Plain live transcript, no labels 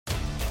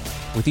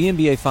With the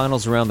NBA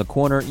Finals around the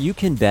corner, you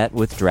can bet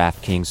with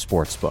DraftKings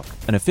Sportsbook,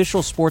 an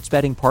official sports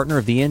betting partner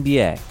of the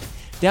NBA.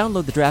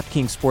 Download the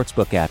DraftKings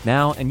Sportsbook app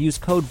now and use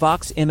code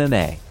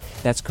VOXMMA.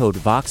 That's code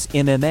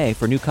VOXMMA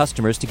for new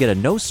customers to get a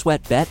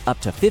no-sweat bet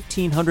up to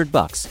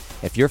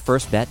 $1,500 if your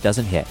first bet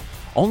doesn't hit.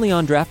 Only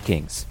on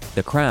DraftKings.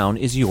 The crown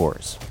is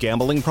yours.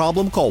 Gambling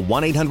problem? Call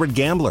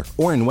 1-800-GAMBLER.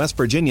 Or in West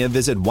Virginia,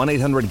 visit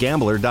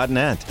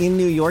 1-800-GAMBLER.net. In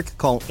New York,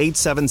 call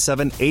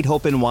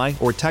 877-8-HOPE-NY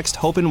or text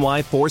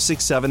HOPE-NY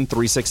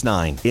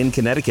 467-369. In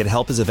Connecticut,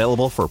 help is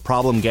available for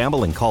problem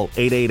gambling. Call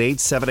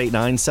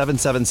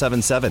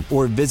 888-789-7777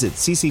 or visit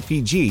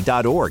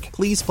ccpg.org.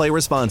 Please play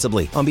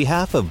responsibly. On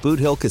behalf of Boot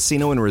Hill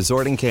Casino and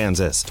Resort in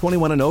Kansas,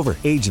 21 and over.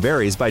 Age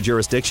varies by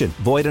jurisdiction.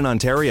 Void in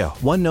Ontario.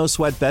 One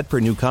no-sweat bet per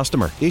new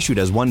customer. Issued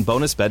as one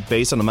bonus bet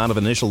based on amount of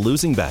initial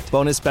losing bet.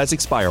 Bonus bets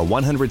expire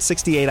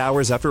 168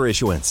 hours after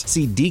issuance.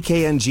 See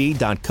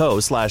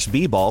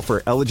dkng.co/bball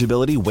for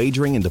eligibility,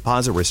 wagering, and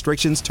deposit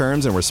restrictions,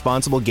 terms, and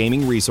responsible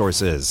gaming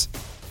resources.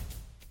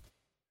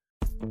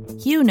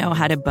 You know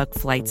how to book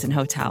flights and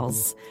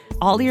hotels.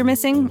 All you're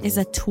missing is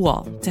a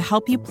tool to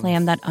help you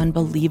plan that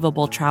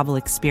unbelievable travel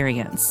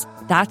experience.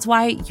 That's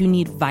why you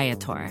need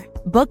Viator.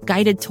 Book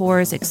guided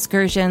tours,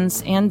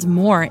 excursions, and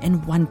more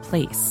in one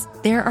place.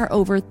 There are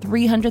over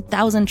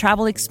 300,000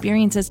 travel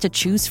experiences to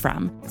choose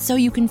from, so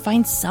you can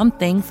find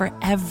something for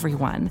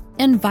everyone.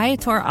 And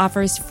Viator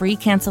offers free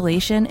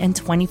cancellation and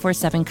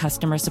 24/7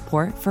 customer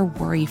support for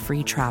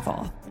worry-free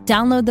travel.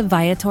 Download the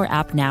Viator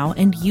app now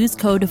and use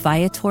code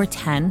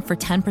Viator10 for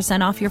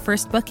 10% off your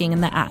first booking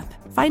in the app.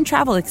 Find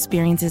travel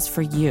experiences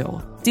for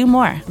you. Do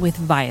more with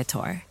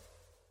Viator.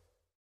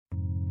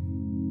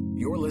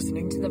 You're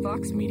listening to the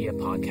Vox Media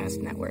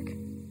Podcast Network.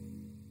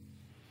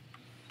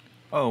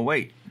 Oh,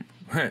 wait.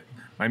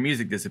 My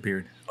music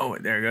disappeared. Oh,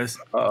 there it goes.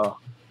 Uh-oh.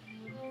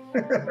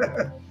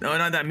 No,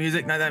 not that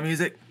music. Not that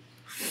music.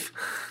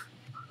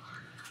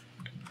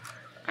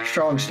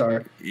 Strong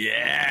start.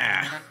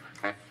 Yeah.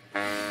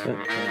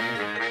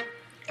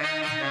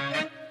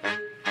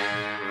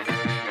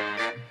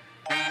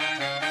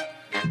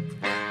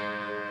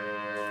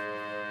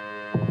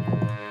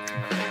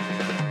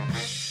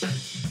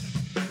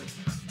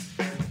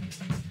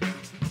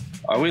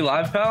 Are we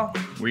live, pal?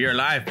 We are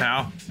live,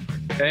 pal.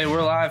 Hey,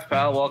 we're live,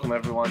 pal. Welcome,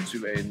 everyone,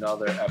 to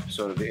another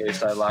episode of the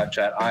A-Side Live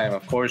Chat. I am,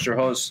 of course, your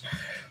host,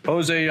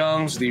 Jose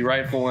Youngs, the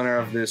rightful winner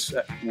of this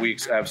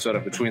week's episode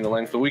of Between the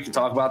Links. But we can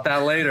talk about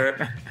that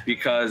later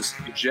because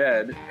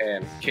Jed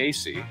and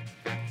Casey,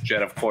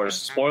 Jed, of course,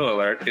 spoiler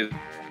alert, is...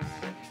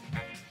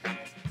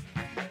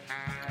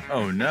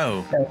 Oh,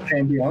 no.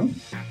 Champion.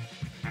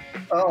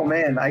 Oh,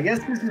 man. I guess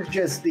this is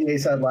just the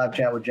A-Side Live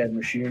Chat with Jed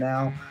Mashu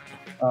now.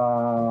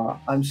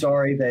 I'm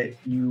sorry that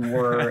you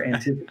were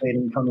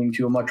anticipating coming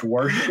to a much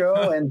worse show,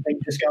 and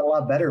things just got a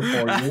lot better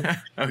for you.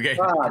 Okay.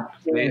 God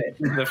damn it.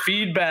 The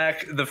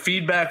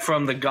feedback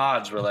from the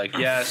gods were like,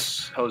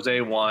 yes,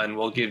 Jose won.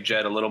 We'll give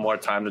Jed a little more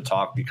time to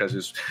talk because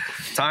his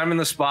time in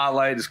the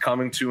spotlight is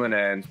coming to an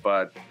end.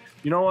 But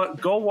you know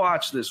what? Go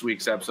watch this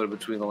week's episode of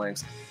Between the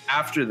Links.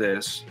 After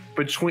this,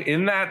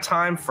 in that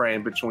time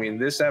frame between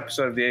this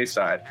episode of the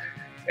A-Side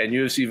and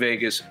UFC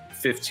Vegas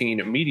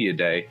 15 Media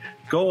Day,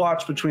 go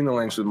watch Between the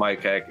Links with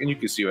Mike Heck, and you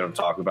can see what I'm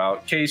talking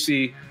about.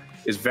 Casey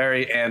is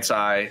very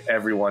anti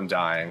everyone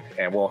dying,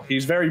 and well,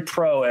 he's very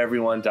pro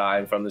everyone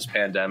dying from this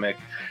pandemic.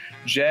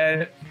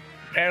 Jed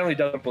apparently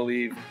doesn't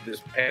believe this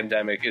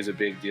pandemic is a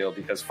big deal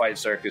because Fight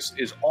Circus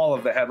is all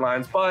of the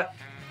headlines, but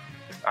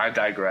I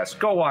digress.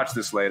 Go watch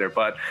this later.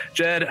 But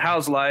Jed,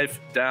 how's life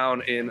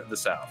down in the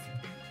South?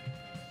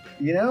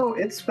 You know,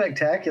 it's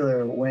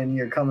spectacular when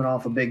you're coming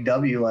off a big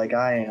W like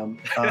I am.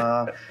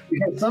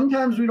 Because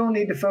sometimes we don't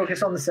need to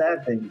focus on the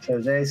sad things,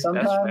 Jose.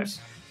 Sometimes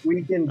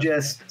we can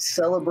just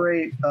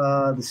celebrate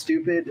the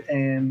stupid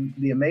and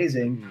the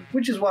amazing,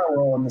 which is why we're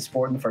all in the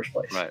sport in the first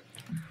place. Right.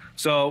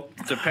 So,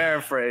 to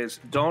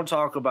paraphrase, don't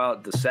talk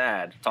about the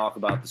sad, talk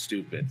about the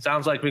stupid.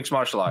 Sounds like mixed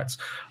martial arts.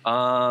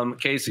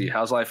 Casey,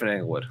 how's life in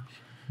Englewood?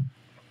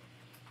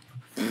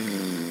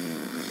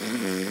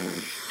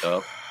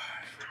 Oh.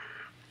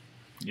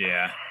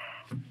 Yeah.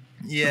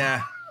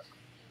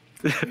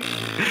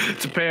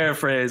 To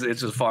paraphrase,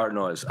 it's a fart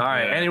noise. All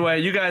right. Yeah.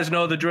 Anyway, you guys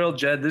know the drill.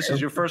 Jed, this is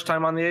your first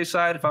time on the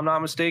A-Side, if I'm not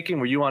mistaken.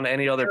 Were you on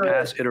any other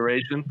past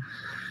iteration?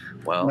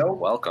 Well, nope.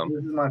 Welcome.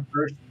 This is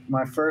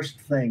my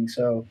first thing,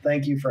 so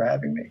thank you for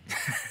having me.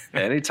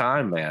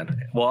 Anytime,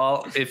 man.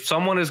 Well, if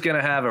someone is going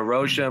to have a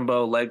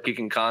Rochambeau leg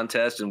kicking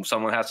contest and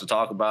someone has to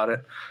talk about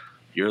it,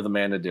 you're the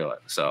man to do it.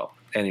 So,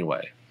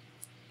 anyway,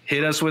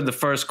 hit us with the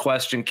first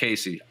question,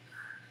 Casey.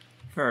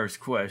 First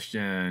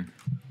question.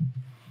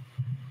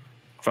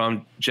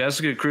 From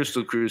Jessica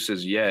Crystal Cruz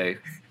says, yay.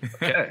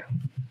 Okay.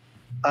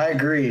 I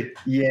agree.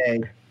 Yay.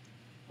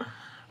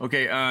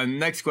 Okay,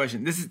 next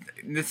question. This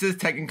is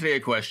technically a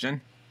question.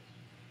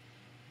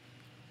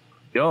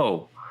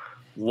 Yo,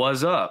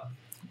 what's up?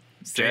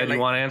 Jed, you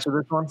want to answer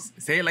this one?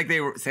 Say it like they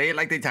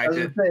typed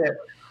it.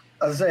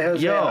 I was say,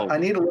 Jose, yo. I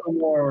need a little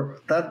more.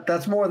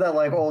 That's more that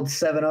like old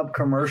 7-Up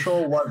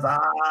commercial. What's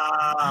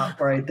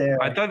right there?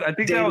 I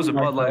think that was a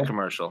Bud Light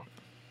commercial.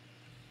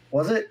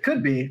 Was it?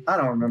 Could be. I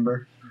don't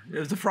remember. It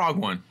was the frog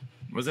one,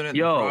 wasn't it?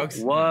 Yo, the frogs?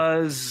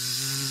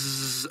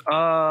 was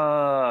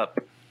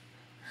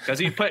because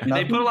they put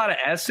a lot of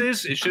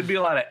S's. It should be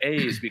a lot of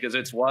A's because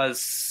it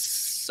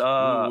was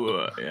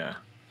Ooh, yeah.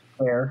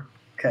 Fair.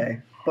 Okay.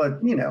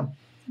 But,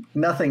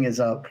 nothing is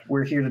up.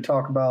 We're here to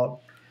talk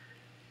about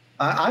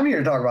I'm here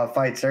to talk about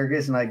Fight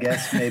Circus, and I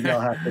guess maybe I'll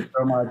have to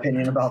throw my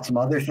opinion about some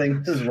other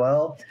things as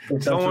well.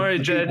 Don't worry,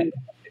 Jed.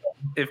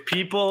 If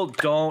people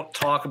don't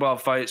talk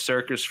about Fight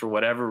Circus for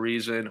whatever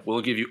reason,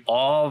 we'll give you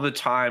all the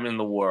time in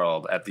the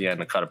world at the end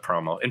to cut a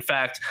promo. In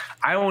fact,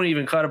 I won't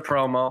even cut a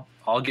promo.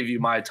 I'll give you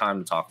my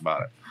time to talk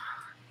about it.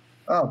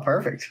 Oh,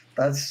 perfect.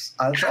 That's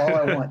all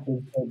I want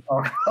is to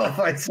talk about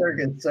Fight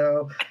Circus.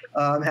 So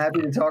I'm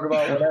happy to talk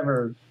about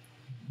whatever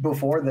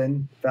before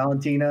then.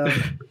 Valentina,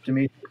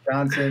 Demetrius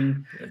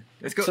Johnson.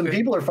 Let's go. Some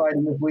people are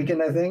fighting this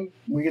weekend, I think.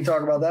 We can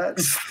talk about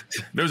that.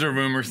 Those are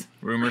rumors.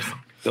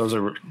 Those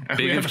are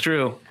big if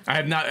true. We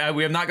have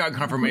not got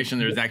confirmation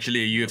there's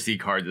actually a UFC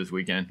card this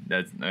weekend.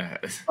 That's I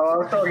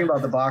was talking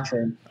about the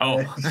boxing.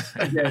 Oh.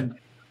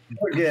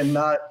 again,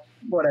 not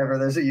whatever.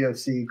 There's a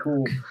UFC.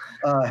 Cool.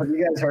 Have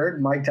you guys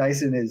heard Mike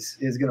Tyson is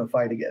going to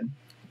fight again?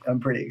 I'm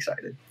pretty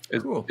excited.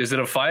 Cool. Is it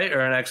a fight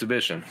or an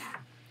exhibition?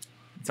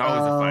 It's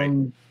always a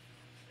fight.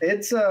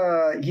 It's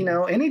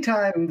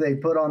anytime they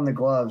put on the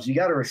gloves, you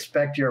got to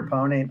respect your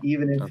opponent,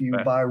 even if you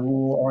by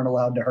rule aren't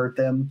allowed to hurt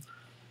them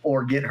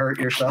or get hurt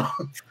yourself.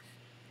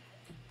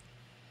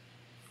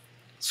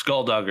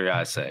 Skullduggery,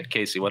 I say.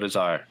 Casey, what is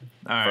our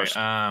first,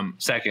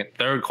 second,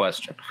 third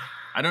question?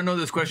 I don't know what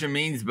this question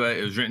means, but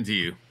it was written to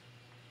you.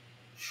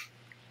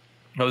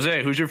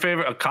 Jose, who's your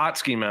favorite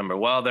Akatsuki member?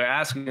 Well, they're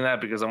asking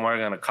that because I'm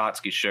wearing an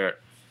Akatsuki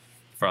shirt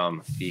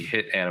from the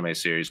hit anime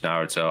series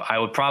Naruto. I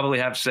would probably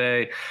have to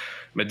say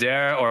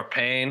Madara or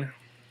Pain.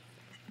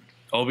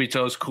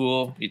 Obito's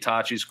cool.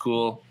 Itachi's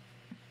cool.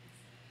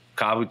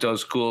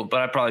 Kabuto's cool.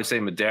 But I'd probably say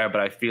Madara,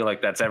 but I feel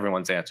like that's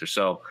everyone's answer.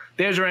 So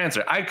there's your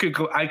answer. I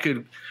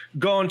could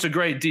go into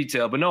great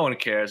detail, but no one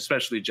cares,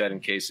 especially Jed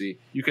and Casey.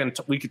 We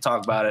could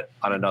talk about it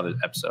on another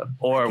episode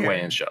or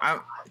weigh-in show.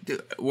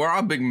 We're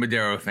all big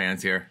Madara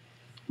fans here.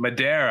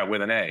 Madara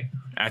with an A.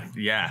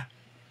 Yeah.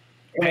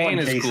 Pain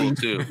is cool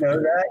too. You know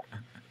that?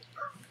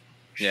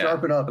 Yeah.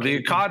 Sharpen up.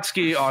 The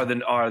Akatsuki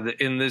are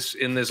in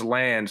this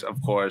land,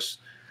 of course.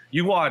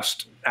 You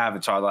watched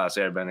Avatar: The Last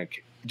Airbender.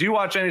 Do you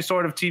watch any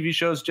sort of TV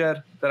shows,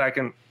 Jed, that I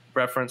can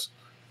reference?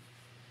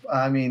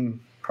 I mean,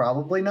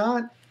 probably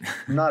not.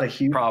 I'm not a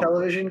huge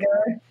television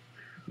guy.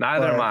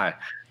 Neither am I.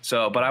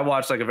 So, but I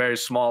watched like a very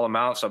small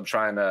amount, so I'm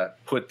trying to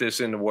put this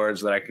into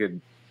words that I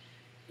could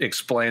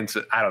explain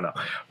to. I don't know.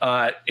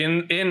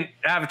 In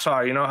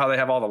Avatar, you know how they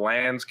have all the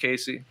lands,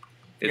 Casey?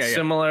 It's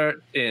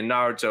similar in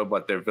Naruto,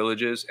 but they're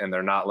villages, and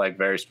they're not like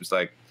very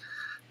specific. Like,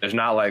 there's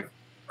not like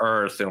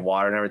earth and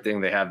water and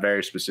everything. They have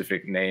very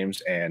specific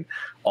names, and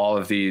all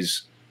of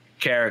these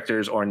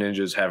characters or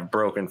ninjas have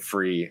broken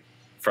free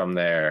from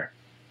their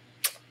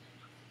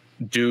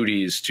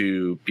duties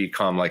to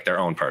become like their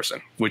own person,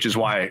 which is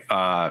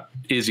why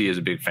Izzy is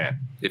a big fan.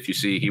 If you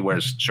see, he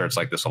wears shirts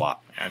like this a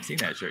lot. I've seen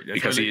that shirt.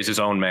 Because he is his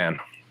own man.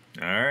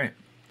 All right.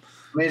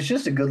 I mean, it's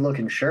just a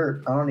good-looking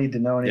shirt. I don't need to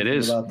know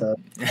anything about the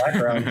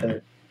background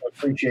to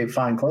appreciate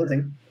fine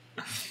clothing.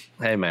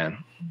 Hey, man.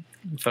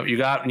 So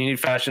you need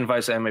fashion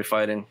advice, MMA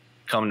fighting,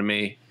 come to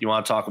me. You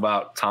want to talk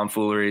about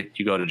tomfoolery,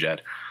 you go to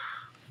Jed.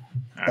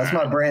 That's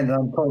my brand, and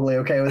I'm totally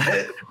okay with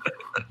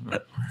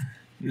it.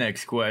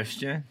 Next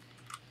question.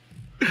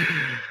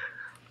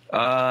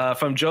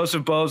 From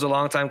Joseph Bose, a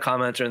longtime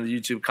commenter in the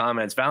YouTube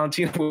comments.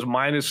 Valentina was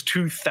minus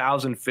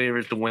 2,000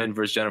 favorites to win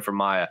versus Jennifer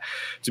Maia.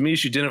 To me,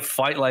 she didn't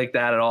fight like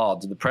that at all.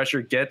 Did the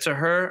pressure get to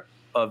her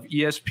of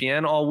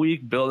ESPN all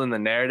week, building the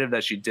narrative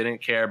that she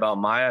didn't care about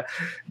Maia?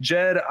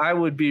 Jed, I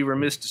would be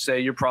remiss to say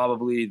you're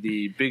probably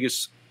the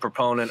biggest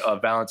proponent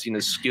of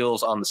Valentina's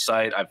skills on the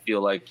site. I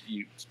feel like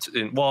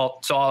to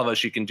all of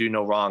us, you can do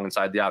no wrong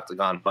inside the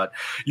octagon, but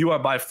you are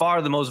by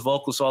far the most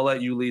vocal, so I'll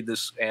let you lead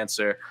this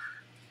answer.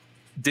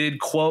 Did,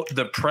 quote,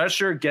 the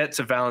pressure get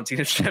to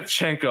Valentina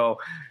Shevchenko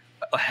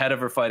ahead of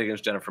her fight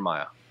against Jennifer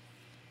Maia?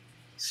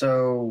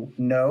 So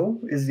no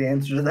is the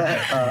answer to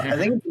that. I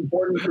think it's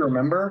important to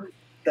remember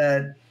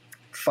that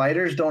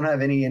fighters don't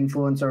have any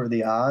influence over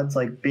the odds.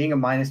 Like, being a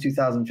minus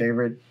 2,000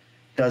 favorite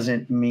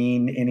doesn't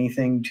mean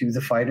anything to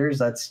the fighters.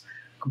 That's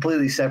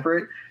completely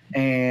separate.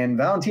 And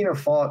Valentina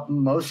fought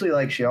mostly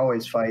like she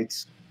always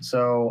fights.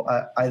 So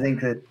I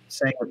think that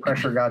saying the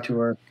pressure got to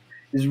her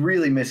is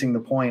really missing the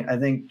point. I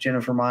think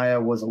Jennifer Maia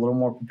was a little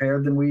more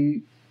prepared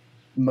than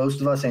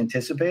most of us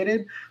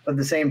anticipated. But at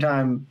the same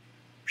time,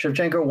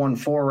 Shevchenko won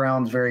 4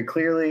 rounds very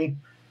clearly,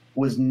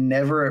 was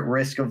never at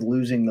risk of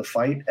losing the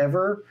fight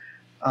ever.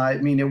 I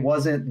mean, it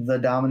wasn't the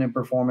dominant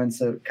performance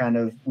that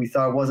we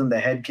thought. It wasn't the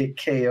head kick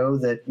KO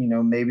that,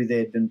 maybe they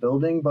had been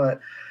building. But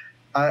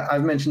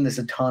I've mentioned this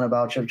a ton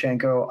about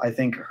Shevchenko. I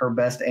think her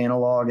best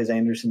analog is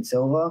Anderson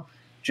Silva,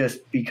 just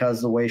because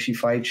the way she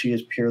fights, she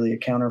is purely a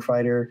counter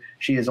fighter.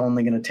 She is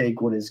only going to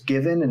take what is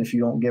given, and if you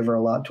don't give her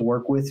a lot to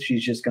work with,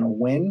 she's just going to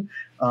win.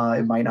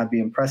 It might not be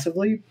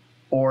impressively,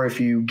 or if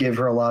you give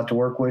her a lot to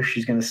work with,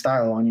 she's going to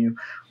style on you.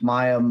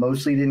 Maia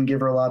mostly didn't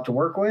give her a lot to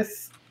work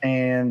with,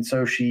 and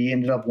so she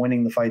ended up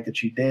winning the fight that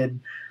she did.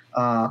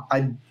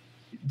 I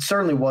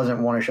certainly wasn't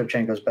one of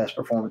Shevchenko's best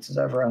performances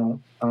ever. I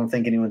don't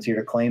think anyone's here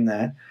to claim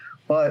that,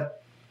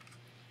 but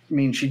I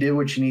mean, she did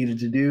what she needed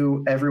to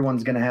do.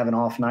 Everyone's going to have an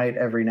off night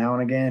every now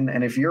and again,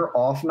 and if your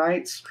off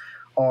nights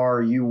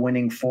are you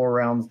winning 4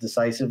 rounds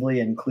decisively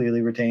and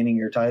clearly retaining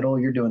your title,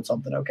 you're doing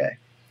something okay.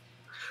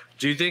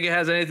 Do you think it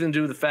has anything to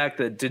do with the fact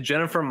that did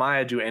Jennifer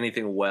Maia do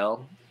anything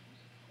well,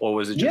 or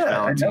was it just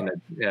Valentina?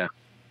 Yeah.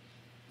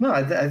 No,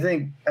 I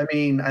think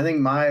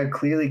Maia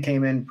clearly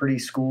came in pretty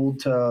schooled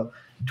to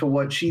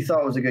what she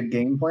thought was a good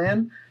game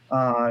plan.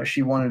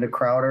 She wanted to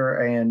crowd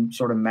her and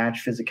sort of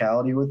match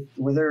physicality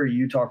with her.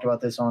 You talked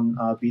about this on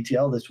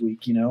BTL this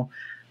week. You know,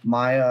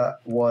 Maia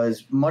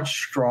was much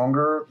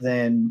stronger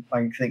than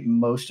I think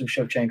most of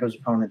Shevchenko's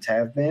opponents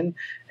have been,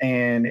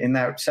 and in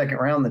that second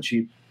round that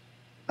she,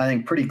 I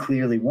think, pretty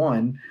clearly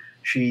won,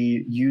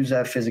 she used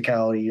that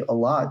physicality a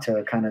lot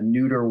to kind of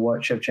neuter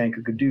what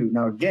Shevchenko could do.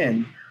 Now,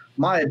 again,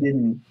 Maia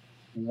didn't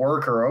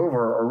work her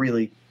over or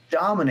really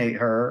dominate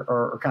her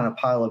or kind of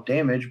pile up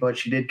damage, but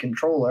she did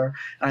control her.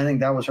 And I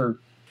think that was her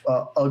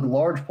a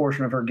large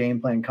portion of her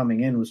game plan coming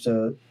in was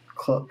to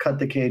cut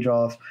the cage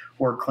off,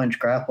 work clinch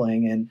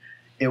grappling, and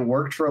it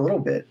worked for a little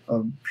bit.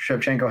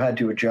 Shevchenko had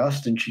to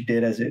adjust, and she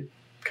did as it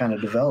kind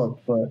of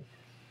developed. But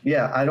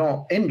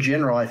yeah, in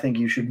general, I think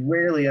you should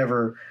rarely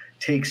ever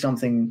take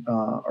something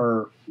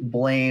or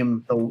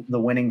blame the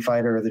winning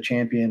fighter or the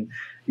champion.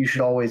 You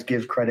should always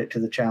give credit to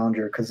the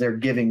challenger because they're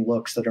giving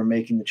looks that are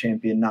making the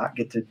champion not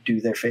get to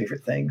do their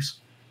favorite things.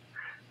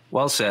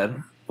 Well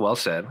said. Well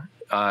said.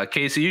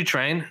 Casey, you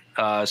train,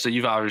 so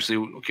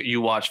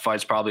you watch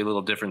fights probably a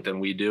little different than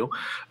we do.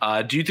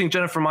 Do you think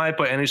Jennifer Maia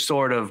put any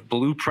sort of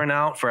blueprint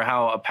out for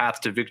how a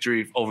path to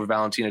victory over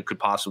Valentina could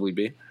possibly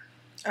be?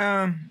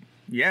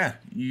 Yeah,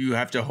 you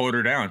have to hold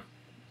her down.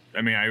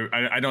 I mean,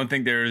 I don't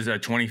think there's a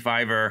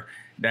 25er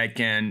that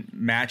can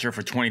match her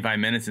for 25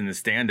 minutes in the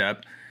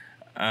stand-up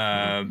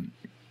at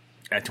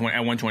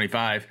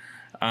 125.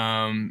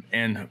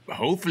 And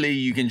hopefully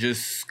you can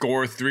just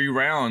score 3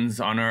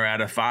 rounds on her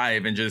out of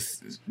 5 and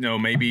just,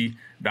 maybe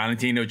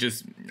Valentina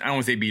just, I don't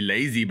want to say be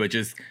lazy, but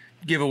just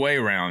give away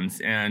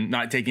rounds and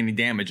not take any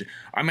damage.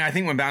 I mean, I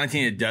think when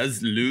Valentina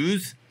does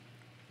lose,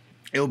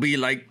 it'll be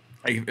like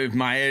if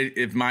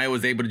Maia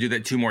was able to do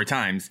that 2 more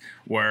times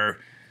where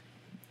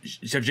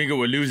Shevchenko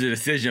would lose a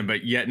decision,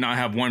 but yet not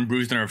have one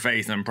bruise on her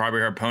face, and probably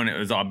her opponent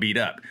was all beat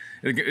up.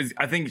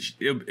 I think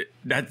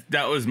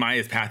that was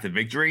Maia's path to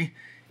victory,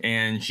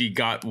 and she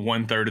got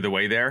 1/3 of the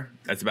way there.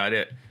 That's about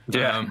it.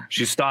 Yeah,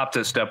 she stopped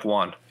at step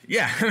 1.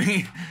 Yeah, I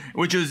mean,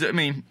 which is, I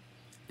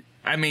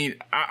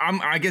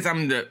guess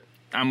I'm a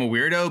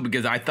weirdo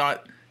because I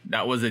thought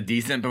that was a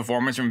decent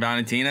performance from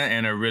Valentina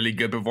and a really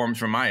good performance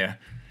from Maia,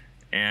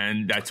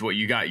 and that's what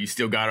you got. You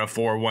still got a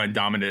 4-1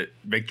 dominant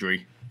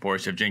victory for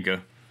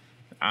Shevchenko.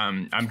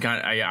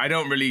 I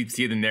don't really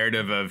see the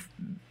narrative of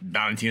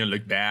Valentina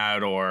look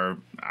bad or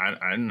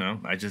I don't know.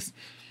 I just,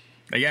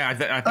 I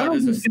thought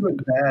this was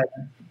bad.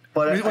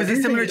 But was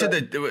it similar to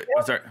the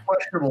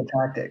questionable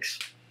tactics?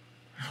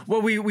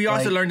 Well, we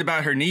also learned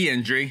about her knee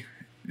injury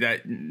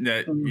that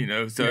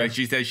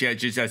she said she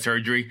just had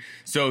surgery.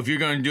 So if you're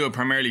going to do a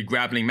primarily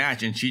grappling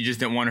match and she just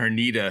didn't want her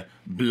knee to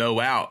blow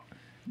out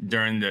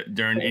during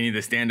any of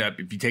the stand up,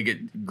 if you take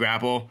it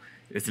grapple,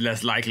 it's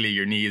less likely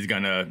your knee is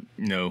going to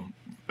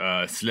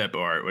slip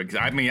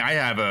I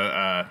have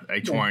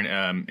a torn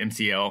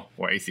MCL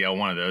or ACL,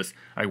 one of those.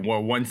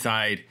 One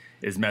side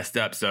is messed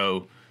up,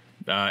 so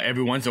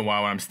every once in a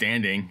while when I'm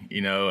standing,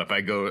 if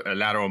I go a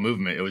lateral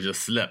movement, it will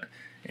just slip,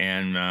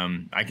 and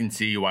I can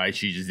see why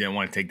she just didn't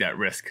want to take that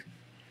risk.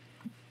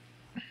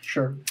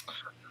 Sure.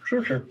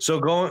 So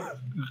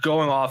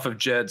going off of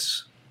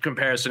Jed's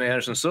comparison to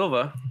Anderson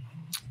Silva,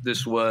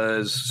 this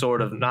was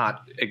sort of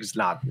not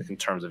in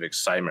terms of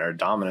excitement or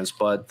dominance,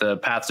 but the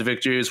path to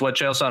victory is what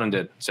Chael Sonnen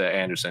did to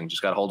Anderson.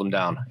 Just got to hold him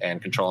down and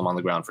control him on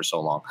the ground for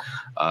so long.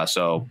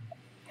 So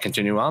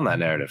continue on that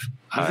narrative.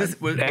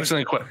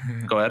 Excellent.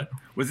 Go ahead.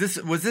 Was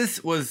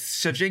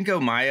Shevchenko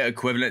Maia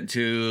equivalent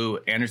to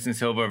Anderson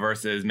Silva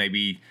versus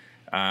maybe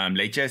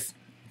Leches,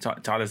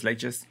 Thales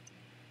Leches?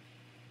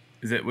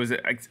 Was it?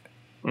 I think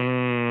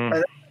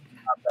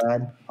not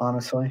bad,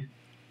 honestly.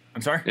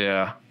 I'm sorry.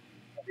 Yeah.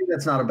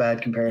 That's not a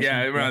bad comparison.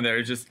 Yeah, around there.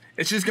 It's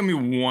just gonna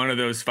be one of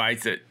those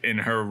fights that in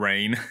her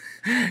reign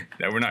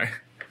that we're not.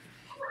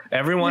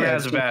 Everyone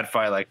has a bad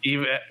fight. Like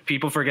even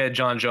people forget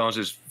John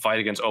Jones's fight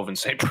against Ovince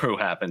St. Preux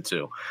happened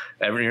too.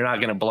 You're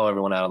not gonna blow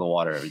everyone out of the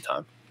water every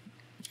time.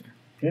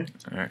 Yeah.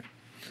 All right.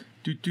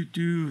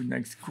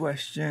 Next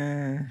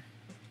question.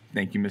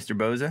 Thank you, Mr.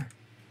 Boza.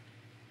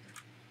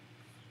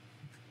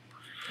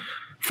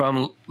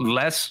 From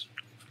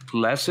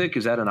Lessig,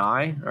 is that an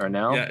I or an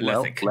L? Yeah,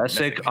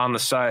 Lessig on the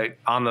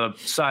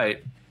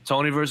site.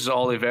 Tony versus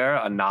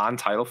Oliveira, a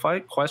non-title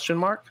fight? ?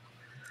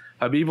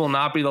 Habib will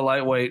not be the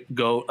lightweight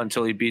GOAT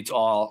until he beats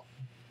all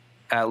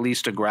at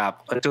least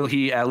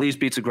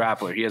beats a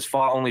grappler. He has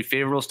fought only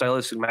favorable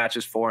stylistic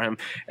matches for him,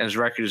 and his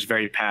record is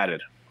very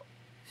padded.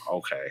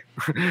 Okay.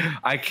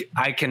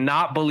 I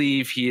cannot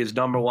believe he is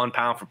number one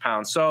pound for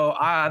pound. So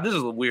this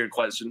is a weird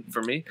question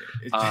for me.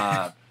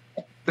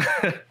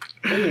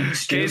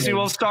 Casey,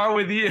 we'll start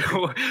with you.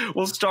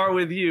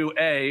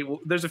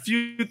 There's a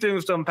few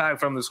things to unpack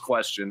from this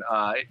question.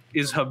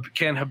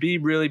 Can Khabib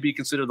really be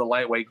considered the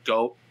lightweight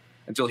GOAT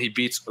until he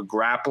beats a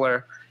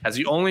grappler? Has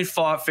he only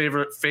fought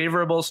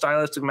favorable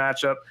stylistic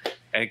matchup?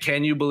 And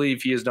can you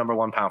believe he is number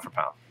one pound for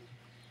pound?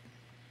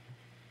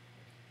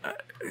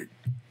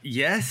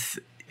 Yes.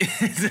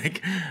 It's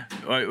like,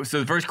 so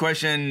the first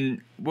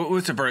question, what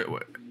was the first?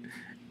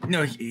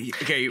 No,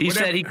 okay. He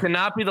said he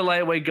cannot be the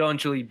lightweight GOAT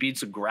until he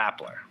beats a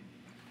grappler.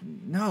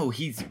 No,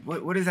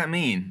 what does that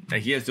mean?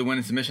 Like he has to win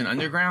a submission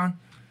underground?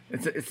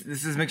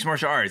 This is mixed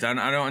martial arts. I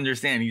don't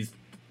understand. He's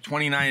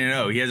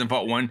 29-0. He hasn't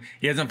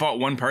fought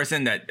one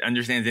person that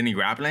understands any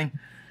grappling.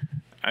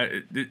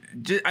 I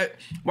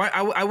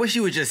wish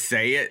you would just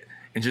say it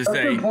and just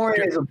say. The point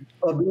is a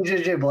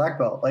BJJ black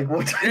belt. Like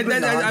what? I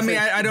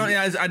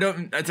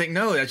don't. I think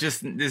no. That's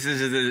just this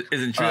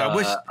isn't true. I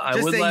wish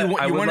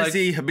you want to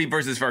see Khabib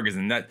versus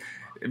Ferguson. That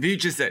if you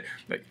just said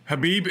like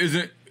Khabib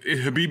isn't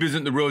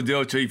the real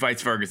deal until he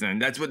fights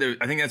Ferguson. I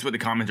think that's what the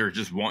commentator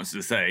just wants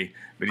to say.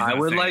 But he's not I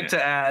would like it.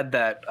 to add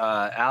that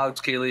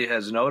Alex Cayley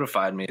has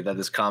notified me that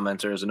this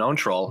commenter is a known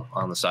troll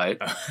on the site.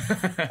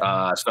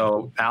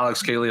 So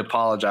Alex Cayley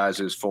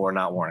apologizes for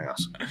not warning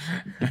us.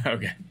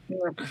 Okay. Yeah,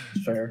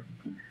 fair.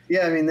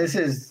 Yeah, I mean this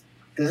is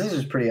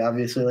just pretty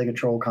obviously like a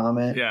troll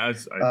comment. Yeah,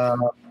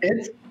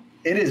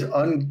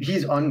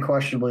 he's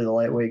unquestionably the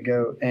lightweight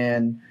GOAT,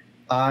 and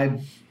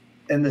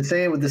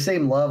with the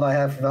same love I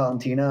have for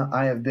Valentina,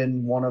 I have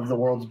been one of the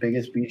world's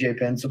biggest BJ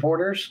Penn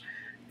supporters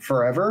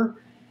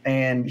forever,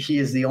 and he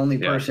is the only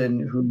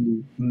person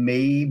who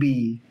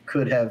maybe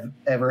could have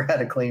ever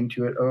had a claim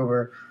to it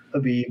over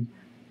Khabib.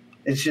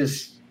 It's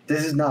just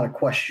this is not a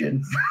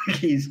question.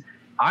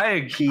 I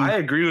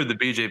agree with the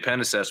BJ Penn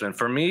assessment.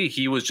 For me,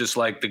 he was just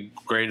like the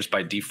greatest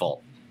by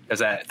default.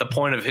 As at the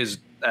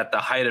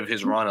height of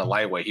his run at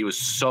lightweight, he was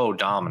so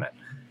dominant.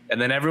 And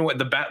then everyone,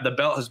 the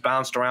belt has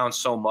bounced around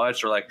so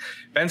much. Or like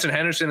Benson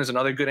Henderson is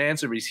another good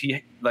answer because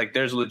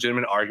there's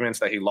legitimate arguments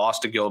that he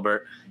lost to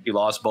Gilbert, he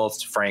lost both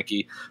to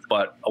Frankie,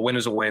 but a win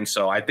is a win.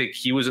 So I think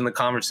he was in the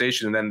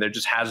conversation, and then there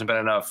just hasn't been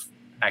enough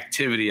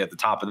activity at the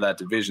top of that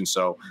division.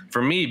 So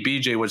for me,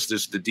 BJ was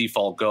just the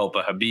default GOAT,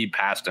 but Khabib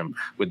passed him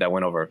with that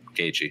win over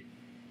Gaethje.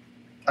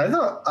 I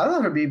thought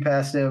Khabib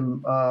passed him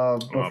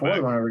before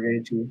he went over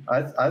Gaethje.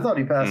 I thought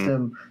he passed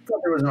him. I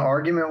thought there was an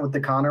argument with the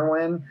Conor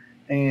win.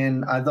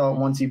 And I thought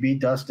once he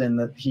beat Dustin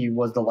that he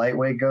was the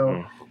lightweight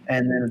GOAT.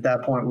 And then at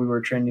that point we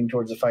were trending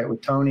towards a fight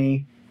with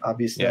Tony.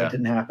 Obviously that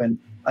didn't happen.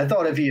 I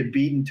thought if he had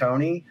beaten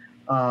Tony,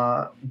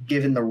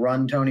 given the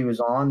run Tony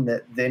was on,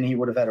 that then he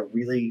would have had a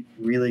really,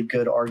 really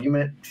good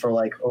argument for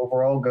like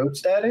overall GOAT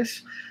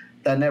status.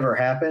 That never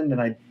happened.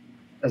 And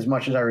as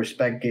much as I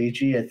respect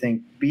Gaethje, I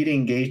think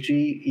beating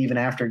Gaethje, even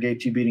after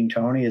Gaethje beating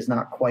Tony, is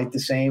not quite the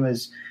same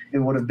as it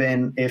would have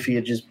been if he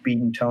had just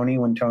beaten Tony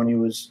when Tony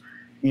was,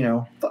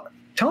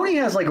 Tony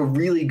has like a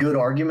really good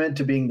argument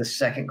to being the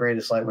second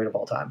greatest lightweight of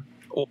all time.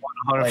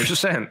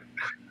 100%.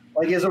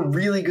 Like he has a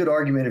really good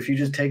argument if you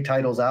just take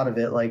titles out of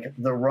it, like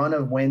the run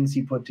of wins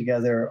he put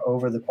together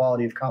over the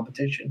quality of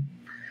competition.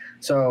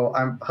 So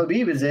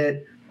Khabib is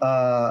it.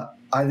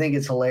 I think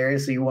it's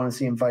hilarious that you want to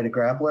see him fight a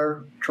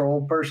grappler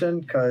troll person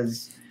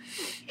because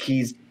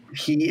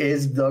he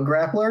is the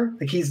grappler.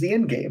 Like he's the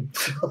end game.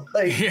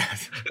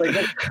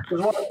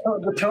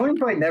 The Tony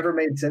fight never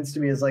made sense to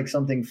me as like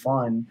something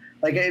fun.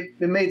 Like it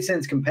made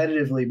sense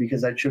competitively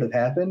because that should have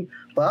happened.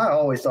 But I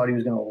always thought he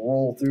was going to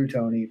roll through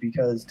Tony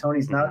because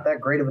Tony's not that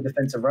great of a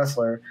defensive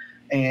wrestler.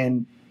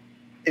 And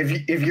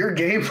if your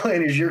game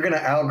plan is you're going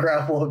to out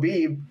grapple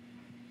Khabib,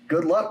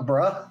 good luck,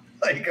 bruh.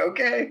 Like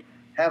okay,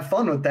 have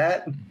fun with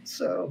that.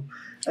 So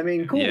I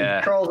mean, cool.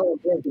 Yeah. Charles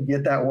could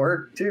get that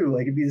work too.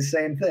 Like it'd be the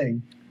same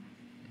thing.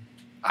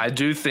 I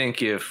do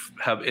think if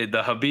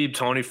the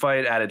Khabib-Tony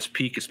fight at its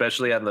peak,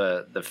 especially at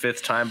the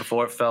fifth time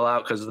before it fell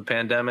out because of the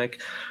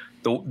pandemic,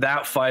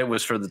 that fight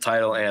was for the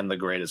title and the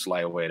greatest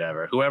lightweight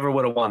ever. Whoever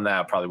would have won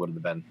that probably would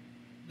have been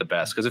the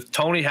best. Because if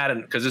Tony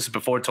hadn't, because this is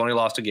before Tony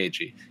lost to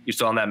Gaethje, you're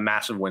still on that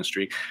massive win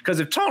streak. Because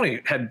if Tony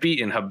had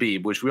beaten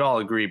Khabib, which we all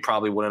agree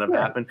probably wouldn't have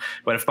happened,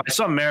 but if by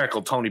some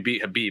miracle Tony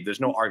beat Khabib, there's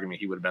no argument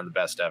he would have been the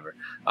best ever.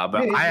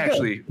 But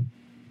I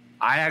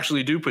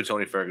actually do put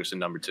Tony Ferguson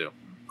number 2.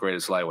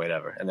 Greatest lightweight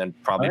ever, and then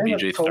probably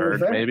BJ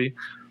third, maybe.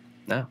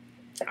 No,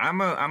 I'm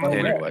a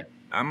weirdo.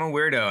 I'm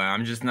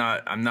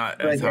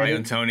not as high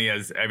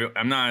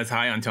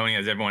on Tony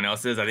as everyone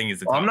else is. I think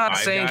he's the top I'm not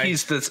saying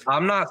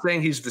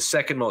he's the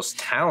second most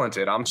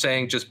talented. I'm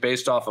saying just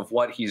based off of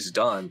what he's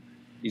done,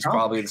 he's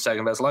probably the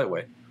second best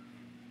lightweight.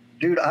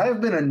 Dude, I've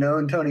been a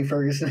known Tony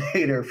Ferguson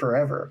hater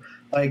forever.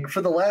 Like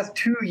for the last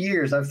 2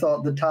 years, I've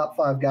thought the top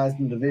 5 guys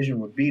in the division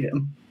would beat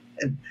him,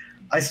 and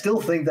I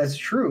still think that's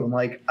true. I'm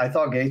like, I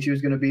thought Gaethje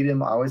was going to beat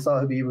him. I always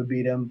thought Khabib would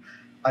beat him.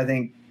 I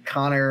think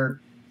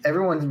Conor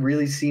everyone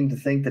really seemed to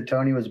think that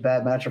Tony was a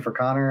bad matchup for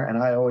Conor, and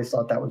I always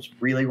thought that was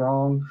really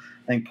wrong.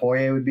 I think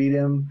Poirier would beat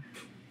him.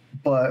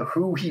 But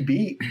who he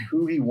beat,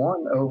 who he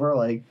won over,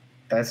 like,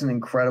 that's an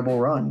incredible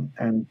run.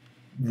 And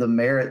the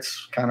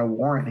merits kind of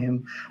warrant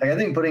him. Like, I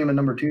think putting him at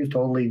number 2 is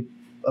totally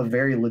a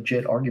very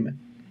legit argument.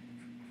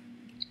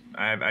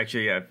 I have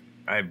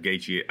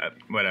Gaethje.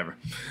 Whatever.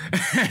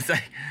 It's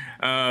like,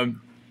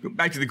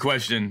 back to the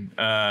question.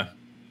 Okay,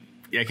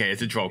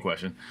 it's a troll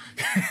question.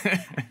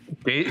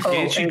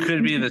 Gaethje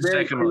could be the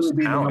second most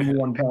talented. Number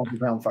 1 pound for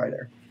pound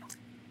fighter.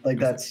 Like,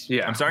 that's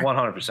I'm sorry.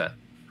 100%.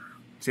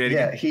 Say it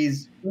again.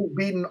 He's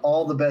beaten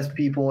all the best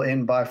people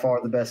in by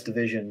far the best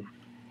division.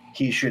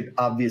 He should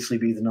obviously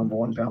be the number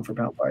 1 pound for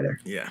pound fighter.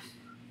 Yeah.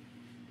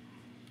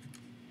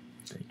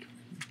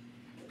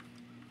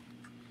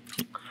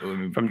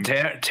 From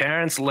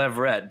Terrence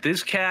Leverett.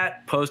 This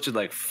cat posted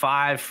like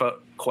 5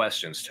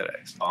 questions today.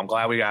 So I'm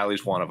glad we got at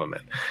least one of them in.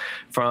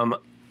 From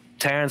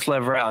Terrence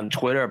Leverett on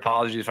Twitter.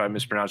 Apologies if I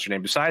mispronounced your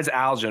name. Besides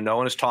Aljo, no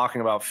one is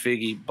talking about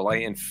Figgy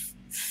blatant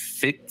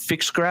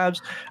fix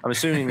grabs. I'm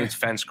assuming it's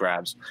fence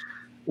grabs.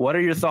 What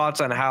are your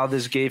thoughts on how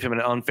this gave him an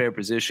unfair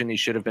position? He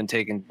should have been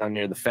taken down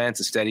near the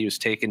fence. Instead, he was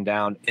taken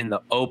down in the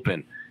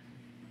open.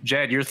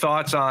 Jed, your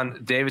thoughts on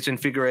Deiveson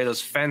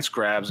Figueiredo's fence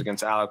grabs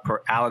against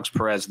Alex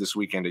Perez this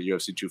weekend at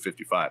UFC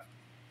 255?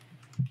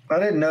 I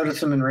didn't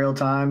notice him in real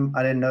time.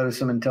 I didn't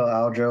notice him until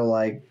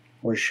Aljo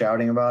was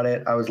shouting about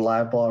it. I was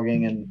live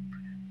blogging and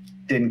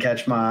didn't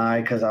catch my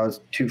eye because I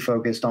was too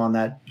focused on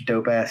that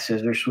dope ass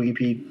scissor sweep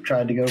he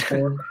tried to go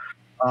for.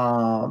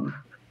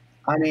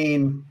 I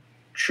mean,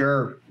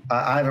 sure.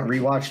 I haven't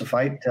rewatched the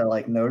fight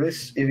to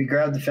notice if he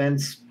grabbed the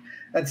fence.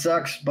 That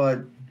sucks,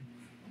 but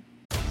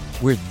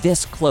We're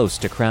this close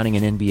to crowning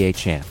an NBA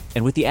champ,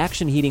 and with the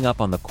action heating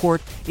up on the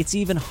court, it's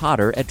even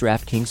hotter at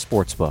DraftKings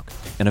Sportsbook,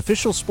 an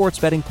official sports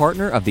betting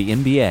partner of the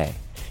NBA.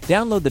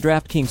 Download the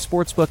DraftKings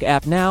Sportsbook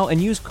app now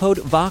and use code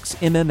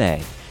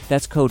VOXMMA.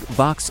 That's code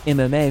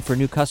VOXMMA for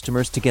new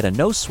customers to get a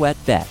no-sweat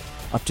bet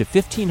up to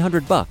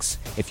 $1,500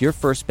 if your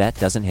first bet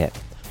doesn't hit.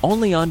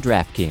 Only on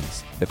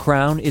DraftKings. The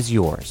crown is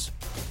yours.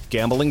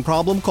 Gambling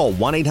problem? Call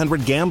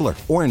 1-800-GAMBLER.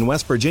 Or in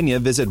West Virginia,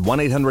 visit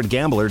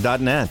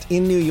 1-800-GAMBLER.net.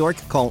 In New York,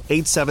 call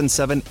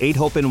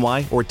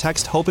 877-8-HOPE-NY or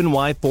text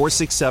HOPE-NY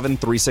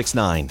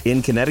 467-369.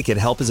 In Connecticut,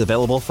 help is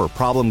available for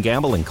problem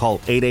gambling. Call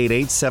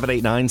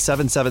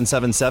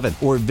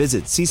 888-789-7777 or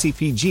visit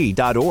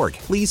ccpg.org.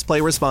 Please play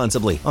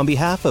responsibly. On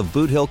behalf of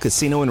Boot Hill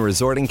Casino and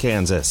Resort in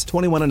Kansas,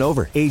 21 and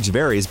over. Age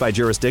varies by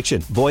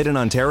jurisdiction. Void in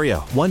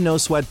Ontario. One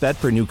no-sweat bet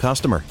per new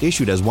customer.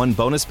 Issued as one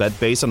bonus bet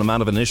based on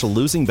amount of initial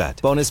losing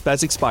bet. Bonus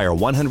bets expire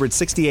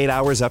 168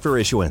 hours after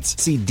issuance.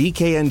 See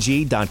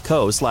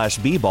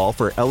dkng.co/bball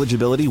for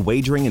eligibility,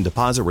 wagering, and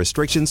deposit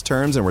restrictions,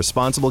 terms, and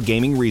responsible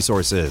gaming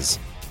resources.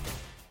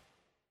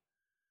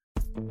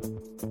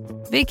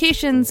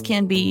 Vacations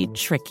can be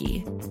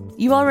tricky.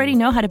 You already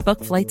know how to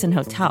book flights and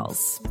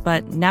hotels,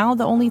 but now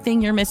the only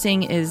thing you're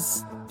missing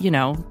is,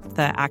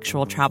 the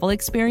actual travel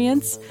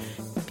experience.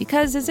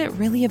 Because is it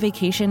really a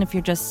vacation if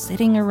you're just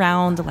sitting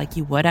around like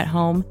you would at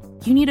home?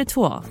 You need a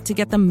tool to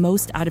get the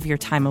most out of your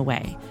time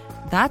away.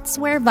 That's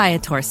where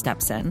Viator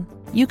steps in.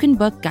 You can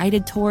book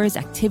guided tours,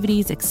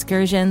 activities,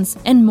 excursions,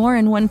 and more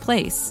in one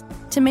place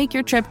to make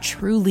your trip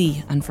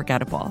truly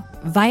unforgettable.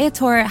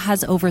 Viator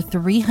has over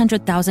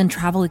 300,000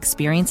 travel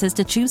experiences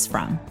to choose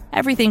from.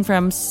 Everything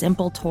from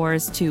simple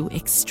tours to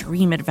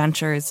extreme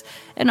adventures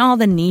and all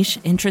the niche,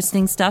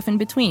 interesting stuff in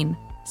between.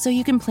 So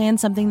you can plan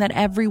something that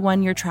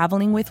everyone you're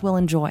traveling with will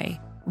enjoy.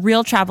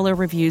 Real traveler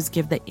reviews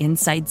give the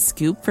inside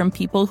scoop from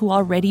people who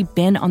already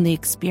been on the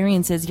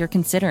experiences you're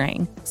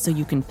considering, so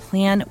you can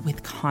plan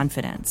with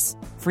confidence.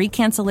 Free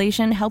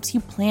cancellation helps you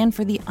plan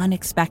for the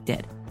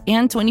unexpected.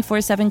 And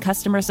 24/7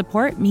 customer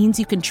support means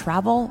you can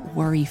travel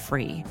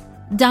worry-free.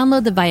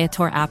 Download the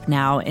Viator app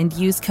now and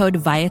use code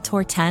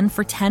Viator10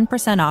 for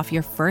 10% off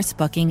your first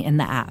booking in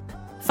the app.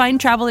 Find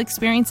travel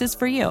experiences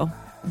for you.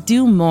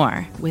 Do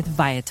more with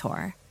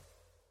Viator.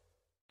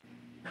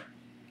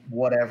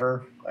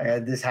 Whatever.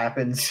 This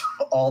happens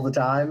all the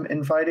time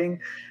in fighting.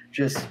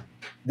 Just,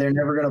 they're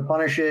never going to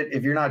punish it.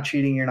 If you're not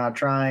cheating, you're not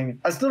trying.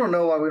 I still don't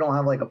know why we don't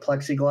have a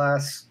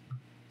plexiglass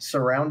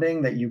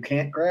surrounding that you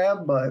can't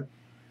grab, but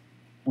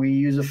we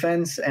use a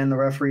fence and the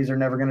referees are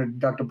never going to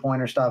deduct a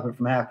point or stop it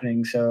from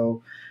happening.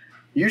 So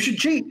you should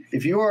cheat.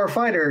 If you are a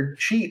fighter,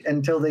 cheat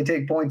until they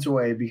take points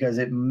away, because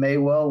it may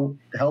well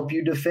help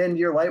you defend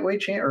your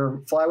lightweight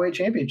or flyweight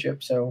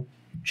championship. So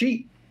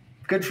cheat.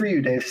 Good for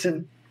you,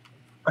 Davison.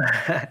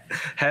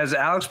 Has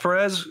Alex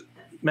Perez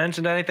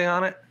mentioned anything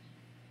on it?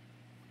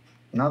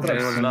 Not that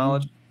anyone's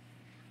knowledge.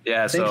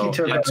 Yeah, so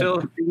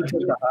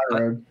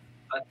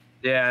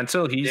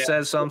until he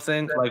says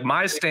something,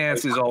 my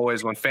stance is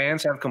always when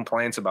fans have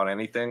complaints about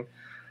anything,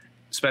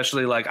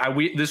 especially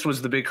this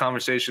was the big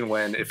conversation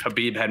when if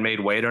Khabib had made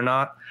weight or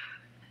not.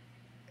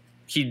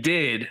 He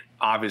did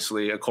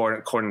obviously,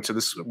 according to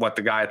this, what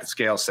the guy at the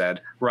scale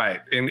said,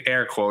 right, in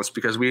air quotes,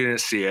 because we didn't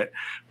see it.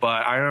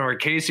 But I remember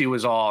Casey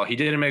was all, he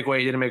didn't make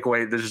weight,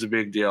 this is a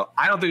big deal.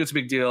 I don't think it's a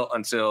big deal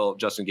until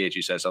Justin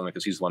Gaethje said something,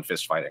 because he's the one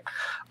fist fighting.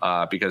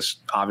 Because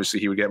obviously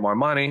he would get more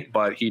money,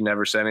 but he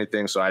never said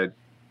anything, so I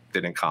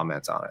didn't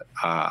comment on it.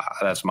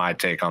 That's my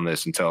take on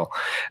this until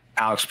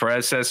Alex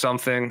Perez says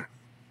something.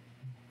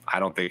 I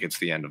don't think it's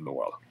the end of the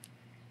world.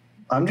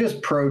 I'm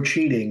just pro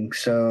cheating,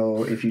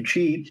 so if you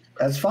cheat,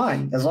 that's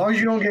fine. As long as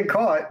you don't get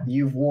caught,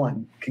 you've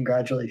won.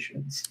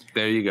 Congratulations.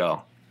 There you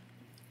go.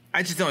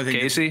 I just don't think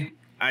Casey.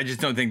 I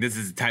just don't think this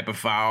is the type of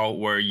foul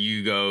where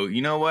you go,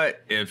 you know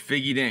what? If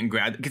Figgy didn't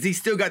grab, because he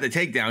still got the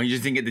takedown, he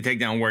just didn't get the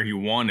takedown where he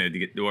wanted to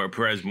get, or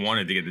Perez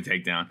wanted to get the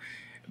takedown.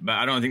 But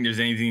I don't think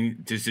there's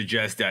anything to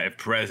suggest that if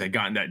Perez had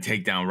gotten that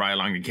takedown right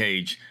along the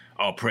cage,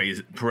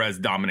 Perez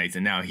dominates,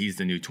 and now he's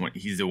the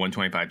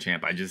 125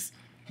 champ. I just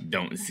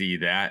don't see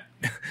that.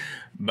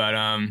 But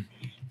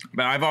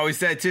I've always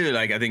said too,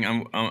 like, I think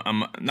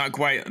I'm not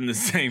quite on the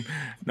same,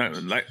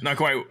 not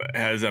quite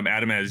as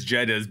adamant as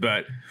Jed is,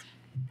 but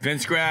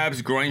fence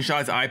grabs, groin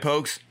shots, eye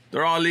pokes,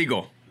 they're all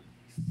legal.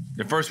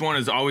 The first one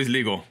is always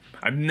legal.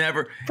 I've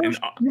never.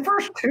 The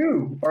first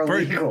two are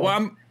legal.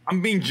 Well,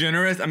 I'm being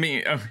generous. I've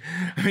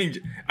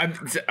been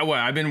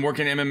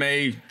working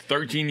MMA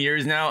 13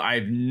 years now.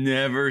 I've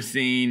never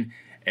seen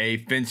a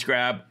fence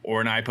grab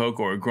or an eye poke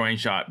or a groin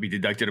shot be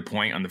deducted a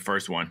point on the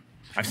first one.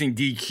 I've seen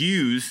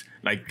DQs,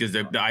 like, because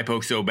the eye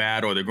poke's so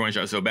bad or the groin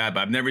shot's so bad,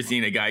 but I've never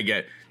seen a guy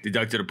get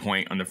deducted a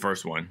point on the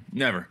first one.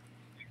 Never.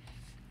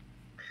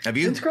 Have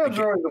you? Fence grabs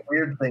are always a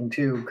weird thing,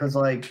 too, because,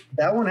 like,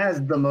 that one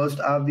has the most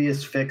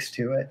obvious fix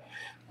to it.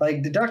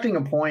 Like, deducting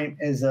a point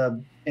is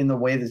in the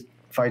way the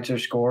fights are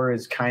scored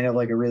is kind of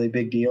like a really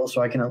big deal,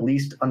 so I can at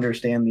least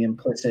understand the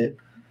implicit,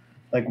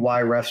 like,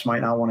 why refs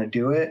might not want to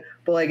do it.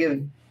 But, like, if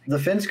the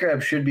fence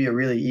grab should be a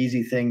really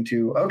easy thing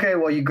to, okay,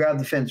 well, you grab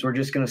the fence, we're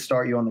just going to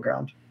start you on the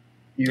ground.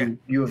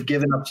 You have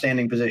given up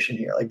standing position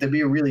here. Like, that'd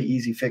be a really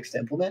easy fix to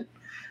implement.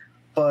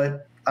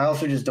 But I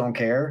also just don't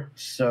care,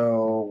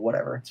 so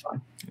whatever, it's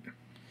fine.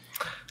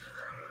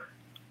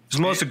 Is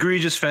the most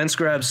egregious fence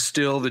grab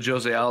still the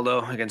Jose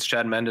Aldo against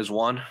Chad Mendes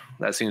one?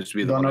 That seems to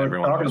be the one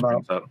everyone always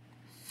brings up.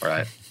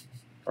 Right.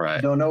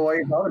 Don't know what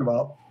you're talking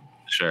about.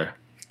 Sure.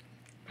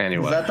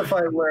 Anyway. Is that the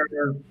fight where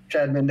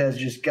Chad Mendes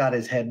just got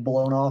his head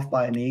blown off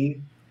by a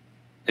knee?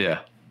 Yeah.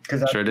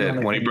 Sure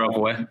did. When he broke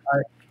away.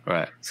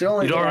 Right. You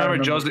don't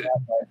remember Jose?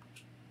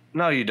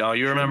 No, you don't.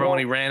 You remember when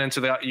he ran into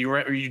the?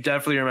 You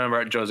definitely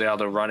remember Jose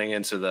Aldo running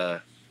into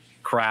the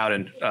crowd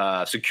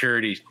and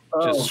security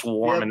just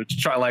swarming to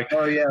try like.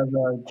 Oh yeah,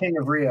 the King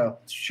of Rio.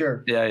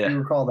 Sure. Yeah. You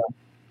recall that.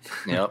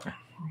 Yep.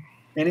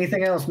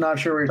 Anything else? Not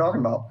sure what you're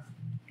talking about.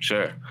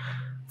 Sure.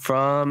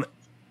 From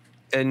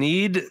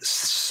Anid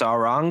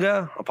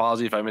Saranga,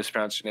 apology if I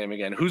mispronounced your name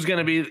again. Who's going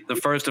to be the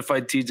first to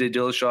fight TJ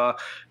Dillashaw?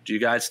 Do you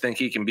guys think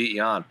he can beat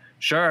Jan?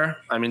 Sure.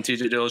 I mean,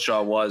 TJ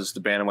Dillashaw was the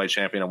bantamweight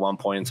champion at one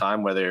point in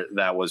time. Whether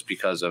that was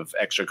because of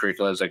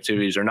extracurricular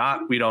activities or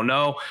not, we don't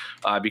know,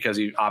 because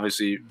he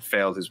obviously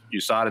failed his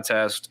USADA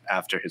test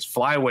after his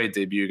flyweight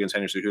debut against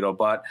Henry Cejudo.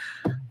 But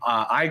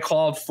I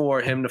called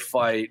for him to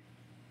fight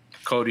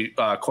Corey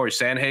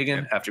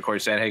Sandhagen after Corey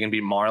Sandhagen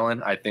beat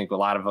Marlon. I think a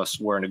lot of us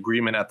were in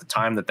agreement at the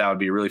time that would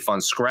be a really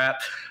fun scrap.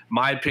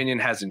 My opinion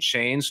hasn't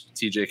changed.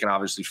 TJ can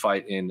obviously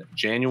fight in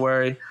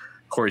January.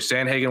 Corey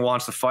Sandhagen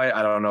wants to fight.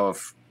 I don't know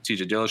if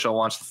TJ Dillashaw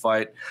wants to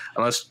fight,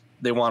 unless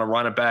they want to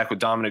run it back with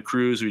Dominic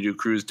Cruz. We do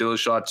Cruz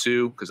Dillashaw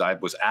too, because I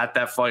was at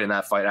that fight and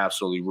that fight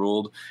absolutely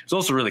ruled. It's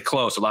also really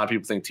close. A lot of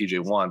people think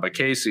TJ won, but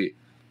Casey,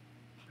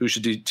 who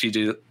should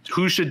TJ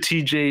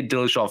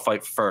Dillashaw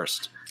fight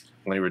first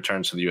when he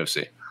returns to the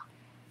UFC?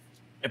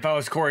 If I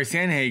was Corey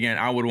Sandhagen,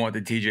 I would want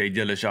the TJ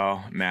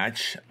Dillashaw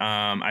match.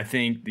 I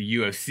think the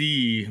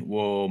UFC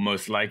will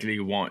most likely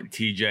want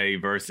TJ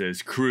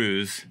versus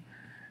Cruz,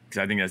 because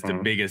I think that's the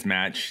biggest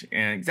match.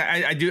 And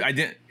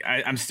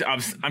I'm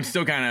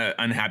still kind of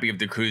unhappy with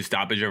the Cruz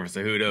stoppage over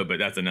Cejudo, but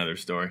that's another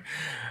story.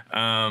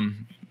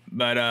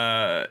 But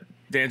to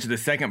answer the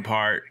second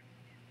part,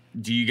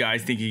 do you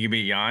guys think he can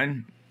beat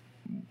Jan?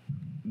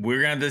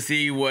 We're going to have to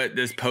see what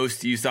this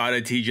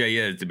post-USADA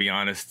TJ is, to be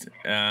honest.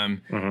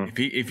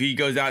 If he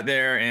goes out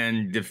there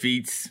and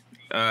defeats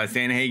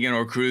Sandhagen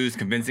or Cruz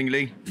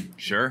convincingly,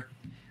 sure.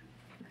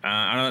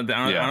 Jan's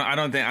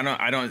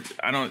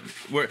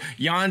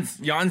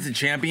the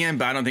champion,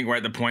 but I don't think we're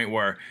at the point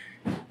where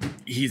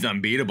he's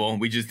unbeatable.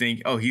 We just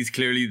think, he's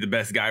clearly the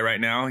best guy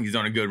right now. He's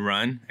on a good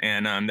run,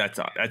 and that's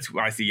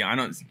why I see. I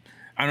don't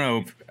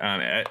know.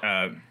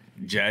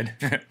 Jed,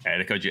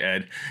 I called you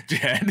Ed.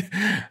 Jed,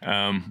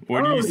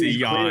 where do you see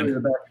Jan? The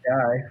best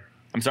guy.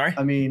 I'm sorry.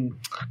 I mean,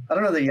 I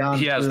don't know that Jan.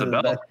 He has the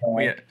belt.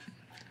 Yeah.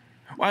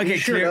 Well, okay,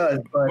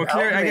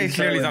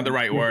 clearly is not the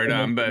right word.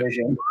 But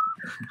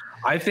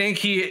I think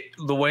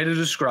the way to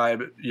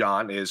describe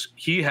Jan is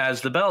he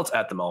has the belt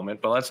at the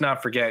moment, but let's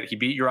not forget he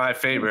beat Uriah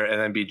Faber and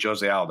then beat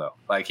Jose Aldo.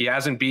 Like, he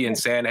hasn't beaten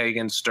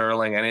Sandhagen,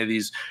 Sterling, any of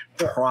these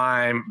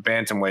prime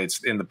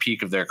bantamweights in the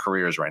peak of their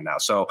careers right now.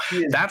 So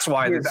that's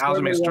why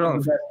Aljamain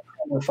Sterling.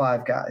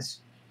 5 guys.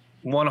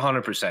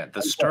 100%.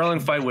 The Sterling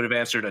fight would have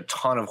answered a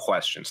ton of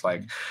questions,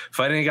 like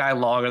fighting a guy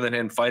longer than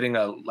him, fighting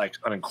an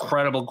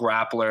incredible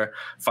grappler,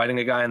 fighting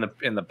a guy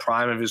in the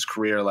prime of his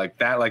career, like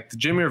that. Like the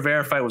Jimmy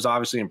Rivera fight was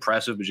obviously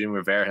impressive, but Jimmy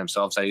Rivera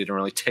himself said he didn't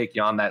really take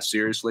Jan that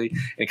seriously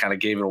and kind of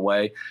gave it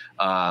away.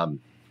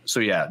 So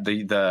yeah,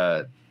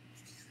 the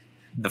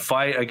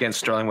fight against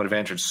Sterling would have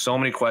answered so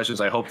many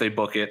questions. I hope they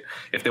book it.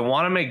 If they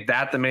want to make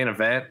that the main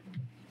event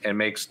and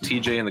makes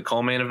TJ in the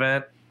co-main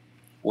event,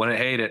 wouldn't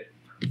hate it.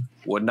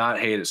 Would not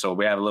hate it. So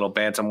we have a little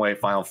bantamweight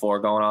Final Four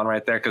going on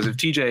right there. Because if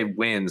TJ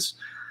wins,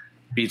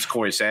 beats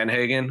Corey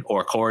Sandhagen,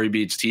 or Corey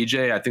beats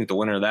TJ, I think the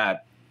winner of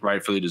that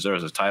rightfully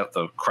deserves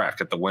the crack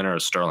at the winner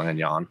of Sterling and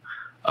Jan.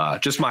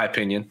 Just my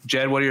opinion.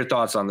 Jed, what are your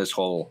thoughts on this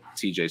whole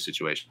TJ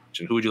situation?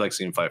 Who would you like to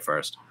see him fight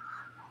first?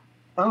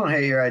 I don't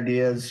hate your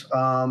ideas.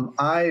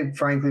 I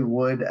frankly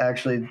would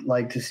actually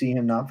like to see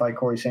him not fight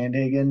Corey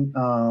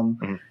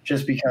Sandhagen,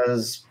 just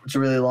because it's a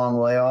really long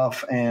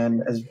layoff,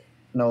 and as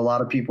you know, a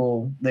lot of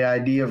people, the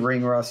idea of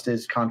ring rust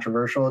is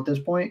controversial at this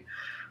point.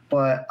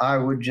 But I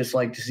would just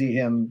like to see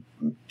him.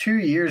 2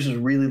 years is a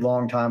really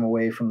long time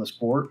away from the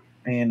sport,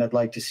 and I'd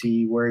like to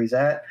see where he's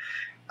at.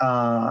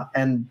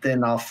 And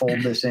then I'll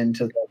fold this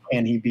into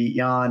can he beat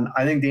Jan?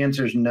 I think the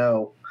answer is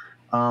no.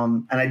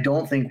 And I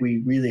don't think we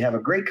really have a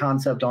great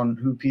concept on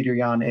who Peter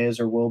Yan is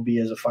or will be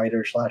as a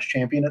fighter /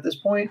 champion at this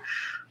point.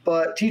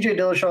 But TJ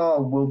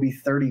Dillashaw will be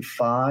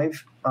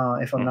 35,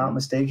 if I'm not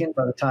mistaken,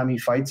 by the time he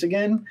fights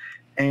again.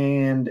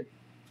 And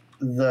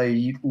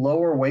the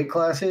lower weight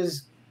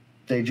classes,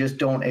 they just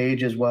don't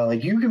age as well.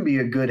 Like, you can be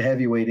a good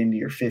heavyweight into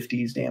your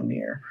 50s damn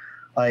near.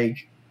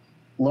 Like,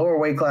 lower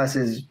weight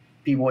classes,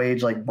 people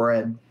age like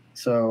bread.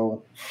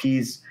 So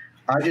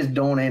I just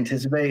don't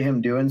anticipate him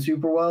doing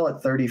super well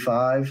at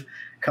 35,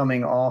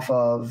 coming off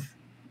of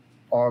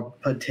or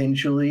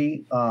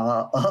potentially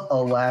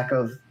a lack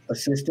of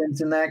assistance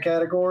in that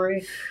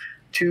category.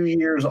 2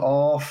 years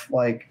off,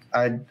 like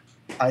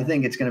I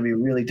think it's going to be a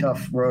really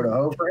tough road to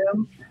hoe for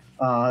him.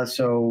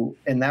 So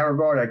in that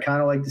regard, I'd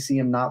kind of like to see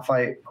him not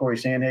fight Corey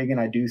Sandhagen.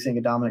 I do think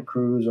a Dominic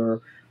Cruz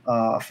or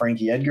a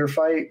Frankie Edgar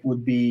fight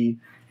would be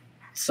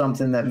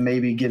something that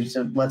maybe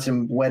lets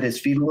him wet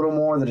his feet a little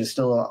more. That is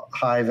still a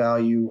high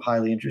value,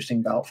 highly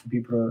interesting bout for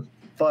people to.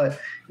 But if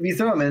you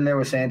throw him in there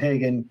with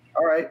Sandhagen,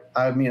 all right.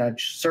 I mean, I'd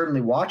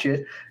certainly watch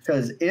it,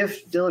 because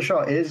if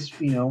Dillashaw is,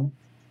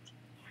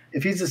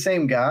 if he's the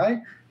same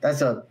guy,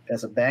 that's a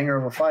banger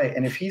of a fight.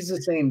 And if he's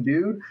the same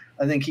dude,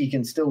 I think he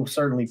can still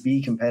certainly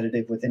be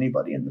competitive with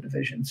anybody in the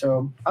division.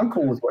 So I'm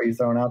cool with what you're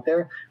throwing out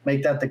there.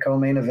 Make that the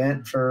co-main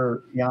event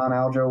for Jan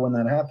Aljo when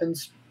that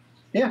happens.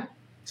 Yeah,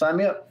 sign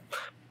me up.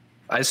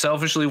 I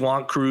selfishly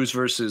want Cruz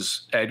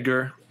versus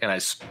Edgar,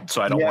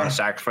 so I don't want to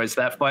sacrifice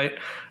that fight.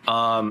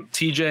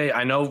 TJ,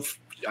 I know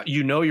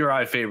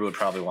Uriah Faber would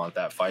probably want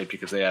that fight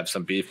because they have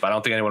some beef, but I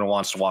don't think anyone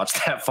wants to watch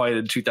that fight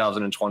in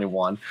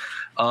 2021.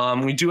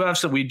 We do have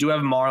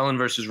Marlon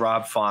versus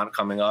Rob Font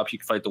coming up. He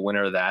can fight the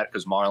winner of that,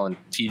 because Marlon,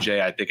 TJ,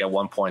 I think at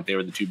one point they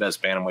were the two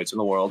best bantamweights in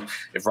the world.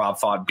 If Rob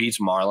Font beats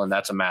Marlon,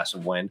 that's a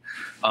massive win.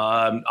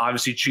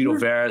 Obviously, Chito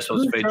Vera is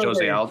supposed to fight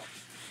Jose Aldo.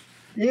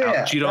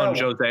 Yeah, Chito and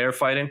Jose are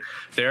fighting.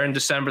 They're in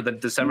December, the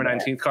December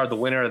 19th card. The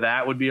winner of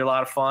that would be a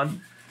lot of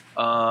fun.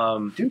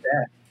 Do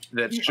that.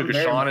 That Sugar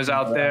Sean is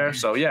out there.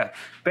 So, yeah,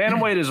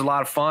 bantamweight is a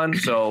lot of fun.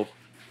 So,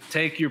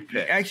 take your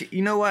pick. Actually,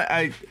 you know what?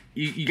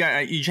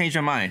 You changed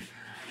my mind.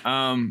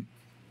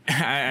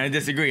 I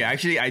disagree.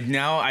 Actually,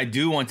 I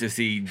do want to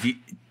see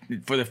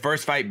for the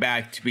first fight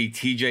back to be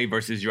TJ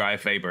versus Uriah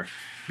Faber,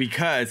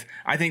 because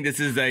I think this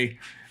is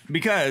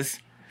because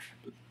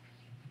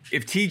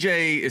if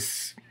TJ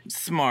is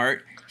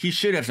smart, he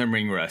should have some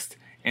ring rust,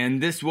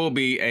 and this will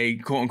be a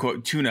quote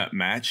unquote tune-up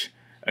match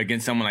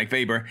against someone like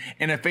Faber.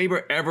 And if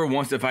Faber ever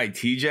wants to fight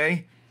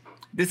TJ,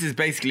 this is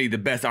basically the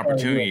best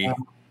opportunity.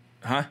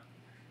 Huh?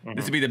 Mm-hmm.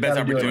 This would be the best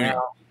opportunity.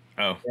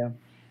 Oh, yeah.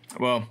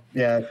 Well,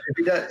 yeah.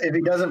 If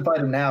he doesn't fight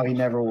him now, he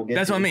never will get.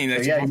 That's what I mean.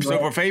 So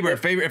for Faber,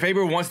 yeah. if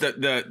Faber wants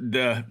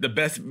the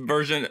best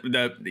version,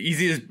 the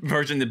easiest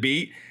version to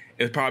beat,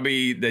 is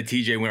probably the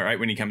TJ win right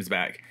when he comes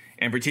back.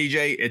 And for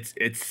TJ,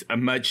 it's a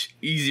much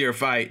easier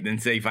fight than,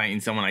 say,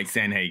 fighting someone like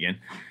Sandhagen.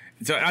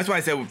 So that's why I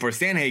said for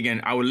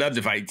Sandhagen, I would love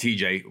to fight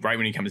TJ right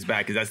when he comes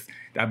back, because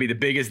that'd be the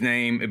biggest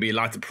name. It'd be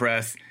lots of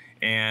press,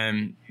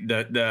 and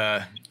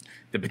the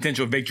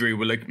potential victory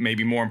would look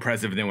maybe more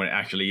impressive than what it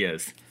actually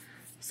is.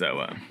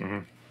 So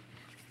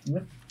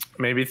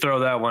maybe throw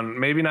that one.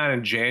 Maybe not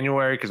in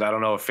January, because I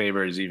don't know if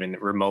Faber is even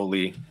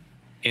remotely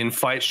in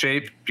fight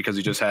shape, because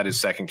he just had his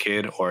second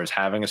kid or is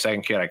having a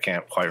second kid. I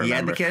can't quite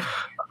remember. He had the kid?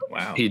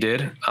 Wow. He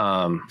did.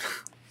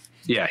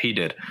 Yeah, he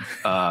did.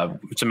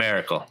 It's a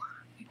miracle.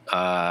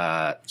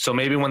 So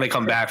maybe when they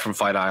come back from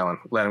Fight Island,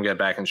 let him get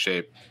back in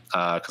shape,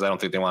 because I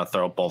don't think they want to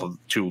throw both of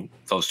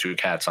those two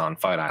cats on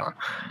Fight Island.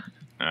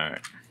 All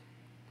right.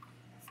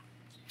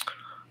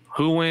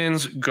 Who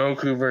wins,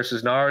 Goku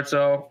versus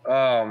Naruto?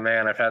 Oh,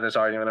 man, I've had this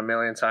argument a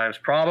million times.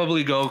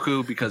 Probably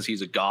Goku, because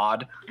he's a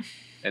god,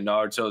 and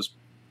Naruto's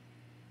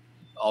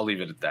I'll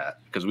leave it at that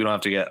because we don't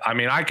have to get. I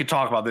mean, I could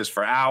talk about this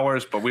for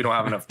hours, but we don't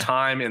have enough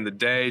time in the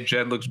day.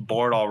 Jed looks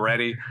bored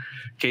already.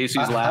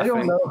 Casey's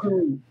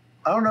laughing.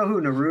 I don't know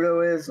who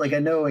Naruto is. Like, I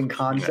know in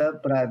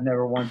concept, but I've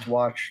never once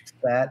watched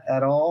that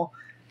at all.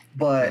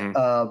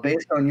 But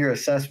based on your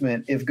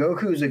assessment, if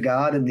Goku's a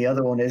god and the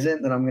other one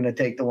isn't, then I'm going to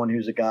take the one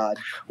who's a god.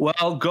 Well,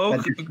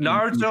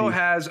 Naruto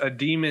has a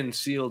demon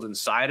sealed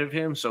inside of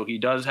him, so he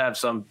does have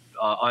some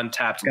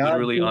untapped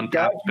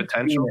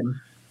potential.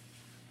 Demon.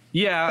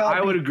 Yeah, God,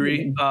 I would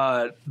agree.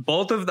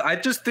 I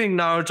just think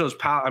Naruto's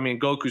power. I mean,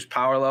 Goku's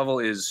power level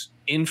is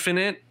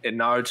infinite, and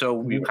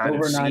Naruto we've kind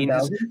of seen.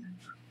 9,000?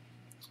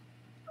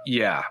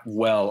 Yeah,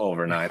 well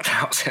over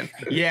 9,000.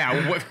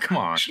 Yeah, what? Come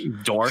on,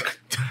 dork.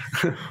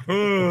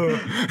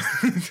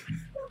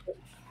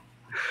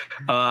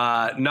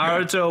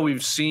 Naruto,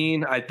 we've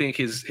seen. I think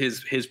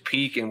his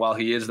peak, and while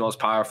he is the most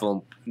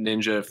powerful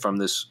ninja from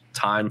this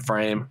time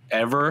frame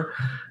ever,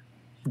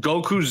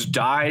 Goku's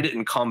died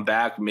and come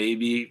back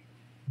maybe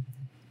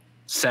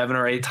 7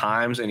 or 8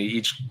 times, and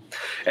it's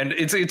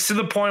to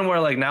the point where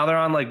like now they're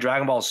on like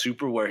Dragon Ball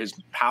Super where his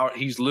power,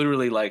 he's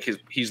literally like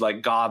he's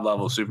like god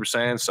level Super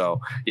Saiyan. So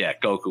yeah,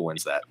 Goku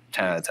wins that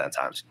 10 out of 10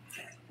 times.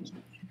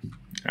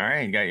 All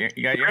right, you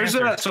got your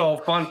answer. So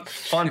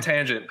fun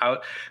tangent.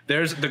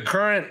 There's the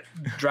current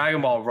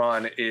Dragon Ball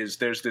run is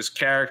there's this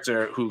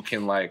character who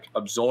can like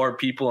absorb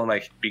people and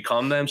like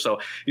become them. So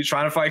he's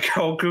trying to fight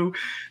Goku,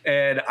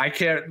 and I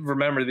can't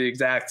remember the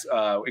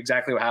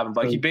exactly what happened,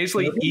 but he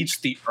basically eats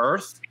the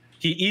Earth.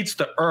 He eats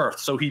the Earth,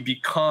 so he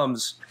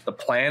becomes the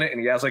planet, and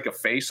he has like a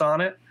face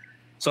on it.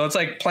 So it's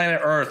like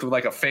planet Earth with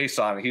like a face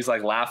on it. He's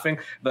like laughing.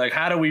 They're like,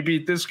 how do we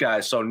beat this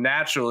guy? So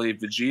naturally,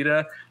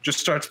 Vegeta just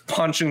starts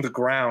punching the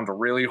ground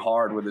really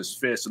hard with his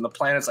fist, and the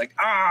planet's like,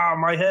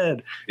 my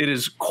head. It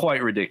is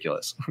quite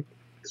ridiculous.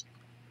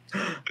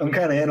 I'm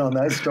kind of in on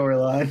that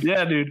storyline.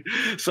 Yeah, dude.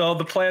 So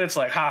the planet's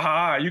like,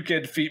 ha, you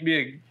can't defeat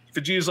me.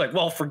 Vegeta's like,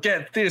 well,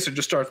 forget this, and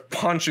just starts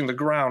punching the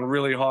ground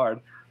really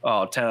hard.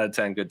 Oh, 10 out of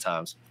 10, good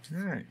times.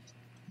 All right.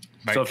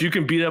 So if you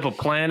can beat up a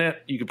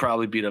planet, you could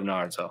probably beat up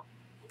Naruto.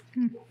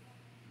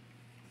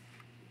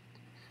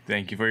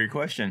 Thank you for your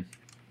question.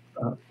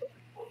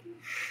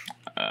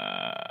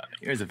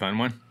 Here's a fun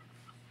one.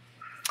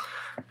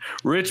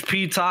 Rich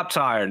P. Top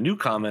Tire, new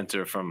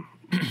commenter from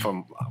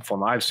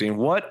I've seen.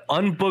 What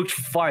unbooked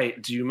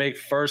fight do you make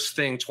first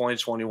thing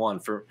 2021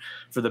 for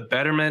the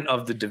betterment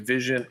of the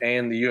division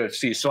and the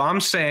UFC? So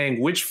I'm saying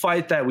which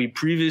fight that we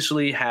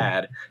previously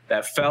had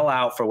that fell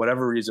out for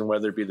whatever reason,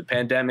 whether it be the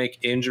pandemic,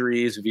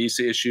 injuries,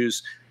 visa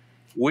issues,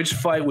 which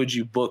fight would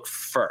you book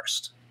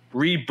first?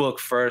 Rebook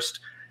first.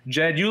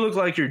 Jed, you look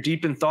like you're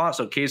deep in thought,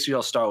 so Casey,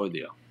 I'll start with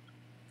you.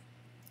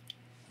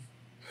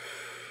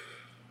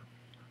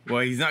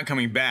 Well, he's not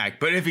coming back,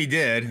 but if he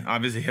did,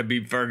 obviously he'll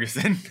beat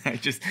Ferguson.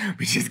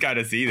 We just got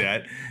to see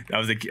that. That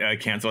was a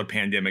canceled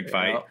pandemic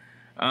fight.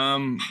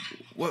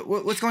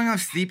 What's going on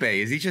with Stipe?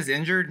 Is he just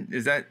injured?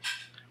 Is there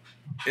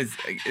a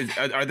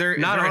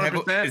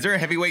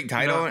heavyweight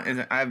title?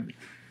 No.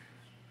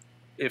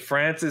 If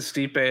Francis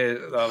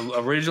Stipe,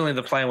 originally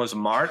the plan was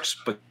March,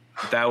 but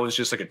that was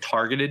just like a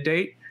targeted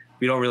date.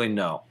 We don't really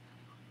know.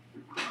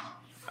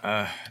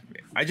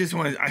 I just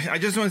want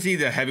to see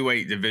the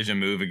heavyweight division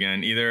move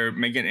again. Either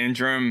make an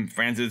interim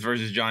Francis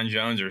versus John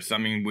Jones or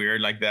something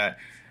weird like that.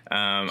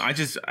 I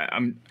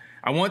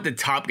want the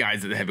top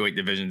guys of the heavyweight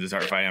division to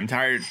start fighting. I'm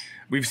tired.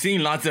 We've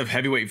seen lots of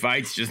heavyweight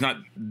fights, just not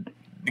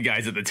the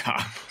guys at the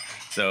top.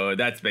 So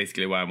that's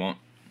basically what I want.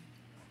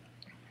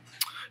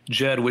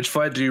 Jed, which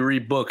fight do you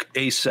rebook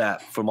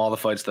ASAP from all the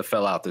fights that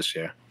fell out this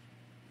year?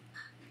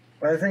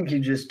 I think you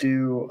just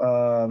do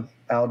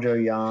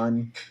Aljo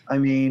Yan. I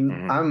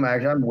mean,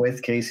 I'm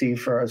with Casey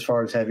for as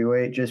far as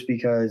heavyweight, just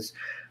because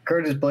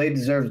Curtis Blade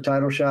deserves a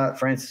title shot.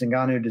 Francis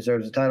Ngannou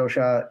deserves a title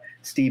shot.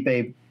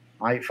 Stipe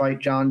might fight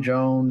John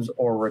Jones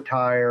or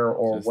retire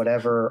or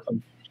whatever.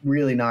 I'm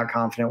really not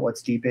confident what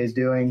Stipe is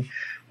doing.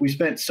 We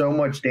spent so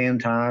much damn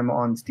time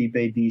on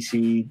Stipe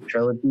DC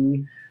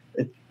trilogy.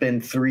 It's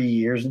been 3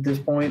 years at this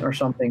point or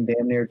something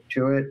damn near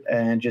to it,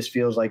 and it just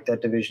feels like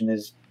that division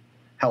is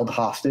held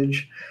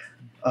hostage.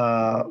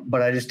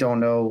 But I just don't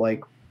know, I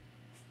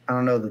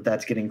don't know that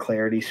that's getting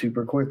clarity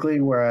super quickly,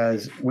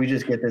 whereas we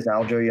just get this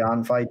Aljo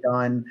Yan fight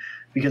done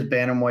because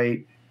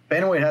Bantamweight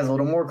has a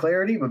little more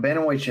clarity, but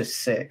Bantamweight's just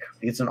sick.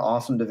 It's an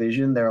awesome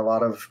division. There are a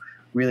lot of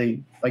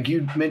really, like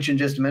you mentioned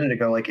just a minute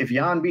ago, if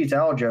Yan beats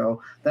Aljo,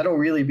 that'll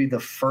really be the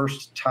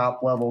first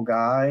top-level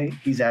guy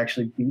he's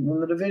actually beaten in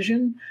the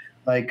division,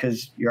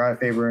 because Uriah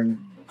Faber and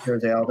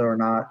Jose Aldo are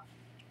not,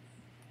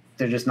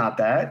 they're just not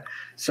that.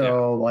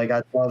 So,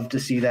 I'd love to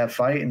see that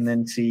fight and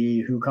then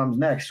see who comes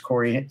next.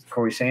 Corey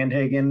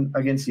Sandhagen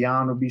against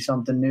Yan would be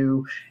something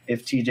new.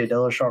 If TJ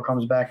Dillashaw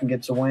comes back and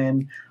gets a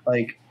win.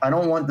 I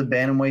don't want the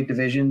bantamweight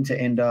division to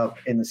end up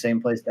in the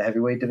same place the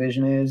heavyweight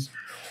division is.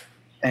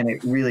 And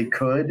it really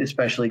could,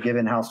 especially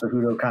given how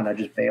Cejudo kind of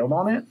just bailed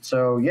on it.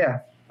 So,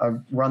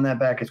 I'll run that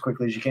back as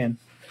quickly as you can.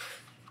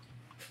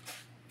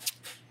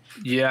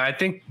 Yeah, I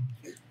think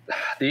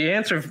The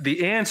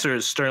answer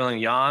is Sterling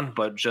Yan,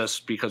 but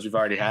just because we've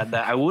already had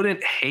that, I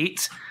wouldn't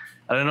hate.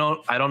 I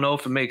don't know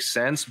if it makes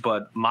sense,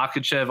 but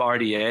Makhachev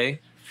RDA,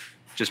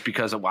 just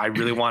because I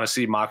really want to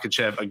see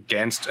Makhachev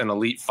against an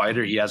elite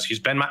fighter. He's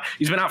been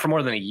out for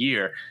more than a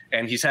year,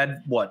 and he's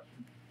had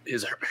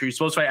he's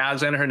supposed to fight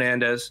Alexander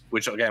Hernandez,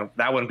 which again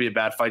that wouldn't be a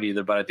bad fight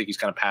either, but I think he's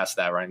kind of past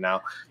that right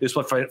now. This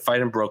was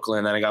fight in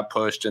Brooklyn, then I got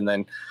pushed, and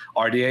then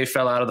RDA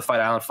fell out of the Fight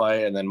Island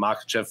fight, and then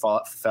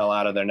Makhachev fell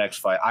out of their next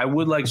fight. I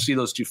would like to see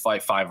those two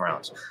fight 5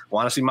 rounds.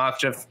 Want to see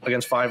Makhachev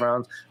against 5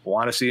 rounds.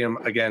 Want to see him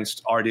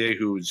against RDA,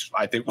 who's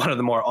I think one of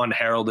the more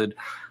unheralded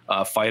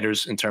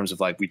fighters in terms of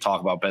like we talk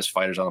about best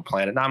fighters on the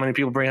planet. Not many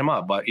people bring him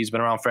up, but he's been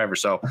around forever.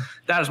 So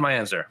that is my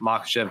answer: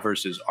 Makhachev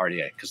versus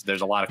RDA, because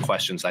there's a lot of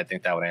questions I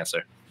think that would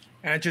answer.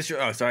 And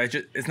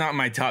it's not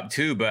my top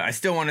 2, but I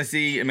still want to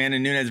see Amanda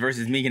Nunes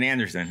versus Megan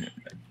Anderson.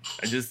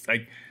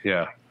 Megan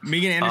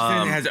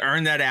Anderson has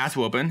earned that ass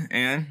whooping,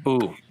 and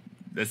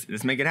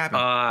let's make it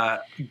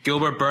happen.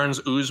 Gilbert Burns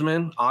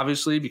Usman,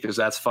 obviously, because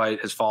that fight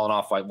has fallen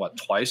off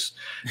twice.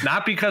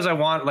 Not because I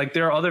want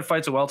there are other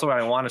fights at welterweight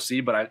I want to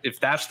see, but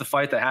if that's the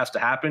fight that has to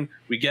happen,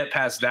 we get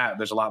past that.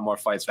 There's a lot more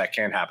fights that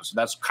can happen. So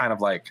that's kind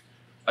of like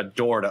a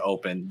door to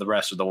open the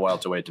rest of the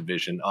welterweight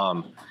division.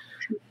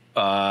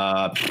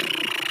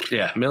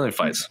 Yeah, million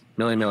fights.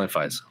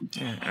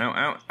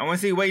 Yeah, I want to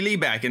see Wei Li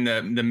back in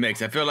the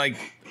mix. I feel like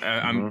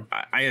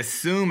I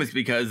assume it's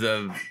because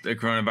of the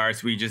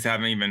coronavirus. We just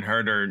haven't even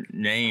heard her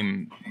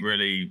name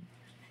really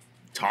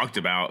talked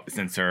about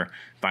since her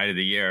fight of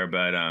the year.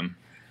 But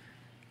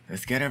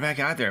let's get her back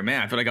out there,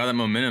 man. I feel like all that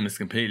momentum is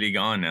completely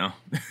gone now.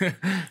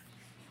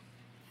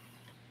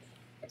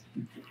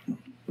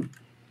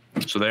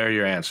 So there are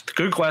your answers.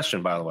 Good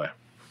question, by the way.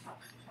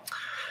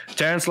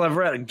 Terrence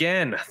Leverett,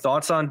 again,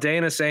 thoughts on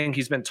Dana saying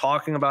he's been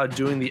talking about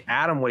doing the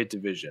atomweight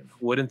division.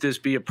 Wouldn't this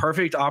be a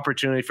perfect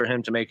opportunity for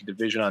him to make a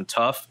division on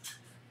tough?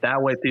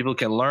 That way people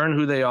can learn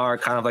who they are,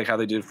 kind of like how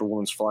they did for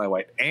women's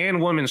flyweight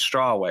and women's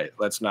strawweight.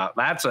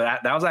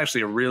 That was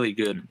actually a really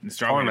good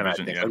tournament,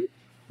 division, I think. Yeah.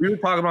 We were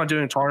talking about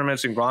doing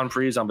tournaments and Grand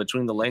Prix on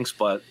Between the Links,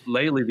 but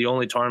lately the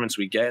only tournaments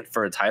we get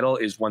for a title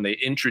is when they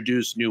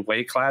introduce new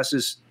weight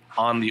classes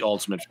on the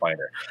Ultimate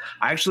Fighter.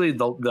 Actually,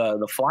 the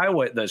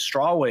flyweight, the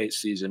strawweight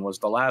season was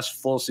the last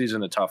full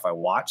season of Tough I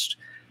watched,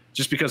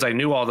 just because I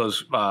knew all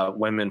those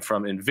women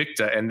from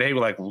Invicta, and they were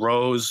like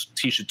Rose,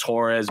 Tisha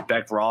Torres,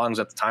 Beck Rawlings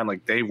at the time.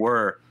 Like they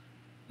were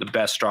the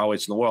best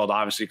strawweights in the world.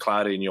 Obviously,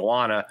 Claudia and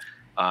Joanna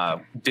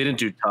didn't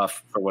do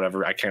Tough for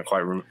whatever. I can't quite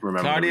remember.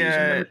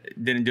 Claudia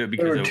didn't do it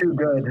because they were too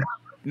good.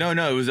 No,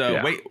 it was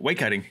weight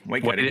cutting.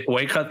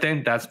 Weight cut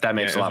thing? That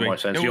makes a lot more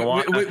sense.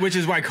 Which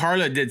is why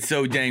Carla did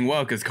so dang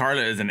well, because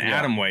Carla is an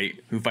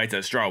atomweight who fights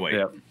at strawweight.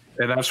 Yeah,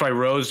 and that's why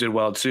Rose did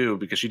well too,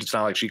 because it's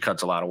not like she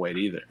cuts a lot of weight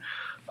either.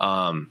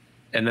 And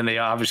then they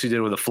obviously did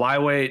it with a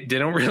flyweight.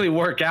 Didn't really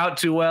work out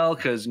too well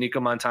because Nico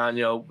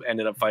Montano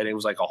ended up fighting. It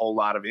was like a whole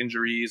lot of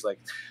injuries. Like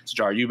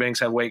Sijara Eubanks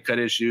had weight cut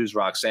issues.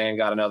 Roxanne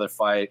got another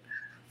fight.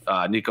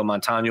 Nico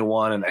Montano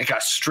won, and they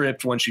got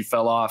stripped when she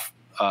fell off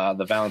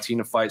the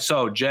Valentina fight.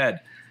 So,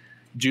 Jed,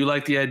 do you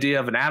like the idea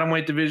of an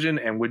atomweight division,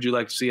 and would you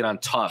like to see it on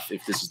Tough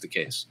if this is the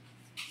case?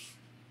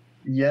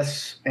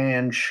 Yes,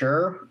 and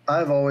sure.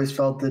 I've always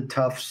felt that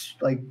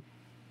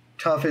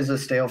Tough is a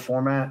stale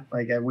format.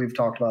 Like we've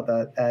talked about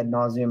that ad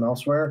nauseum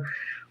elsewhere.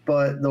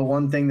 But the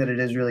one thing that it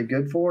is really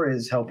good for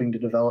is helping to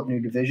develop new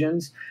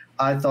divisions.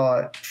 I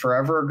thought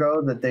forever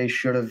ago that they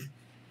should have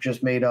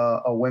just made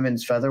a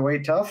women's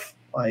featherweight Tough,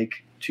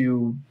 like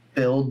to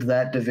build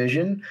that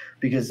division,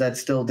 because they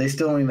still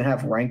don't even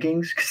have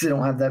rankings because they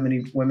don't have that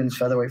many women's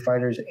featherweight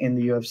fighters in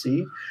the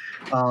UFC.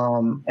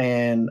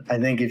 And I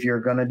think if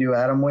you're going to do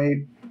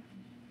atomweight,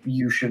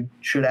 you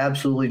should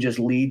absolutely just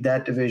lead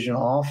that division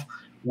off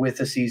with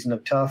a season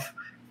of Tough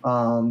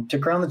to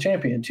crown the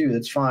champion too.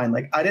 That's fine.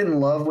 Like I didn't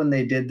love when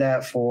they did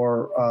that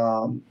for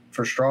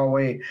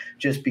strawweight,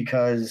 just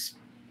because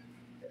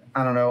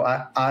I don't know.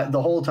 I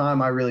the whole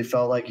time I really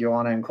felt like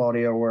Joanna and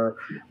Claudia were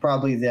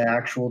probably the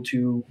actual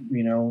two,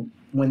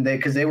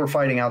 because they were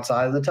fighting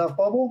outside of the Tough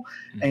bubble,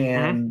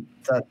 and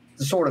the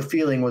sort of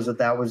feeling was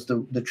that was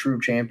the true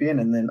champion,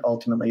 and then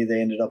ultimately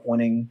they ended up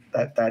winning.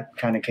 That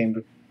kind of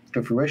came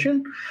to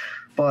fruition.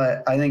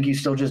 But I think you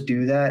still just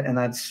do that, and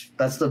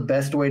that's the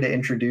best way to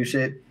introduce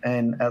it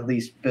and at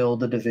least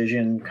build a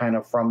division kind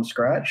of from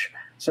scratch.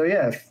 So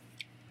yeah,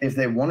 if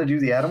they want to do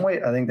the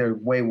atomweight, I think there are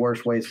way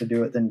worse ways to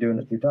do it than doing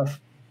it through Tough.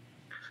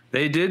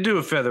 They did do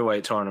a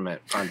featherweight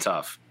tournament on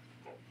Tough.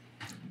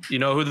 You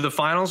know who the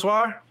finals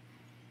were?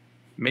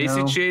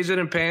 Macy Chiasson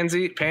and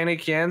Pani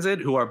Kianzad,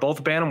 who are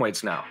both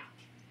bantamweights now.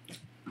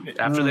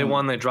 After they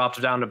won, they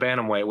dropped down to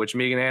bantamweight, which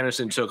Megan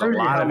Anderson took a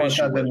lot of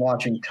issue I've been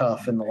watching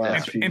Tough in the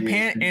last few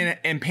years.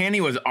 And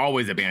Pani was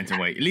always a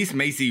bantamweight. At least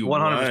Macy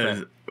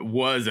 100%.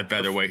 was a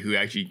featherweight who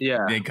actually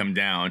did come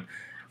down.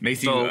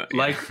 Macy,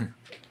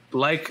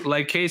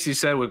 like Casey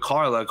said with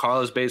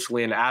Carla's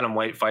basically an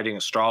atomweight fighting a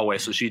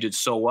strawweight, so she did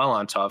so well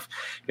on Tough.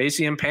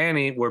 Macy and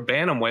Panny were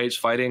bantamweights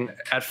fighting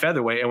at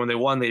featherweight, and when they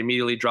won, they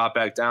immediately dropped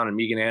back down, and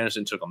Megan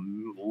Anderson took a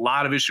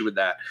lot of issue with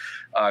that,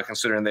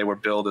 considering they were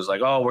billed as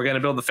like, oh, we're going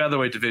to build the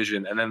featherweight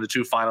division, and then the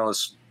two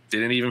finalists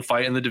didn't even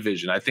fight in the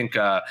division. I think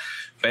Bea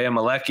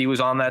Malecki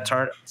was on that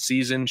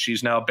season.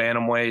 She's now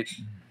bantamweight.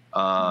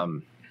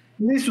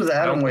 At least with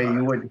atomweight,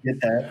 you wouldn't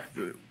get that.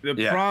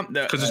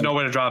 Because there's no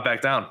way to drop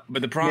back down.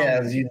 But the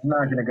problem, he's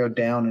not going to go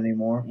down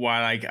anymore.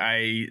 Why, like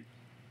I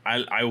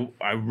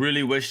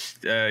really wish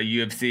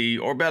UFC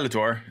or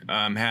Bellator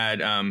had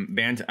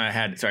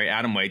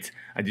atomweights.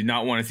 I do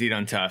not want to see it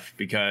on Tough,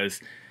 because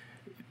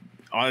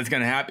all that's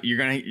going to happen, you're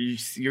going to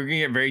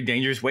get very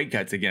dangerous weight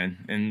cuts again,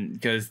 and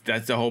because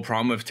that's the whole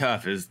problem with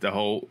Tough is the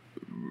whole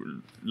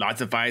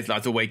lots of fights,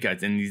 lots of weight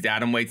cuts, and these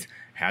atomweights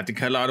have to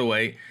cut a lot of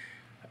weight.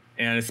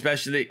 And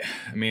especially,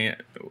 I mean,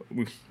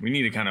 we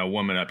need to kind of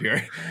warm it up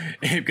here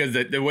because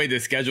the way the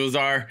schedules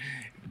are,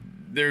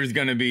 there's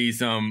going to be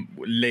some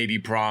lady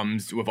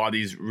problems with all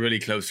these really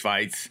close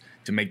fights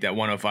to make that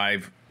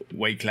 105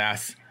 weight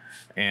class.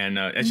 And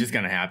it's just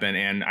going to happen.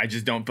 And I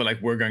just don't feel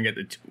like we're going to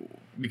get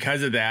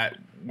because of that,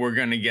 we're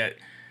going to get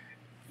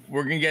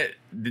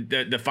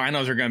the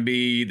finals are going to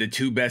be the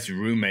two best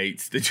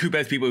roommates, the two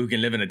best people who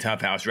can live in a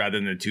tough house rather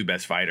than the two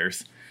best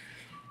fighters.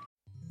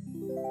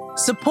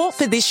 Support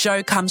for this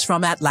show comes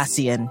from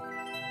Atlassian.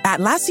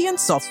 Atlassian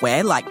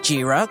software like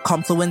Jira,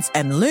 Confluence,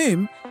 and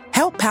Loom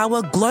help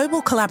power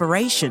global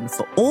collaboration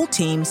for all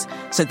teams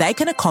so they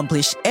can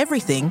accomplish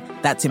everything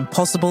that's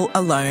impossible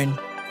alone.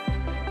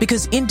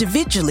 Because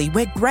individually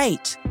we're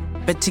great,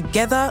 but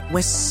together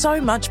we're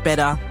so much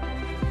better.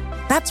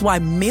 That's why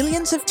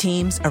millions of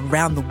teams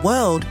around the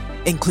world,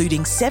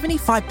 including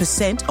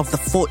 75% of the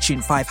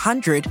Fortune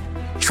 500,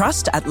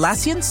 trust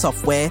Atlassian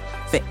software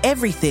for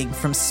everything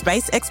from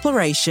space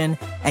exploration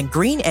and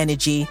green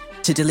energy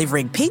to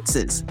delivering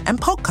pizzas and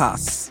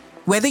podcasts.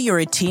 Whether you're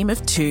a team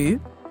of 2,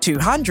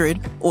 200,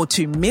 or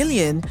 2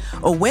 million,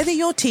 or whether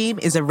your team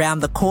is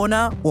around the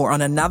corner or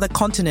on another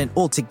continent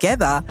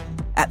altogether,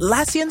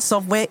 Atlassian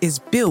software is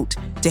built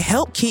to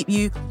help keep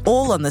you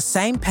all on the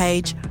same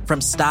page from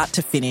start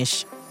to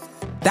finish.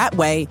 That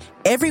way,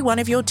 every one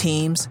of your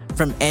teams,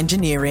 from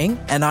engineering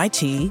and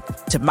IT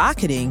to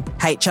marketing,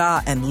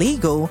 HR, and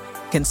legal,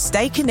 can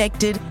stay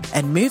connected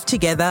and move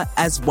together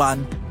as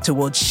one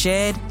towards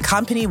shared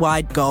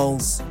company-wide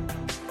goals.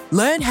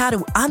 Learn how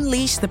to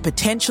unleash the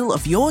potential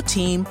of your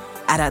team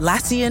at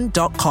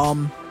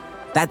Atlassian.com.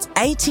 That's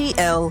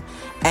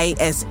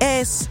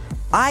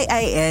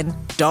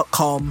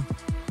Atlassian.com.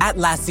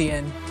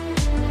 Atlassian.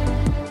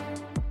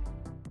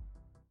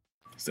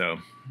 So,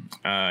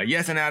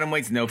 yes, on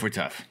atomweights, no for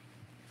Tough.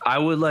 I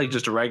would like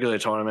just a regular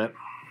tournament.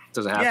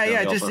 Doesn't have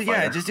to.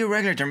 Just do a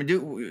regular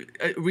tournament.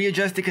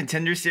 Readjust the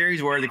Contender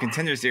Series, where the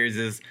Contender Series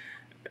is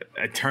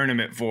a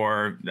tournament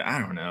for, I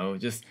don't know.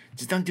 Just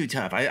don't do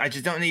Tough. I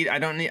just don't need. I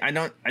don't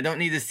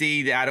need to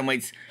see the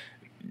atomweights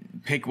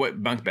pick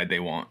what bunk bed they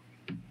want.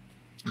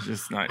 It's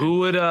just not. Who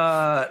would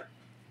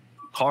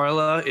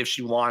Carla, if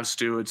she wants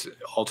to? It's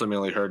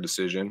ultimately her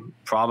decision.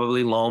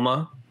 Probably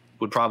Loma.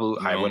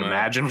 I would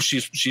imagine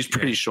she's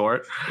pretty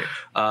short.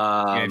 Who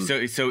else?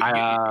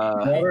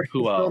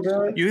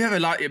 You have a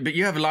lot, but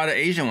you have a lot of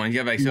Asian ones. You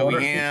have like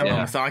Sohee Ham,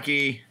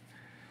 Masaki.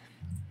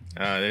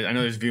 I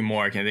know there's a few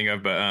more I can't think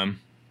of, but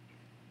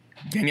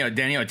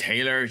Danielle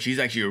Taylor. She's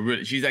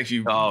actually she's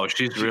short.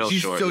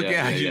 So,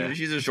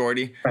 she's a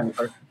shorty.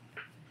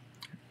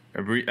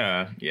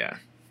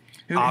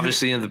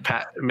 Obviously, in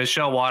the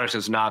Michelle Waters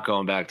is not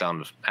going back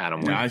down to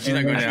atomweight. No, she's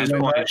not going at this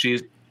point.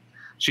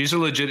 She's a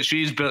legit.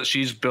 She's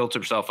built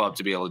herself up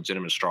to be a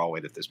legitimate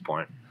strawweight at this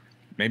point.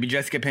 Maybe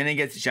Jessica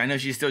Penney I know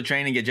she's still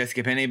training. Get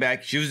Jessica Penney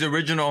back. She was the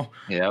original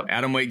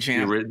atomweight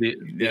champ.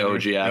 The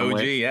OG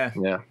atomweight.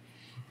 Yeah.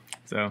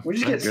 So we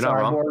just get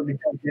Cyborg to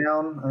come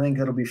down. I think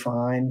it'll be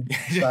fine.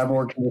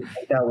 Cyborg can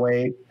take that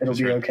weight. It'll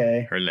be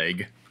okay. Her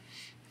leg.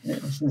 Yeah,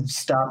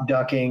 stop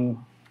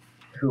ducking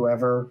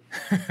whoever.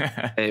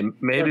 Hey,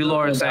 maybe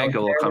Laura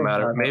Sanka will come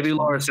out of. Maybe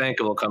Laura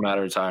Sanka will come out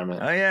of retirement.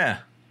 Oh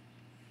yeah.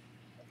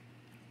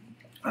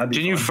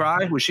 Jinyu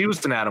Fry, she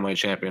was an atomweight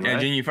champion, right?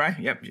 Yeah, Jinyu Fry,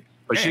 yep.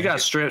 But she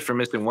got stripped for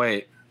missing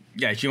weight.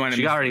 Yeah, she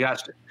already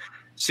got.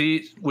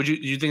 See, do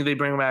you think they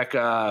bring back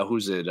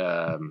who's it?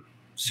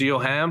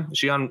 Seo Ham?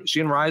 She on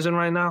Ryzen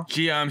right now?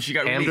 She got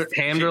released.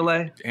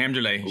 Hamderley.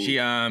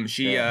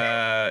 She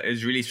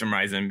is released from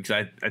Ryzen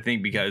because I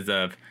think because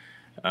of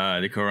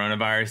the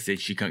coronavirus that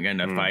she couldn't get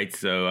enough fights.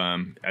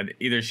 So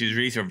either she's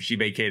released or she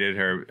vacated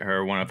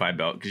her 105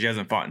 belt because she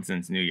hasn't fought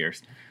since New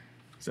Year's.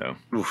 So.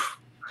 Oof.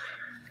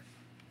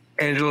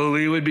 Angela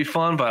Lee would be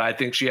fun, but I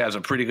think she has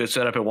a pretty good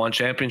setup at one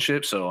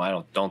championship, so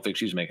I don't think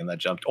she's making that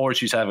jump. Or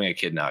she's having a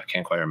kid now. I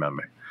can't quite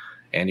remember.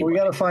 Anyway. We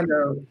got to find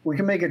we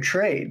can make a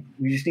trade.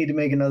 We just need to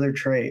make another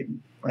trade.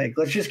 Like,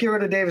 let's just get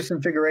rid of Davis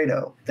and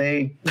Figueiredo.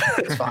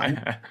 It's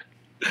fine.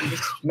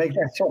 Just make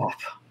that swap.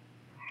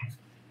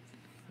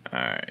 All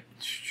right.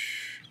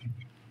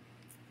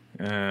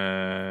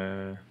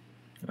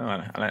 Oh,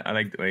 I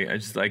like. Wait,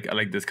 I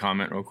like this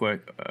comment real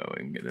quick. We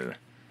can get it.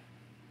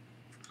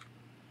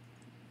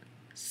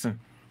 So.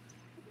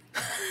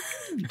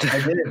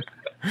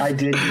 I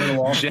did go to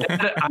law school.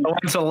 I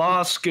went to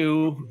law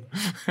school.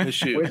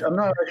 I'm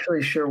not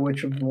actually sure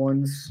which of the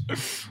ones.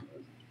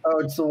 Oh,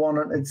 it's the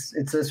one.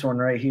 It's this one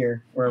right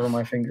here, wherever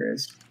my finger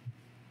is.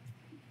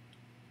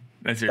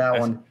 That's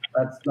one.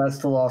 That's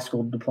the law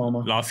school diploma.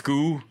 Law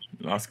school.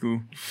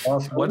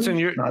 What's in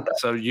your?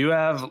 So you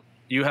have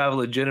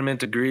legitimate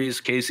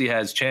degrees. Casey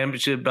has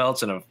championship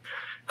belts and a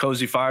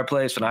cozy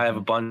fireplace, and I have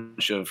a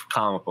bunch of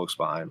comic books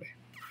behind me.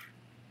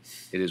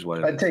 It is what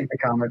it is. I'd take the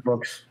comic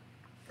books.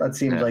 That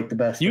seems like the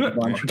best. You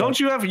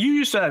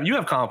used to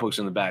have comic books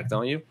in the back,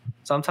 don't you?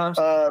 Sometimes.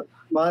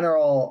 Mine are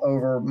all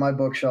over. My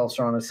bookshelves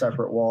are on a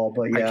separate wall,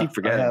 but yeah,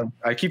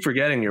 I keep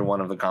forgetting you're one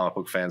of the comic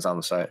book fans on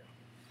the site.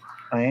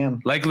 I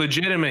am. Like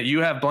legitimate.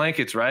 You have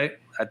blankets, right?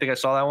 I think I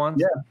saw that one.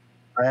 Yeah,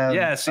 I have.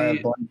 Yeah, see, I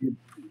have blankets.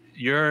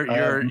 Your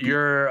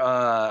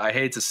I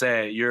hate to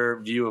say it, your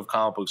view of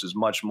comic books is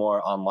much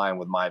more online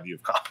with my view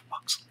of comic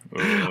books.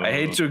 I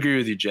hate to agree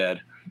with you,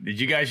 Jed. Did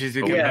you guys just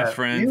become best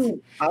friends?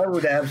 I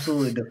would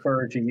absolutely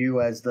defer to you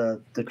as the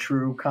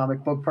true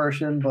comic book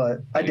person,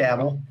 but I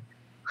dabble.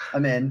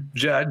 I'm in.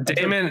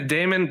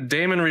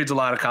 Damon reads a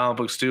lot of comic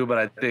books too, but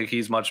I think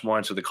he's much more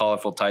into the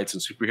colorful tights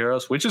and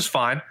superheroes, which is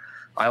fine.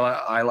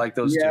 I like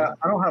those too. Yeah,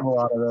 I don't have a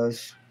lot of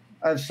those.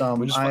 I have some.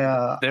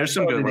 There's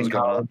some good ones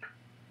going on.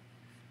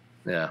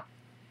 Yeah.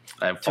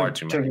 I have far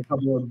too many. Took a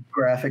couple of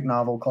graphic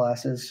novel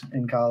classes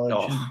in college.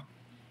 Oh,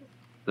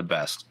 the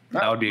best.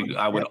 That would be.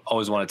 I would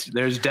always want to.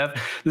 This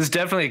is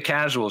definitely a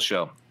casual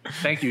show.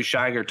 Thank you,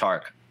 Shiger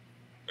Tark.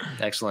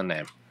 Excellent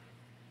name.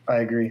 I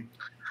agree.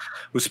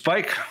 With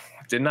Spike,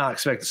 did not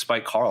expect a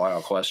Spike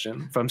Carlisle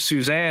question from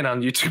Suzanne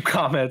on YouTube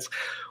comments.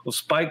 Will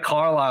Spike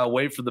Carlisle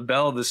wait for the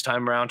bell this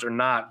time around or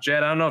not?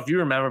 Jed, I don't know if you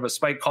remember, but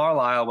Spike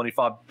Carlisle, when he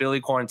fought Billy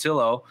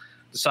Quarantillo,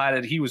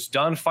 decided he was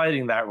done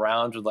fighting that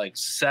round with like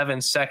 7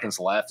 seconds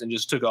left and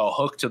just took a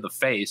hook to the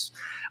face.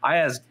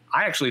 I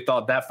actually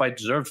thought that fight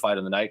deserved fight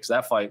of the night because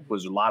that fight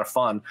was a lot of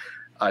fun.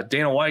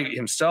 Dana White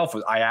himself,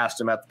 I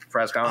asked him at the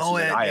press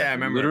conference. I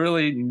remember.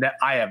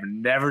 I have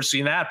never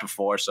seen that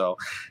before. So,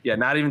 yeah,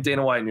 not even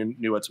Dana White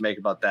knew what to make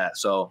about that.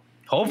 So,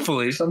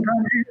 hopefully.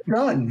 Sometimes you're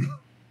done.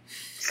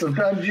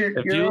 Sometimes you're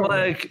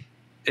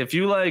If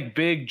you like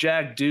big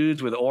jack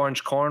dudes with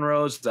orange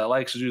cornrows that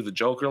likes to do the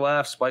Joker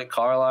laugh, Spike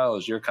Carlisle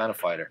is your kind of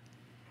fighter.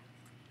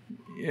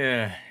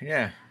 Yeah,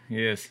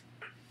 he is.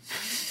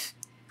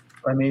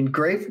 I mean,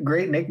 great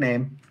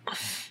nickname.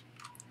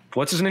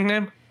 What's his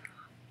nickname?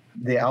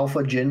 The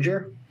Alpha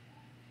Ginger.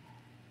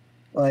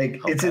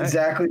 It's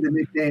exactly the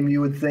nickname you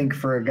would think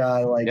for a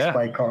guy like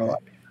Spike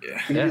Carlisle.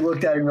 Yeah. If you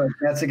looked at him,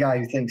 that's a guy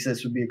who thinks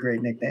this would be a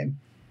great nickname.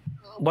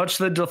 What's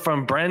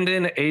from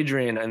Brendan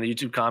Adrian in the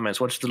YouTube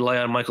comments? What's the delay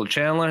on Michael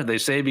Chandler? They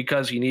say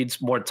because he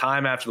needs more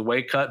time after the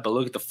weight cut, but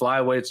look at the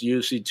flyweights,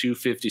 UFC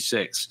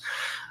 256.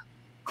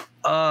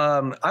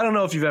 I don't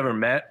know if you've ever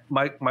met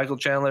Michael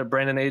Chandler,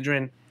 Brendan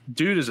Adrian.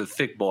 Dude is a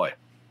thick boy.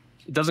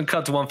 It doesn't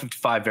cut to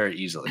 155 very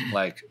easily.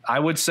 I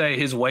would say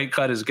his weight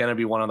cut is going to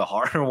be one of the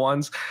harder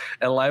ones.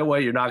 And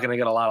lightweight, you're not going to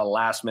get a lot of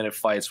last-minute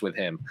fights with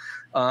him.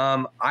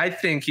 I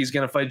think he's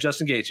going to fight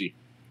Justin Gaethje.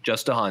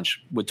 Just a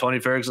hunch. With Tony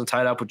Ferguson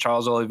tied up with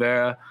Charles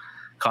Oliveira,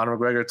 Conor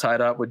McGregor tied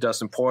up with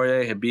Dustin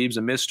Poirier, Khabib's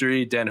a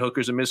mystery, Dan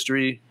Hooker's a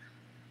mystery.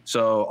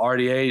 So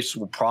RDA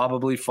will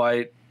probably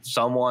fight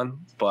someone,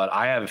 but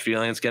I have a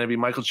feeling it's going to be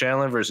Michael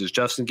Chandler versus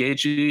Justin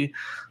Gaethje.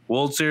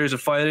 World Series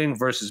of Fighting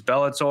versus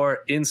Bellator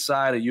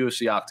inside a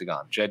UFC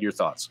octagon. Jed, your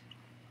thoughts?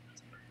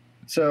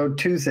 So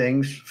 2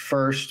 things.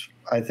 First,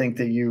 I think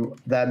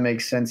that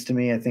makes sense to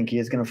me. I think he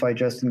is going to fight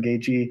Justin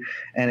Gaethje.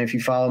 And if you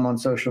follow him on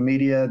social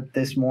media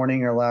this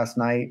morning or last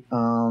night,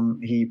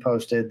 he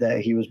posted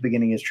that he was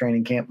beginning his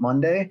training camp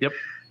Monday. Yep.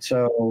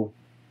 So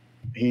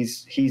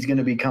he's going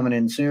to be coming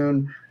in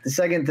soon. The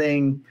second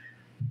thing,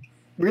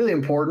 really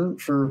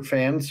important for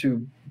fans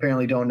who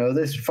apparently don't know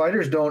this,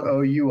 fighters don't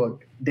owe you a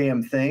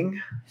damn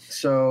thing.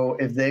 So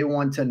if they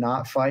want to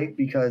not fight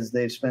because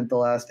they've spent the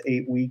last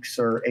 8 weeks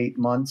or 8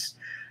 months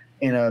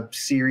in a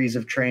series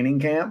of training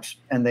camps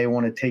and they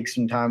want to take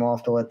some time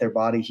off to let their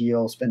body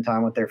heal, spend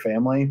time with their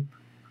family,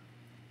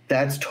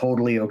 that's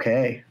totally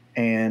okay.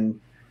 And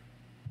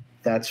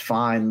that's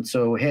fine.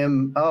 So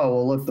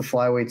look, the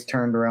flyweights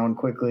turned around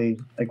quickly.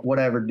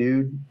 Whatever,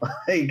 dude.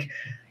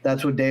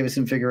 That's what Davis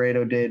and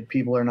Figueiredo did.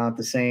 People are not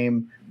the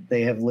same.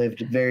 They have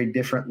lived very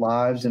different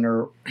lives and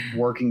are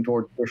working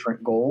towards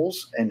different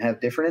goals and have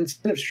different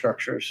incentive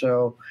structures.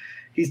 So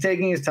he's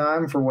taking his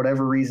time for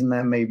whatever reason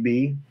that may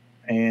be.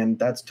 And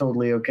that's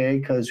totally okay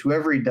because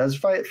whoever he does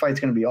fight's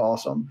going to be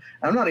awesome.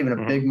 I'm not even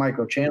a big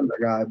Michael Chandler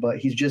guy, but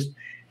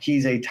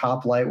he's a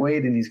top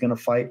lightweight and he's going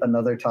to fight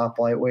another top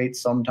lightweight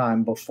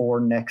sometime before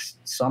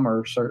next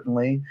summer,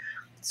 certainly.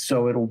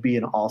 So it'll be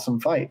an awesome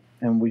fight.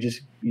 And you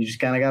just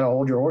kind of got to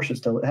hold your horses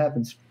till it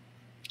happens.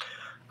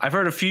 I've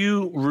heard a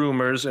few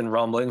rumors and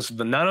rumblings,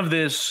 but none of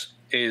this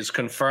is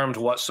confirmed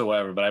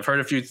whatsoever, but I've heard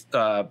a few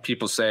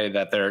people say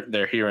that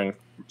they're hearing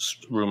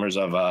rumors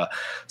of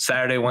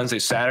Saturday, Wednesday,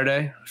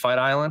 Saturday Fight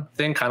Island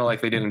thing, kind of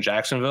like they did in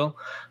Jacksonville.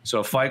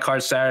 So fight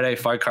card Saturday,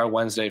 fight card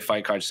Wednesday,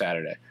 fight card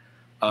Saturday,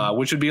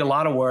 which would be a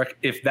lot of work.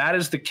 If that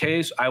is the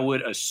case, I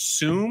would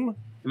assume,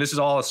 and this is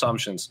all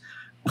assumptions,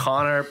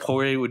 Conor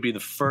Poirier would be the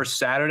first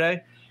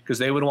Saturday because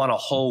they would want a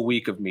whole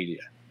week of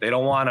media. They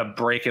don't want to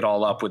break it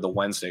all up with the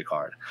Wednesday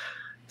card.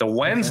 The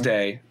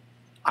Wednesday,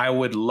 I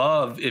would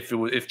love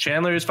if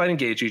Chandler is fighting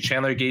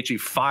Gaethje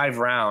 5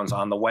 rounds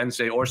on the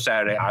Wednesday or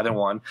Saturday, either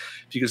one,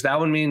 because that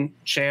would mean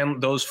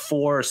those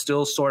 4 are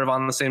still sort of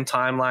on the same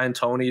timeline.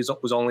 Tony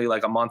was only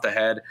like a month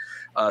ahead.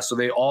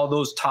 So all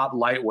those top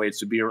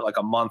lightweights would be like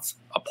a month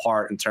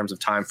apart in terms of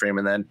time frame.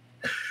 And then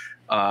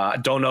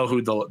don't know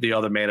who the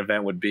other main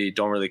event would be.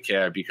 Don't really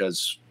care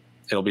because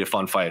it'll be a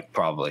fun fight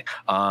probably.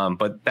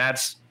 But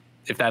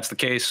if that's the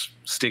case,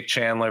 stick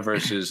Chandler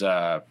versus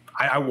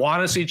I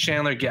want to see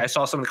Chandler. I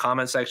saw some in the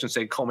comment section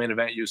say co-main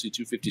event UFC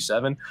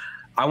 257.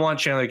 I want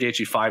Chandler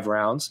Gaethje 5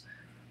 rounds.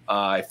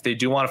 If they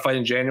do want to fight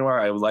in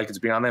January, I would like it to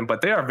be on them.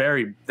 But they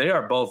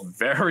are both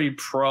very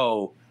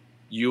pro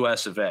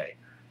US of A.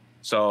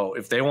 So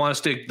if they want to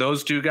stick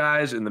those 2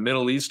 guys in the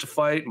Middle East to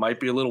fight,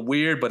 might be a little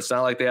weird, but it's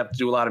not like they have to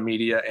do a lot of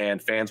media,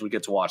 and fans would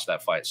get to watch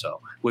that fight.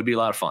 So it would be a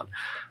lot of fun.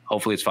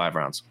 Hopefully it's 5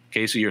 rounds.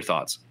 Casey, your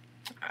thoughts?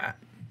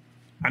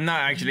 I'm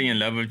not actually in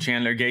love with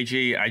Chandler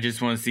Gaethje. I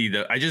just want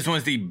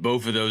to see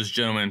both of those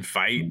gentlemen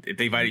fight. If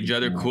they fight each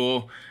other,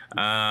 cool.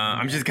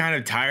 I'm just kind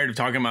of tired of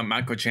talking about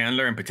Michael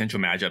Chandler and potential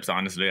matchups.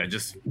 Honestly, I'm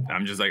just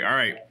like, all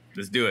right,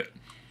 let's do it.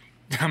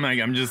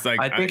 I'm just like,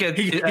 I think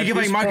he can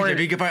fight Market,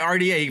 he can fight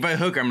RDA, he can fight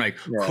Hooker. I'm like,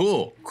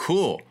 cool.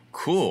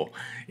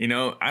 You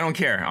know, I don't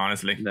care,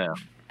 honestly. No,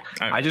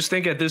 I just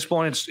think at this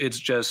point it's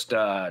just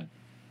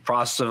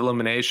process of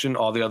elimination.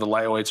 All the other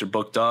lightweights are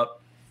booked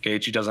up.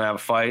 Gaethje doesn't have a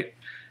fight.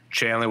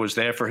 Chandler was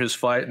there for his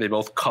fight. They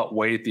both cut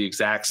weight at the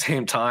exact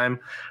same time.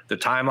 The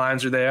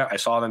timelines are there. I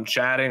saw them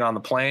chatting on the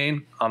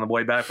plane on the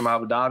way back from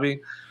Abu Dhabi.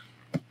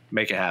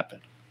 Make it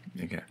happen.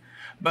 Okay.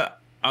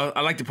 But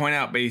I'd like to point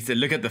out, but he said,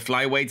 look at the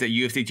flyweights at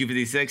UFC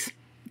 256.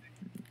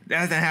 That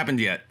hasn't happened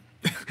yet.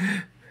 They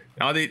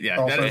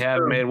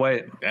haven't made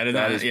weight. That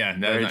is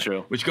very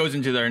true. Which goes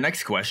into their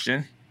next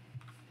question.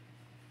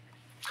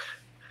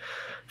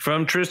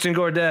 From Tristan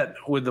Gordet,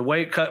 with the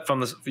weight cut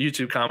from the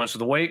YouTube comments, with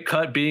the weight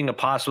cut being a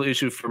possible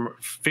issue for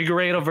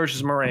Figueiredo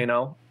versus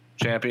Moreno,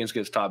 champions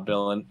gets top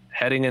billing,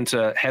 heading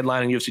into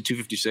headlining UFC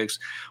 256,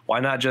 why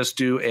not just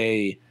do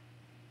a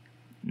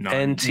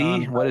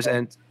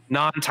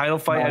non-title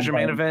fight as your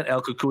main event?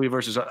 El Cucuy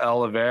versus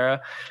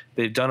Oliveira.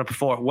 They've done it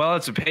before. Well,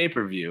 it's a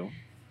pay-per-view.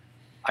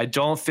 I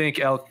don't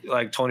think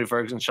Tony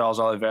Ferguson, Charles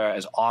Oliveira,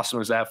 as awesome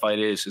as that fight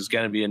is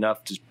going to be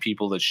enough to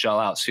people that shell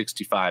out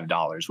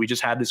 $65. We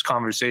just had this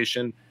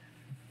conversation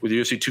with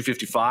UFC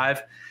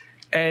 255.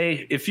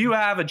 If you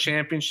have a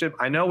championship,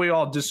 I know we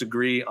all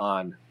disagree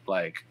on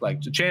like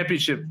the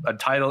championship, a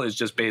title is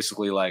just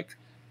basically like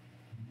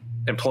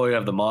employee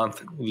of the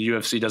month. The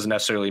UFC doesn't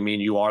necessarily mean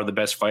you are the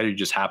best fighter. You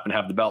just happen to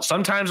have the belt.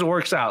 Sometimes it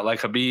works out,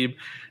 like Khabib,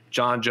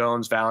 John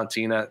Jones,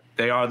 Valentina.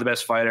 They are the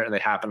best fighter and they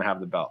happen to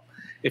have the belt.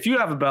 If you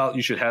have a belt,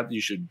 you should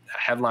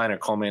headline or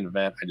co-main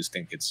event. I just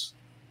think it's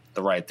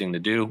the right thing to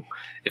do.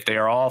 If they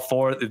are all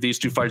 4, if these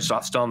 2 fights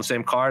are still on the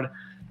same card,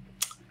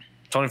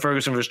 Tony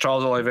Ferguson versus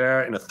Charles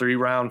Oliveira in a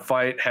 3-round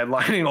fight,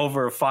 headlining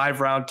over a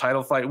 5-round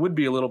title fight would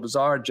be a little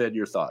bizarre. Jed,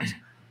 your thoughts?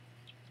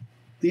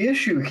 The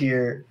issue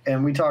here,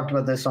 and we talked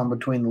about this on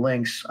Between the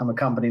Links, I'm a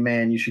company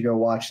man, you should go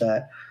watch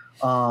that,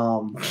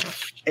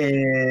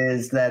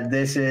 is that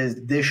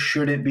this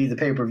shouldn't be the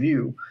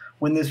pay-per-view.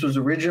 When this was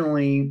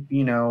originally,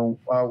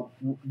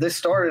 this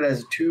started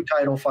as 2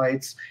 title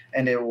fights,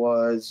 and it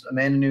was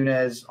Amanda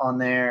Nunes on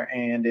there,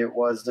 and it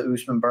was the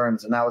Usman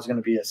Burns, and that was going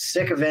to be a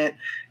sick event,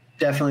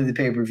 definitely the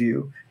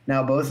pay-per-view.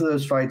 Now both of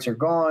those fights are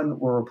gone.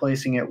 We're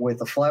replacing it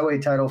with a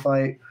flyweight title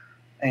fight,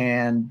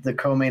 and the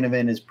co-main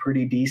event is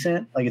pretty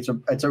decent. Like it's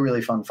a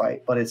really fun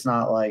fight, but it's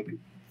not like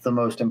the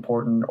most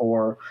important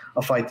or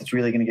a fight that's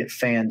really going to get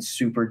fans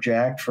super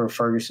jacked for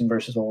Ferguson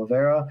versus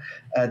Oliveira.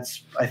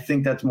 I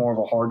think that's more of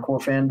a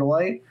hardcore fan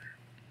delight.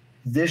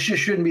 This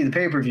just shouldn't be the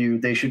pay-per-view.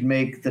 They should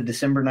make the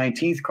December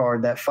 19th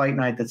card that fight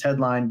night that's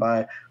headlined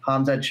by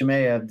Khamzat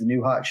Chimaev, the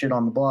new hot shit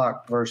on the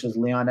block, versus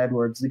Leon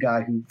Edwards, the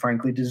guy who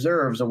frankly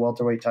deserves a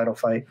welterweight title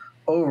fight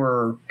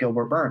over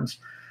Gilbert Burns.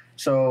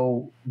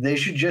 So they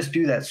should just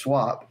do that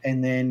swap.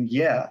 And then,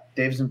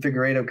 Deiveson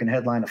Figueiredo can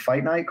headline a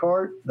fight night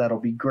card. That'll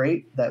be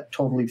great. That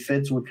totally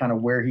fits with kind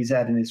of where he's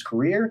at in his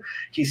career.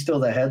 He's still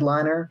the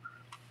headliner,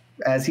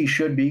 as he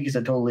should be, because I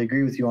totally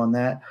agree with you on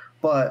that.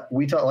 But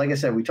like I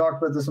said, we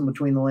talked about this in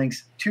Between the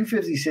Links.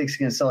 256 is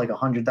going to sell like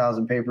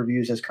 100,000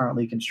 pay-per-views as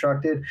currently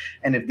constructed.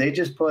 And if they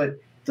just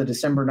put the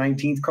December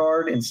 19th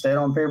card instead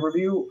on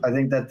pay-per-view, I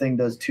think that thing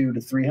does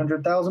 200,000 to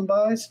 300,000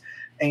 buys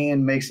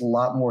and makes a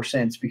lot more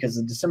sense because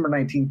the December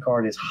 19th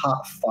card is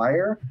hot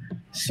fire.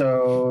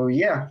 So,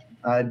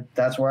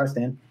 that's where I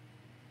stand.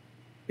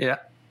 Yeah.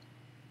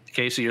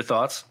 Casey, your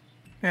thoughts?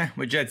 Yeah,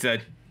 what Jed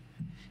said.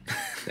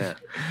 Yeah.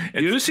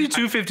 UFC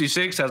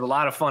 256 has a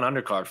lot of fun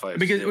undercard fights.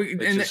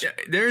 Because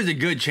there is a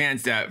good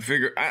chance that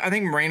I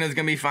think Moreno's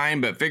going to be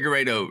fine, but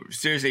Figueiredo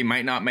seriously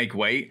might not make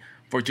weight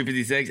for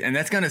 256, and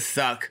that's going to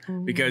suck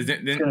because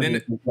then it's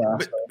going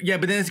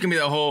to be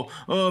the whole,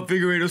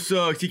 Figueiredo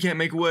sucks. He can't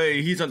make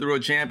weight. He's not the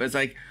world champ. It's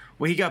like,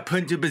 well, he got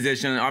put into a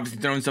position,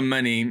 obviously throwing some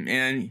money,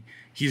 and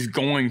he's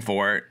going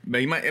for it,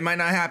 but it might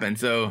not happen.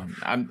 So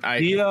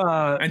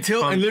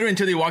until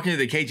they walk into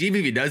the cage,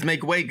 even if he does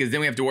make weight, because then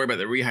we have to worry about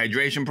the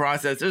rehydration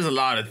process. There's a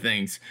lot of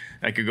things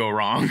that could go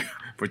wrong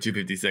for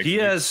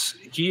 256.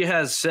 He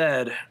has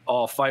said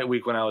all fight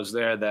week when I was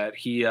there that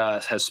he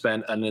has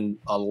spent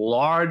a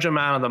large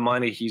amount of the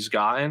money he's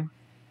gotten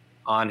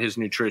on his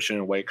nutrition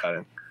and weight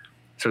cutting.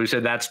 So he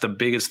said that's the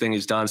biggest thing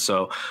he's done.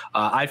 So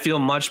I feel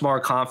much more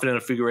confident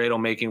of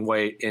Figueiredo making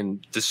weight in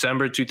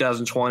December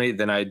 2020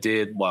 than I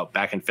did,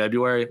 back in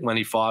February when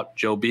he fought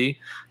Joe B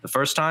the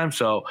first time.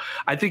 So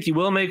I think he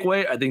will make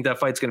weight. I think that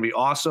fight's going to be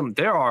awesome.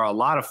 There are a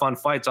lot of fun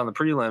fights on the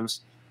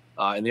prelims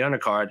in the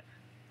undercard.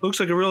 Looks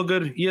like a real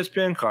good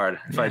ESPN card,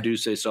 if I do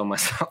say so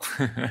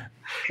myself.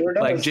 Sure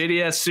does. Like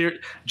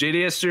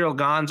JDS Cyril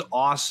Gane's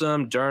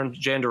awesome. Dern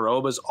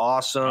Jandiroba's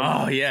awesome.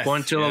 Oh, yes.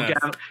 Quarantillo, yes.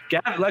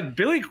 Gavin, like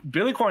Billy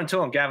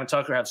Quarantillo and Gavin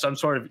Tucker have some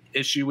sort of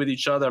issue with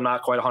each other. I'm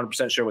not quite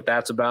 100% sure what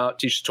that's about.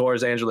 Tisha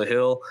Torres, Angela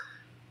Hill.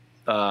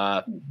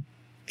 Moicano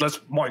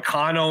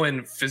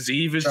and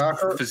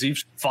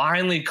Fiziev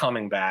finally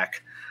coming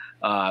back.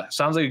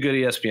 Sounds like a good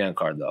ESPN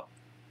card, though.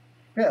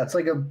 Yeah,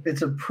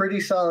 it's a pretty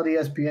solid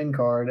ESPN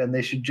card, and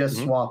they should just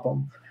swap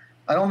them.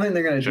 I don't think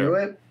they're going to do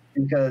it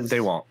because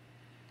they won't.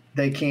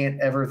 They can't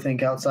ever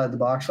think outside the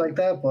box like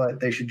that,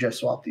 but they should just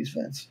swap these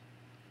Vince.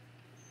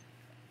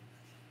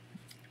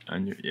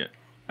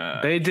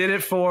 They did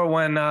it for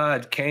when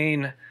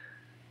Kane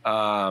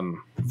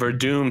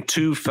Verdum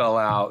 2 fell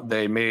out.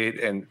 They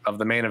made of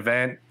the main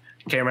event.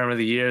 Can't remember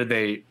the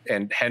year.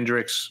 And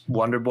Hendricks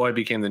Wonder Boy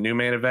became the new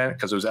main event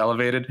because it was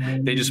elevated.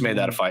 They just made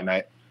that a fight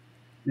night.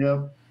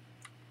 Yep.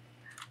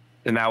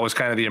 And that was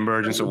kind of the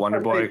emergence of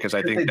Wonder Boy because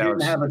I think they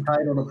didn't have a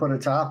title to put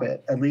atop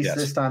it. At least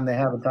this time they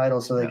have a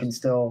title so they can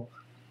still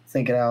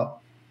think it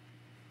out.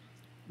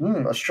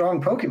 A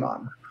strong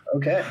Pokemon.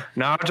 Okay.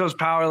 Naruto's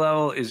power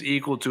level is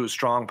equal to a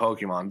strong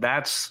Pokemon.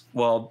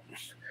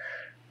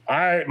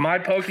 My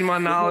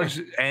Pokemon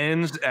knowledge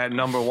ends at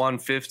number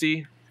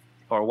 150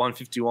 or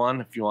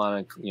 151 if you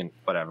want to,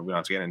 whatever. We don't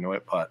have to get into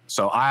it, but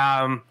so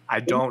I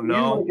don't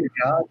know.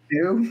 God,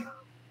 too?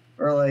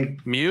 Or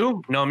like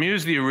Mew? No,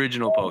 Mew's the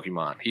original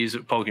Pokemon. He's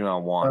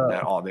Pokemon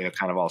 1. They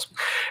kind of all.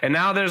 And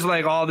now there's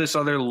like all this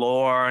other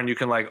lore, and you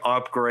can like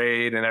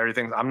upgrade and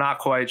everything. I'm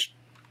not 100%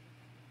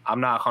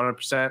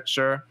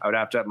 sure. I would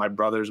have to have my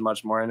brother's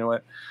much more into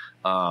it.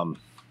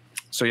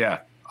 So yeah,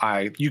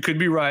 you could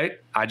be right.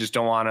 I just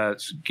don't want to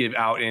give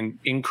out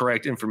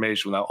incorrect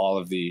information without all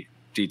of the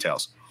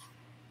details.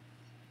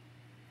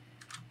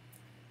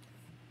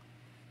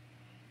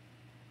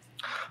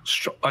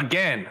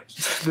 Again,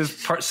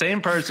 this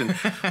same person,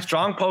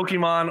 strong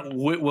Pokemon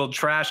will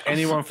trash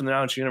anyone from the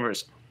Naruto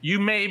universe. You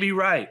may be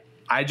right.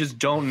 I just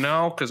don't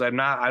know because I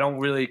don't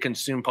really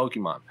consume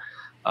Pokemon.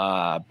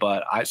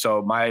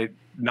 So my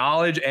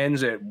knowledge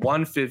ends at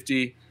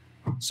 150.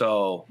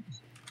 So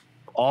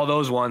all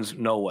those ones,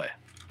 no way.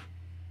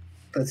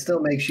 That still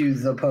makes you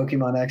the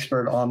Pokemon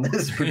expert on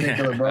this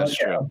particular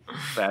broadcast.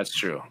 That's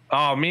true.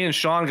 Oh, me and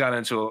Sean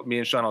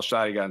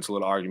Al-Shadi got into a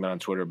little argument on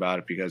Twitter about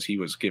it because he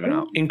was giving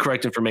out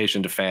incorrect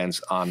information to fans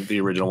on the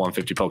original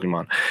 150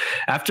 Pokemon.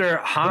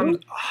 After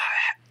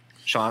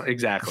Sean,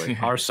 exactly,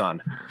 our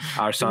son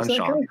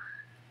Sean.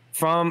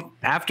 From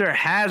after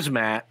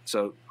Hazmat,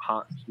 so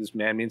this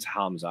man means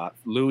Hamzat.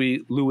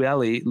 Louis.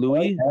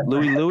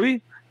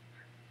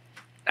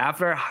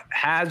 After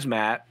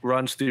Hazmat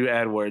runs through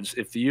Edwards,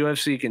 if the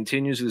UFC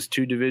continues this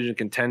 2-division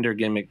contender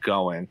gimmick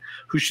going,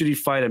 who should he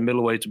fight at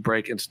middleweight to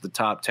break into the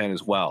top 10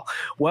 as well?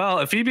 Well,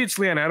 if he beats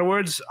Leon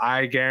Edwards,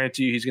 I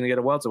guarantee you he's going to get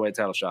a welterweight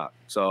title shot.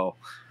 So,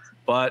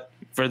 but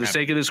for the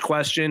sake of this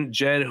question,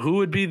 Jed, who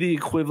would be the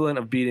equivalent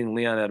of beating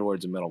Leon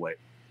Edwards in middleweight?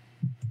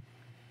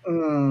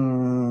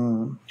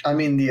 I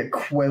mean, the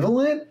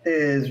equivalent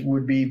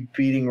would be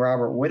beating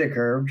Robert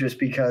Whittaker just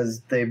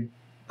because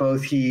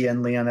he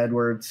and Leon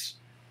Edwards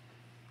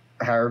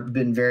have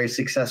been very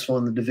successful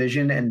in the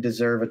division and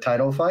deserve a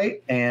title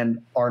fight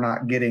and are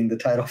not getting the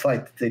title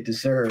fight that they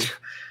deserve.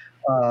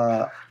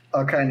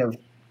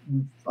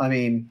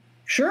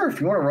 Sure, if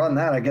you want to run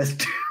that, I guess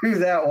do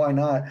that. Why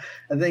not?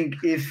 I think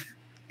if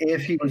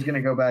he was going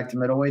to go back to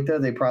middleweight, though,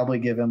 they probably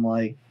give him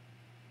like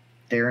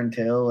Darren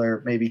Till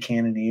or maybe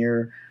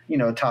Cannonier,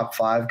 a top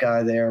 5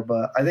 guy there.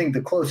 But I think the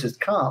closest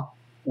comp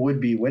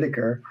would be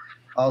Whittaker.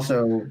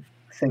 Also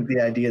think the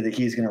idea that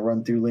he's going to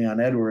run through Leon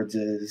Edwards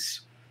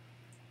is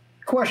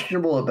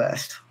questionable at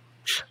best.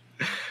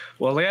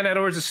 Well, Leon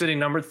Edwards is sitting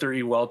number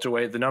 3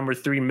 welterweight. The number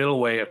 3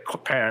 middleweight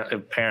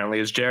apparently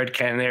is Jared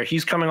Cannonier.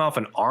 He's coming off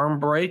an arm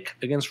break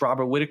against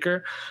Robert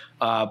Whittaker.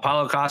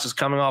 Paulo Costa is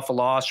coming off a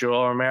loss.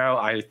 Joel Romero,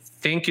 I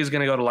think, is going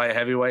to go to light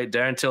heavyweight.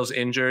 Darren Till's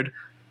injured.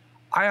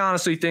 I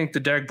honestly think the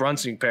Derek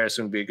Brunson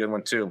comparison would be a good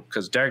one too,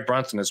 because Derek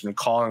Brunson has been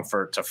calling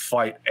to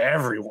fight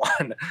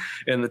everyone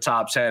in the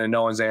top 10, and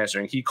no one's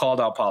answering. He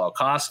called out Paulo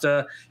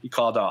Costa. He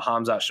called out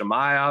Khamzat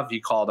Chimaev. He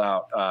called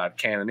out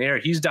Cannonier.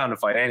 He's down to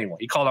fight anyone.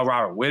 He called out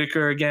Robert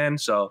Whittaker again.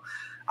 So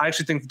I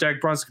actually think the Derek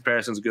Brunson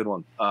comparison is a good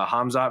one.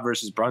 Khamzat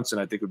versus Brunson,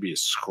 I think, would be a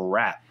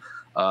scrap.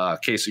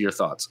 Casey, your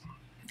thoughts?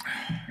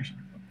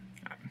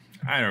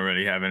 I don't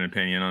really have an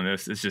opinion on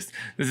this. This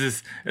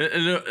is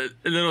a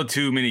little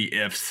too many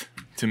ifs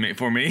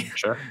for me.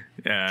 Sure.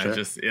 Yeah, sure.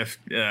 Just if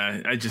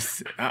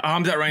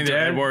Khamzat Ranger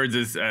Edwards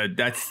is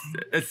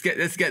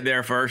let's get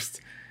there first.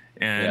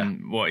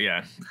 And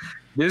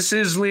This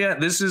is Leah.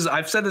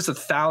 I've said this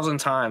 1,000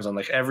 times on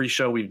like every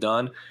show we've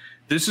done.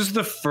 This is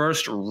the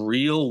first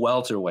real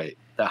welterweight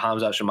that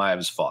Khamzat Chimaev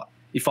has fought.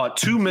 He fought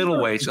 2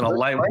 middleweights and a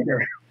lightweight.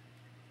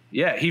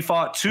 Yeah, he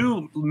fought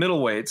 2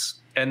 middleweights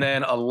and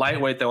then a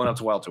lightweight that went up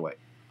to welterweight.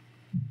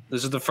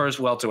 This is the first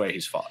welterweight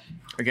he's fought.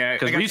 Okay,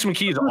 because Reese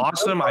McKee is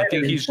awesome. I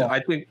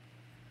think.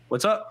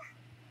 What's up?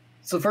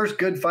 It's the first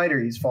good fighter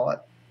he's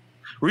fought.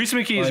 Reese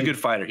McKee is a good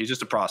fighter. He's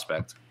just a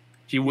prospect.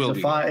 He will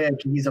be.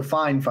 He's a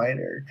fine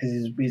fighter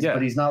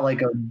but he's not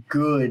like a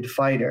good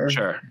fighter.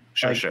 Sure.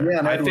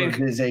 Yeah, I think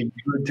is a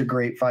good to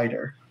great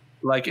fighter.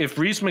 Like if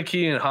Reese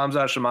McKee and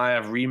Khamzat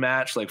Chimaev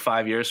rematch like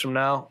 5 years from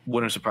now,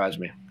 wouldn't surprise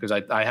me because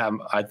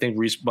I think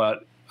Reese,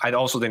 but I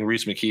also think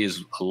Reese McKee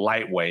is a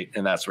lightweight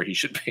and that's where he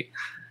should be.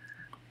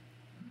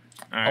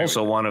 Right.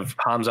 Also, one of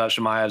Khamzat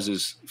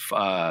Chimaev's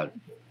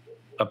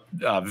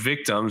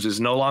victims is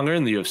no longer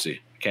in the UFC.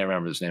 I can't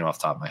remember his name off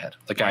the top of my head.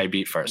 The guy he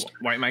beat first.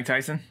 White Mike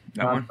Tyson?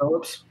 That John one?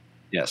 Phillips?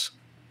 Yes.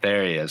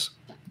 There he is.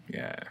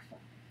 Yeah.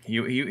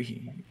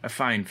 He a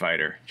fine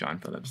fighter, John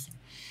Phillips.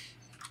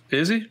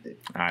 Is he?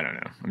 I don't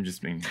know. I'm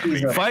just being...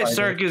 Fight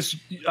Circus.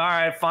 All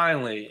right,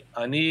 finally.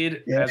 As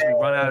we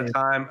run out of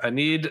time, I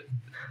need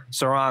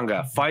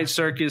Saranga. Fight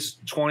Circus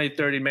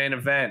 2030 main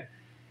event.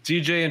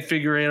 DJ and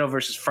Figueiredo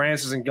versus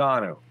Francis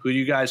Ngannou. Who do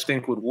you guys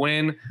think would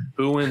win?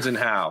 Who wins and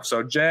how?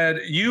 So, Jed,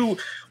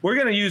 we're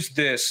going to use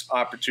this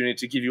opportunity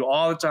to give you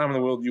all the time in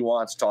the world you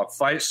want to talk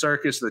Fight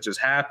Circus that just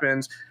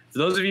happens. For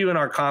those of you in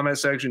our comment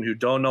section who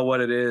don't know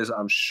what it is,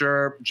 I'm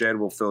sure Jed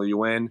will fill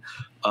you in.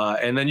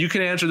 And then you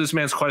can answer this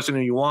man's question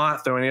if you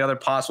want, throw any other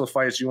possible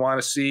fights you want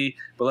to see.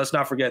 But let's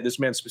not forget, this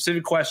man's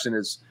specific question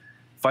is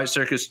Fight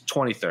Circus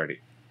 2030.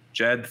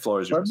 Jed, the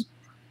floor is yours.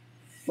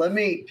 Let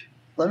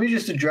me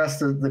just address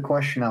the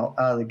question out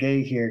of the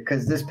gate here,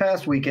 because this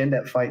past weekend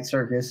at Fight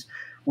Circus,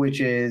 which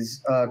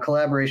is a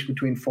collaboration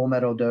between Full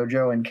Metal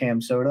Dojo and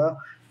Cam Soda,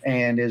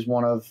 and is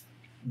one of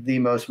the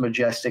most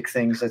majestic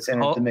things that's in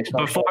the mixed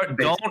martial arts.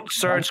 Don't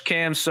search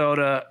Cam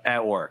Soda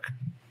at work.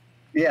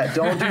 Yeah,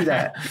 don't do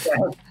that.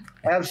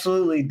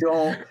 Absolutely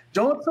don't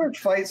search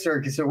Fight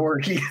Circus at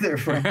work either,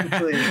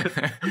 frankly.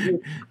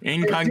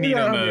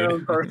 Incognito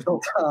mode.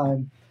 Personal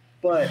time,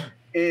 but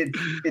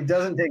it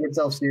doesn't take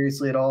itself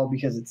seriously at all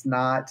because it's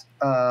not.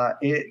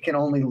 It can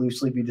only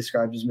loosely be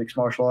described as mixed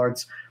martial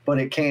arts, but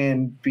it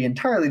can be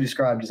entirely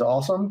described as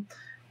awesome.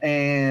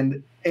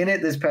 And in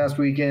it this past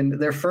weekend,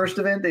 their first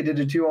event, they did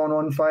a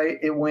 2-on-1 fight.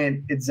 It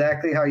went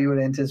exactly how you would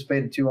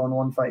anticipate a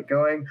 2-on-1 fight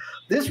going.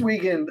 This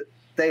weekend,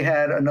 they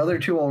had another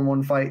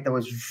 2-on-1 fight that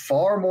was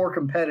far more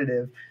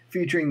competitive,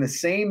 featuring the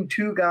same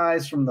 2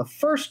 guys from the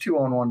first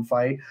 2-on-1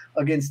 fight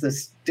against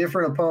this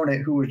different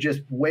opponent who was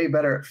just way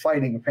better at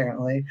fighting,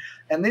 apparently.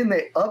 And then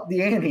they upped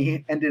the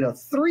ante and did a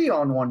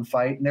 3-on-1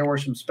 fight, and there were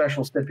some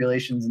special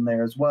stipulations in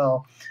there as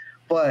well.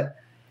 But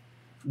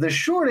the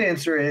short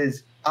answer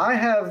is I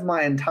have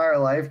my entire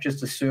life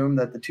just assumed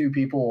that the 2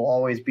 people will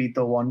always beat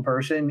the one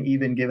person,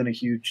 even given a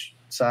huge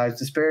size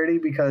disparity,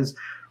 because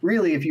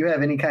really, if you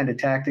have any kind of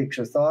tactics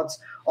or thoughts,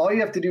 all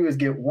you have to do is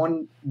get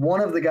one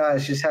of the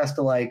guys just has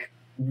to like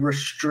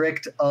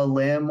restrict a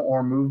limb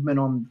or movement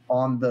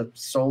on the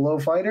solo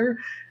fighter,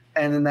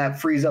 and then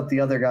that frees up the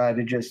other guy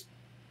to just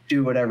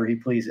do whatever he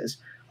pleases,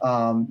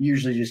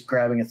 usually just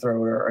grabbing a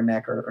throat or a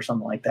neck or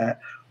something like that.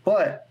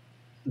 But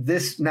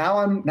this now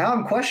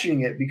I'm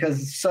questioning it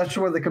because such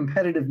were the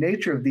competitive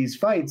nature of these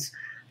fights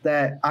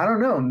that I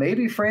don't know,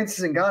 maybe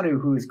Francis Ngannou,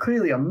 who is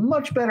clearly a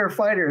much better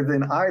fighter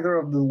than either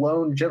of the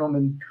lone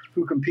gentlemen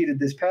who competed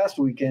this past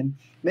weekend,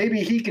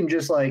 maybe he can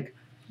just like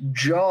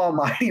jaw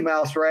Mighty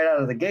Mouse right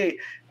out of the gate.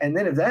 And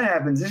then if that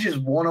happens, it's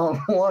just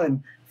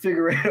 1-on-1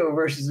 Figueiredo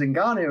versus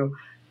Ngannou.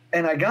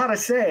 And I gotta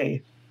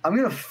say, I'm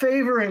going to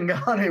favor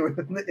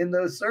Ngannou in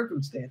those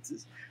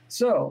circumstances.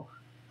 So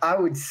I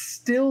would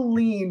still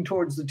lean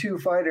towards the 2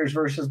 fighters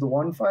versus the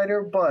 1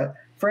 fighter, but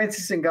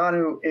Francis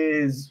Ngannou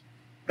is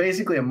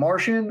basically a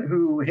Martian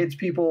who hits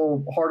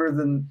people harder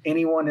than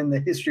anyone in the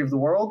history of the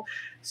world.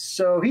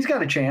 So he's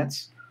got a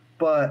chance.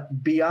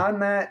 But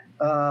beyond that,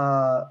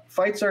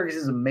 Fight Circus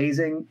is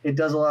amazing. It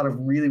does a lot of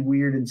really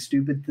weird and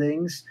stupid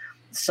things.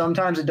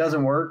 Sometimes it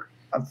doesn't work.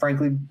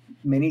 Frankly,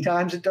 many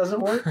times it doesn't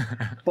work.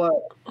 But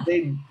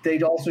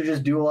they also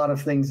just do a lot of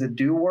things that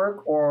do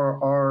work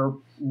or are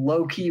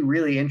low-key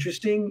really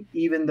interesting,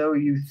 even though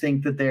you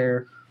think that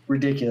they're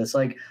ridiculous.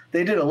 Like,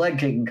 they did a leg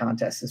kicking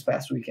contest this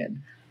past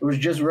weekend. It was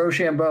just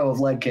Rochambeau of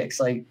leg kicks.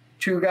 Like,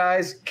 two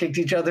guys kicked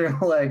each other in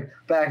the leg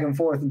back and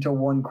forth until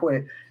one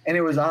quit. And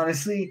it was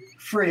honestly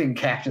freaking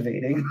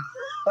captivating.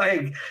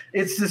 Like,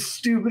 it's the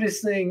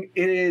stupidest thing.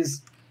 It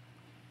is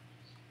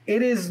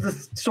the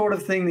sort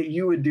of thing that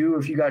you would do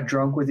if you got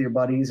drunk with your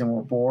buddies and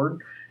were bored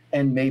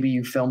and maybe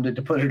you filmed it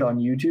to put it on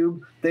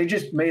YouTube. They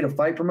just made a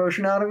fight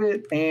promotion out of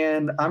it,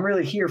 and I'm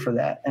really here for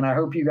that. And I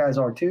hope you guys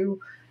are too.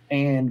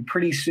 And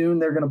pretty soon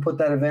they're going to put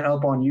that event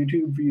up on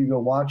YouTube for you to go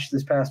watch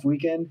this past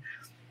weekend.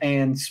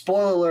 And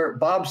spoiler alert,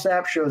 Bob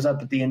Sapp shows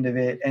up at the end of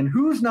it. And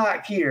who's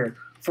not here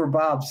for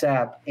Bob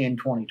Sapp in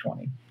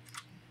 2020?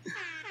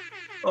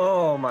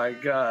 Oh my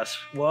gosh.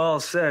 Well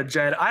said,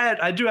 Jed.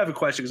 I do have a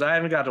question because I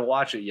haven't got to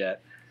watch it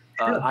yet.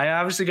 I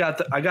obviously got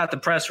the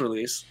press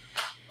release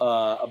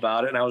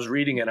about it, and I was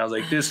reading it, and I was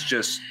like,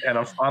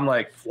 I'm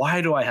like,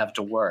 why do I have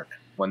to work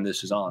when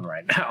this is on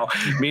right now?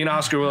 Me and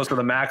Oscar Willis for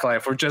the Mac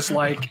Life were just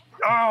like,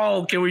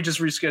 oh, can we just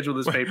reschedule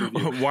this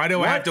pay-per-view? Why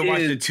do I have to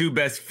watch the two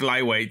best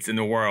flyweights in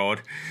the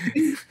world?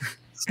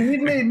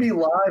 Steve made me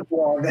live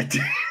log that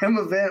damn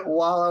event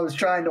while I was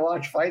trying to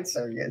watch Fight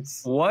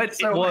Circuits. What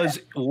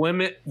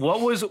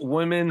was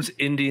women's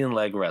Indian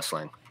leg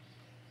wrestling?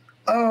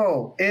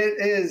 Oh, it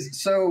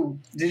is. So,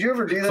 did you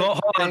ever do that? So,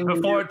 hold on.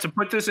 Before to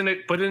put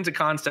it into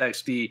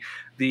context,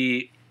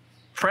 the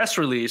press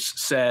release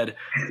said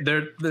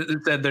there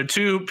are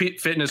two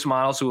fitness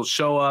models who will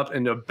show up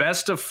in the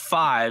best of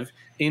 5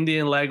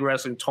 Indian leg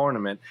wrestling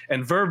tournament,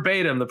 and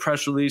verbatim the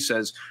press release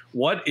says,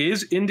 "What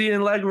is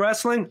Indian leg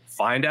wrestling?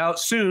 Find out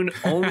soon.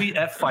 Only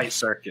at Fight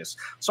Circus."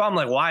 So I'm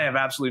like, well, I have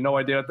absolutely no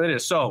idea what that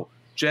is. So,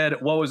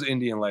 Jed, what was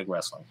Indian leg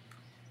wrestling?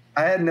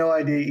 I had no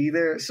idea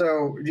either.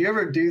 So, do you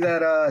ever do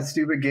that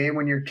stupid game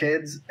when you're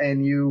kids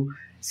and you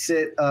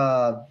sit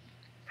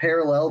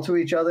parallel to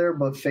each other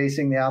but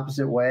facing the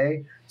opposite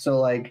way? So,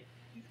 like,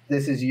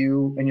 this is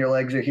you and your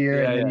legs are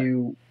here, and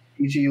then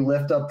each of you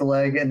lift up the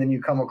leg, and then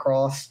you come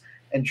across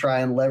and try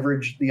and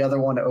leverage the other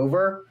one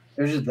over.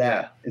 There's just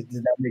that. Yeah.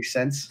 Does that make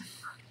sense?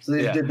 So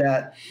they did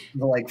that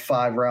for like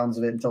 5 rounds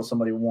of it until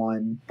somebody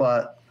won.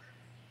 But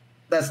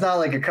that's not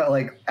like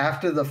like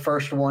after the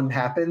first one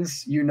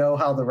happens, you know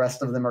how the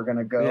rest of them are going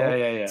to go. Yeah.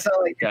 It's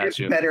not like it's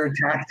better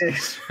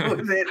tactics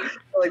with it.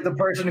 Like the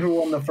person who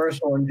won the first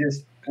one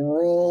just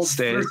rolled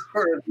through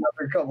for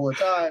another couple of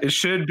times. It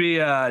should be.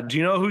 Do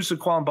you know who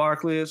Saquon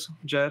Barkley is,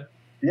 Jed?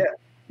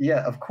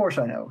 Yeah, of course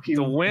I know.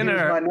 The winner.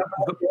 He was my number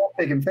 1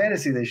 pick in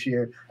fantasy this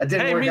year. It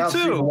didn't work out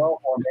super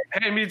well for me.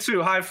 Hey, me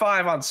too. High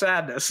five on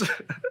sadness.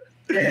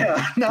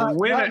 Yeah, the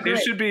winner.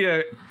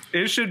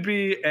 It should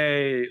be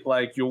a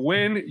like you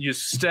win, you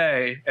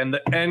stay, and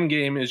the end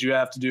game is you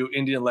have to do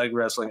Indian leg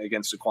wrestling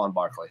against Saquon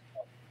Barkley.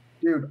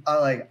 Dude,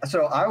 I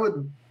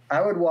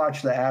would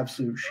watch the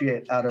absolute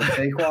shit out of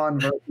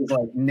Saquon versus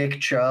like Nick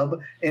Chubb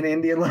in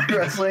Indian leg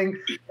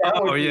wrestling.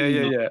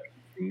 Yeah.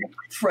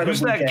 Who's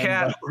that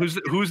cat?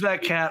 Who's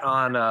that cat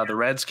on the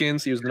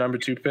Redskins? He was the number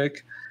 2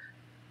 pick.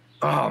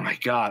 Oh my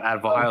God, out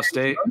of Ohio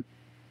State.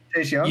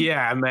 Chase Young?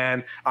 Yeah,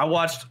 man.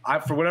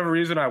 For whatever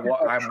reason, I'm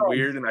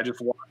weird, and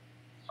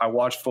I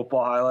watch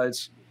football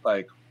highlights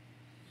like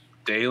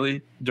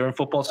daily during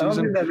football season. I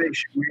don't think that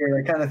makes you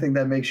weird. I kind of think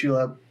that makes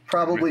you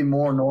probably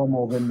more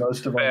normal than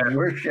most of our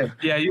viewership.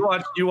 Yeah, you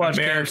watch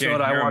American. Cam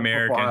Soda, I watch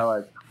American. football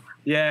highlights.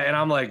 Yeah, and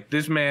I'm like,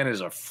 this man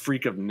is a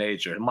freak of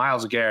nature.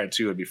 Myles Garrett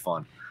too would be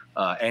fun.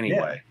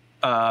 Anyway,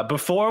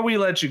 before we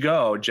let you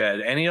go,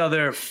 Jed, any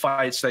other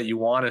fights that you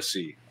want to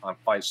see on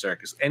Fight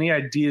Circus? Any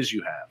ideas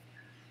you have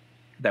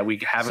that we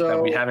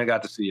haven't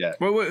got to see yet?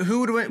 Well,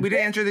 who would win? We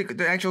didn't answer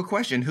the actual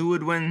question. Who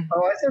would win?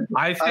 Oh,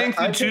 I think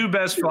the two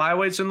best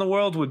flyweights in the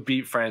world would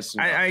beat Francis.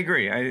 I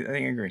agree. I think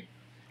I agree.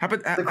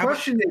 The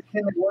question is,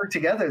 can they work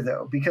together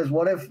though? Because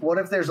what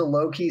if there's a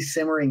low key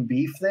simmering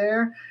beef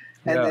there,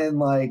 and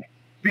then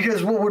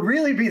because what would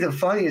really be the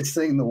funniest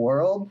thing in the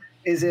world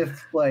is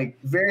if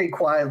very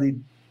quietly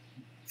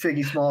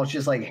Figgy Smalls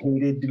just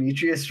hated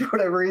Demetrius for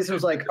whatever reason. It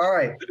was like, all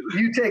right,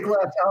 you take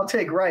left, I'll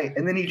take right.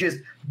 And then he just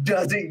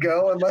doesn't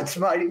go and lets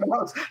Mighty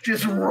Mouse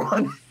just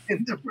run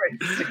into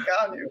Francis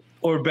Ngannou.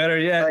 Or better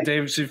yet,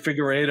 David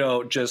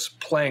Figueiredo just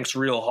planks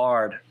real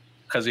hard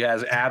because he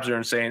has abs are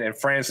insane, and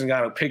Francis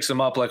Ngannou picks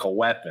him up like a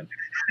weapon.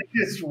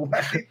 Just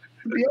whack. It'd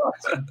be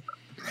awesome.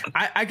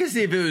 I could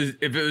see if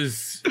it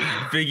was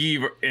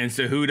Figgy and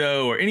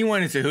Cejudo or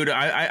anyone in Cejudo.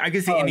 I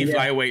could see any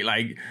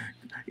flyweight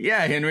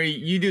Henry,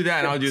 you do that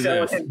and I'll do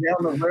this. Down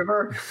the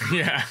river.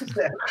 Yeah,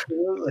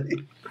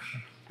 absolutely.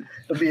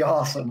 It'd be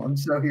awesome. I'm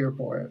so here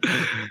for it.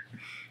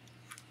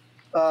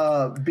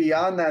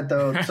 Beyond that,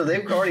 though, so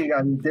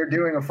they're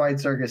doing a Fight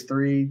Circus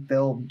 3.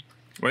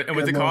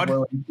 What's it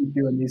called? Keep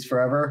doing these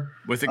forever.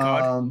 What's it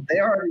called?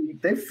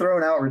 They've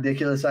thrown out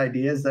ridiculous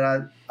ideas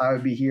that I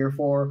would be here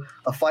for.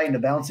 A fight in a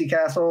bouncy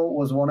castle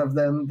was one of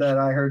them that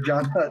I heard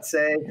John Hutt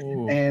say.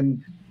 Ooh.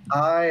 And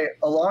a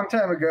long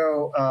time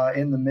ago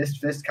in the Missed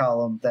Fist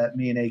column that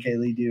me and AK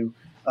Lee do,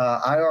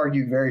 I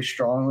argued very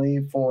strongly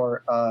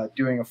for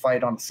doing a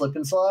fight on a slip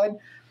and slide.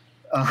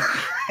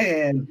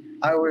 And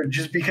I would,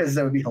 just because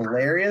that would be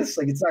hilarious.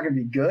 It's not going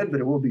to be good,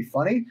 but it will be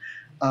funny.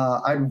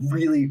 I'd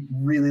really,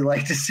 really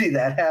like to see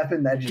that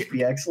happen. That'd just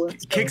be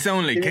excellent. So, kicks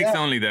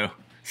only though.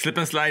 Slip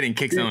and slide and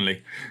kicks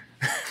only.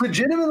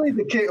 Legitimately,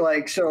 the kick,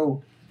 like,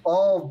 so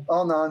all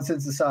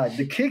nonsense aside,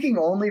 the kicking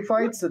only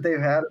fights that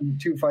they've had in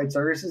 2 Fight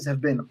Circuses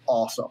have been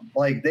awesome.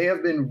 Like, they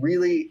have been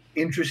really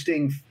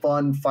interesting,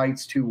 fun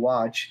fights to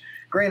watch.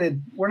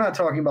 Granted, we're not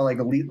talking about like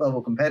elite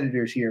level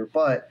competitors here,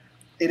 but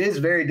it is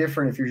very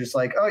different if you're just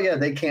like, oh yeah,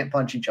 they can't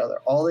punch each other.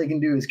 All they can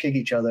do is kick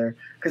each other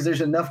because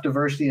there's enough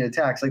diversity in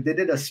attacks. Like, they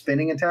did a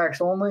spinning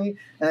attacks only,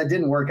 and it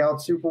didn't work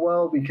out super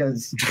well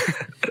because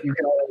you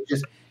can always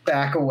just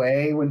back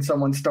away when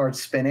someone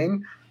starts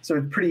spinning.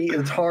 So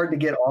it's hard to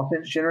get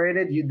offense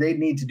generated. They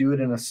need to do it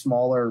in a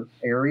smaller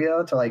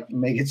area to like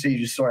make it so you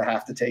just sort of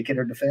have to take it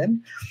or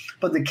defend.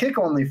 But the kick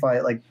only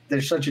fight, like,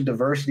 there's such a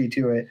diversity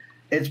to it.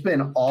 It's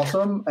been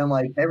awesome. And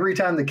like every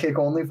time the kick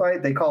only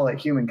fight, they call it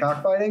human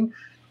cockfighting.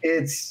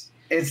 It's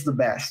the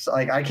best.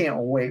 Like, I can't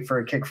wait for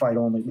a kick fight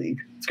only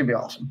league. It's gonna be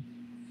awesome.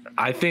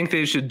 I think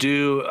they should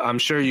do. I'm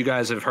sure you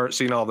guys have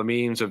seen all the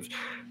memes of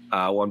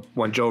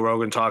when Joe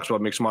Rogan talks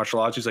about mixed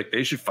martial arts. He's like,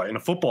 they should fight in a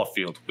football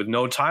field with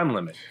no time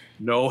limit,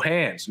 no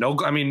hands, no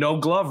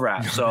glove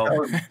wrap.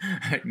 So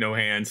no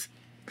hands.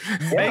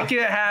 Make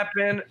it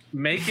happen.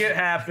 Make it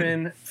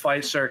happen.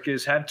 Fight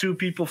Circus. Have 2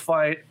 people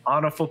fight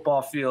on a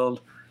football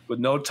field with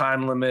no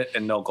time limit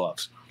and no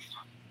gloves.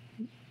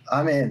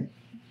 I'm in.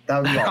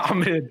 That was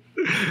awesome. I'm in.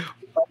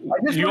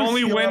 You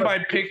only win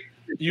by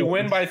You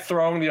win by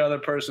throwing the other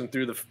person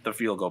through the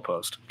field goal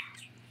post.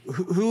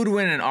 Who would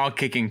win an all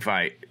kicking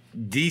fight?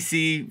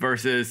 DC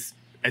versus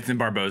Edson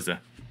Barboza.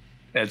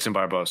 Edson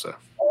Barboza.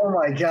 Oh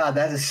my God,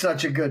 that is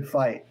such a good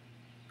fight.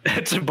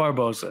 Edson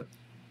Barboza.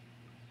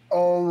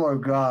 Oh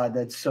my God,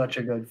 that's such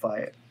a good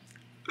fight.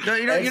 No,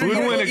 you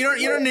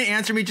don't need to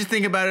answer me. Just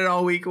think about it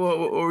all week.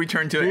 We'll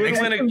return to it. Who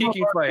would win a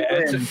kicking fight?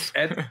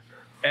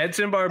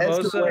 Edson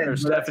Barboza or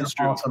Stefan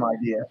Struve? Awesome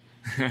idea.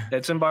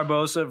 Edson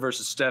Barboza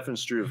versus Stefan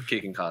Struve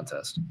kicking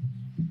contest.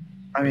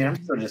 I mean,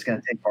 I'm still just going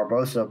to take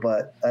Barboza,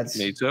 but that's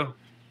me too.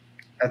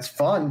 That's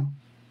fun.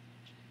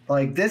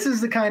 Like, this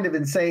is the kind of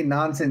insane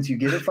nonsense you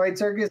get at Fight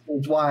Circus.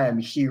 That's why I'm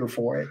here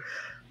for it,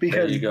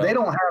 because they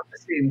don't have the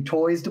same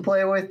toys to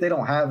play with. They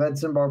don't have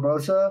Edson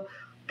Barboza,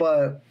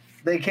 but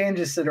they can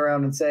just sit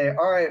around and say,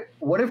 all right,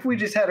 what if we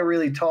just had a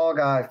really tall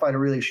guy fight a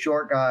really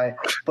short guy,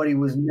 but he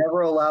was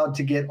never allowed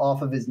to get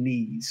off of his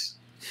knees?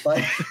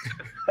 Like,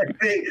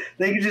 they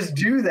could just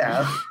do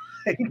that.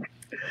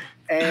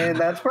 And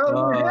that's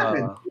probably what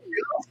happened.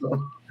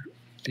 Awesome.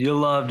 You'll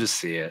love to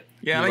see it.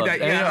 Yeah, I like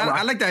that. Yeah,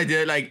 I like the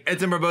idea. Like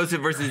Edson Barboza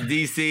versus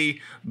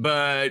DC,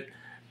 but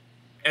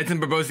Edson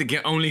Barboza can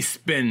only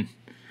spin.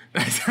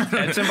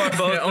 Edson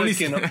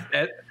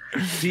Barboza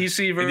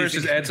DC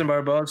versus Edson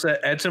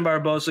Barboza. Edson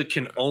Barboza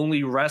can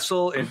only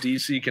wrestle, and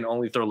DC can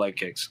only throw leg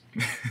kicks.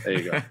 There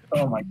you go.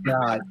 Oh my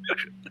God!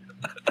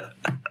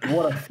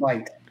 What a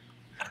fight!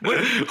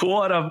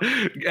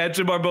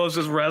 Edson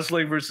Barboza's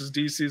wrestling versus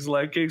DC's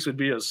leg kicks would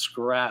be a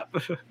scrap.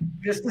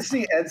 Just to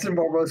see Edson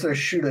Barboza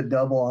shoot a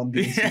double on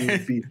DC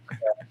would be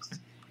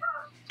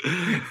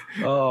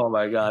Oh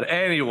my God.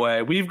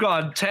 Anyway, we've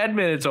gone 10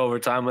 minutes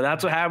overtime, but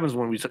that's what happens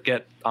when we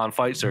get on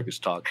Fight Circus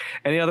talk.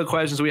 Any other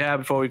questions we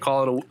have before we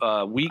call it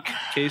a week,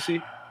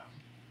 Casey?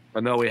 I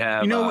know we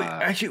have.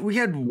 Actually, we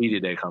had media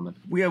day coming.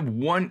 We have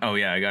one. Oh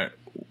yeah, I got it.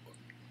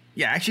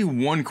 Yeah, actually,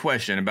 one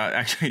question about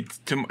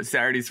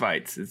Saturday's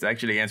fights. It's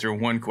actually answer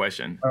one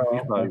question.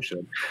 You probably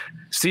should.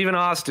 Stephen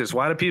Ostis,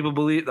 why do people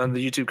believe on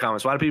the YouTube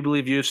comments? Why do people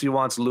believe UFC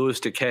wants Lewis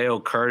to KO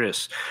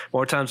Curtis?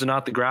 More times than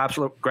not, the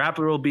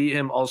grappler will beat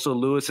him. Also,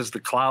 Lewis has the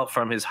clout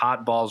from his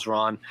hot balls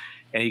run,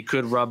 and he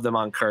could rub them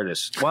on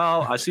Curtis.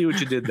 Well, I see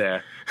what you did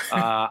there.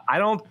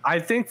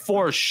 I think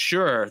for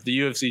sure the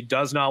UFC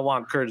does not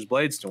want Curtis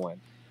Blades to win.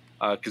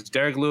 Because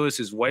Derek Lewis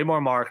is way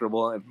more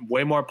marketable and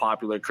way more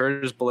popular.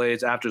 Curtis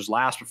Blades, after his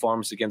last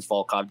performance against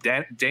Volkov,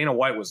 Dana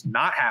White was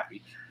not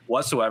happy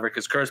whatsoever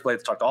because Curtis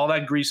Blades talked all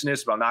that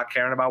greasiness about not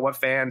caring about what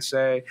fans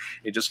say.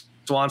 He just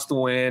wants to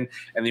win.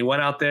 And he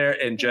went out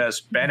there and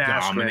just Ben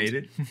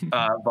Askren,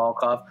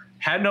 Volkov.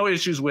 Had no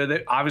issues with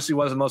it. Obviously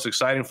wasn't the most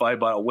exciting fight,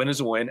 but a win is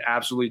a win.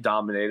 Absolutely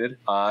dominated.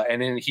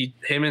 And then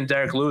him and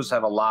Derek Lewis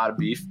have a lot of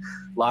beef,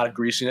 a lot of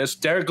greasiness.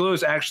 Derek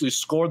Lewis actually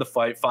scored the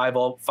fight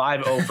 5-0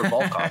 for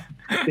Volkov.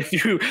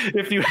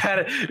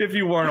 if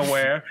you weren't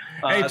aware.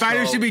 Hey,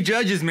 fighters should be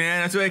judges,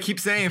 man. That's what I keep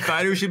saying.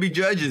 Fighters should be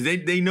judges.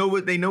 They know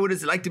what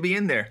it's like to be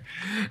in there.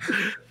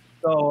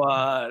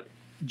 So,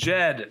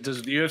 Jed,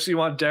 does the UFC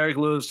want Derek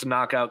Lewis to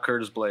knock out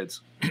Curtis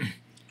Blades?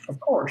 Of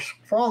course,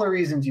 for all the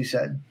reasons you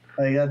said.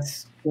 Like,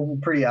 that's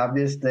pretty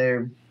obvious.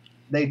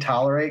 They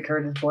tolerate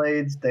Curtis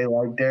Blades. They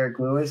like Derek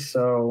Lewis.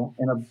 So,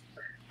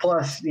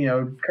 plus,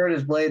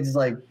 Curtis Blades is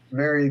like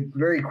very,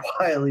 very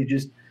quietly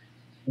just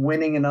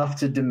winning enough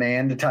to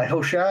demand a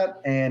title shot,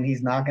 and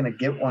he's not going to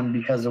get one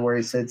because of where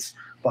he sits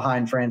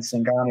behind Francis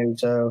Ngannou.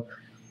 So,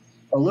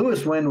 a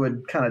Lewis win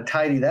would kind of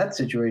tidy that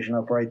situation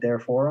up right there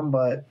for him.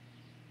 But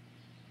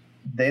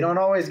they don't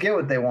always get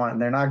what they want,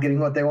 and they're not getting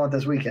what they want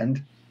this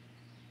weekend.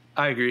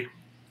 I agree.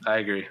 I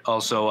agree.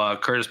 Also,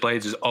 Curtis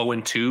Blades is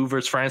 0-2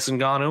 versus Francis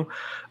Ngannou.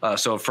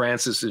 So if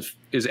Francis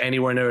is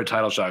anywhere near a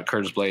title shot,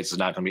 Curtis Blades is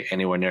not going to be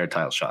anywhere near a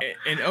title shot.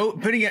 And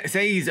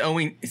saying he's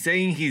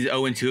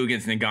 0-2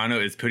 against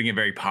Ngannou is putting it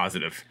very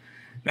positive.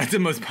 That's the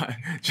most,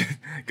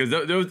 because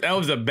that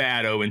was a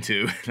bad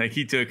 0-2. Like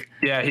he took.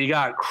 Yeah, he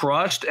got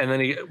crushed, and then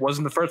he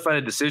wasn't the first fight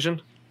a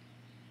decision.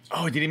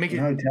 Oh, did he make it?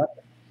 No,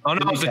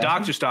 it was a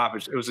doctor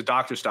stoppage. It was a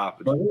doctor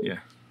stoppage.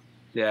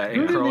 Yeah,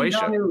 in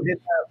Croatia. Who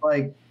hit that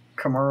like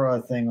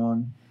Kimura thing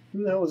on?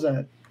 Who the hell was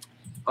that?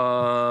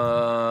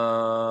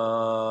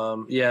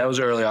 Yeah, it was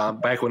early on,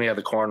 back when he had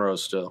the cornrows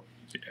still.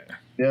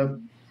 Yeah.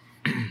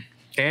 Yep.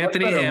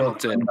 Anthony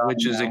Hamilton,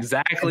 which is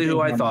exactly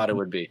who I thought it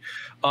would be.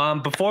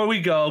 Before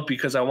we go,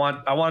 because I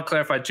want to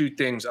clarify two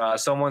things.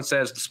 Someone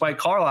says, despite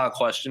Carlisle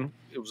question,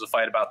 it was a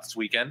fight about this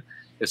weekend,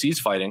 because he's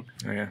fighting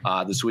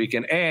this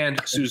weekend. And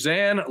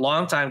Suzanne,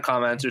 longtime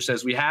commenter,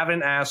 says, we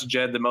haven't asked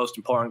Jed the most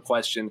important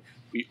question.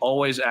 We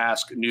always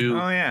ask new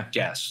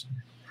guests.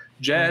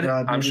 Jed,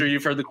 I'm sure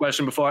you've heard the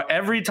question before.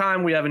 Every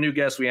time we have a new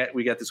guest,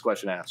 we get this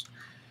question asked.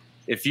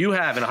 If you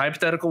have, in a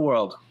hypothetical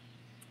world,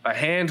 a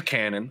hand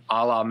cannon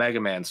a la Mega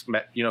Man's,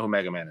 you know who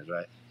Mega Man is,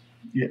 right?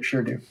 Yeah,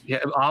 sure do. Yeah,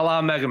 a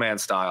la Mega Man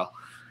style.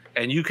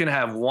 And you can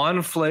have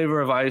one flavor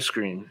of ice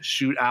cream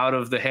shoot out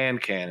of the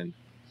hand cannon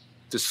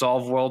to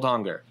solve world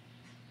hunger.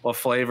 What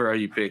flavor are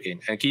you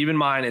picking? And keep in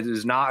mind, it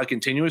is not a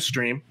continuous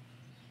stream.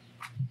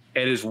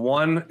 It is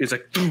it's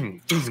like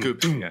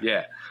scoop.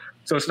 Yeah.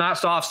 So it's not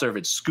soft serve,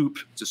 it's scoop.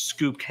 It's a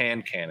scoop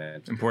hand cannon.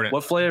 It's important.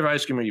 What flavor of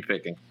ice cream are you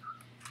picking?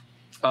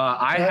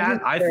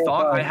 I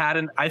thought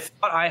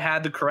I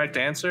had the correct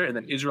answer, and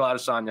then Israel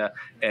Adesanya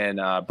and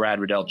Brad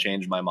Riddell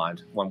changed my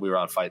mind when we were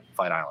on Fight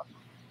Island.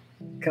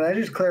 Can I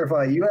just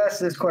clarify? You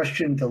asked this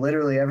question to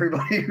literally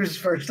everybody who's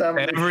first time.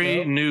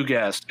 Every new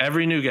guest.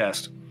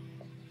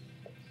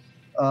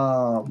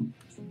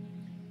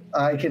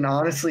 I can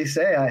honestly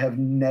say I have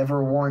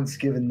never once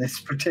given this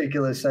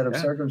particular set of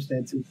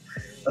circumstances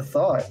a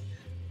thought.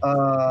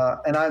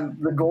 And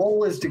the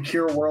goal is to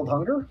cure world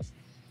hunger.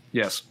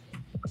 Yes.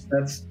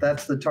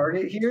 That's the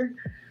target here.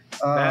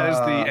 That is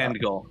the end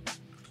goal.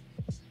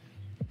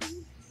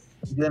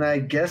 Then I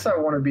guess I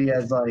want to be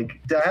as like,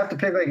 do I have to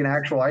pick like an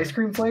actual ice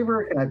cream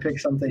flavor? Can I pick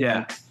something?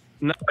 Yeah.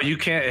 No, you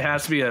can't. It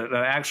has to be an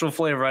actual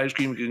flavor ice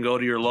cream you can go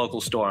to your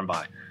local store and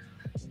buy.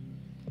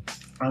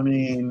 I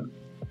mean,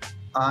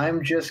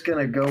 I'm just going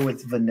to go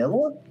with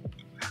vanilla.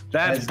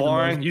 That's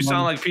boring. You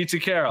sound like Pizza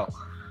Carol.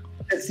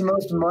 It's the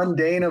most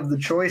mundane of the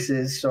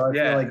choices, so I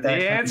feel like that.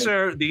 The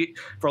answer,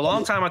 for a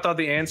long time, I thought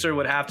the answer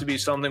would have to be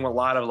something with a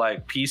lot of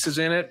like pieces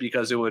in it,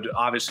 because it would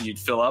obviously you'd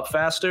fill up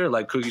faster,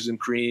 like cookies and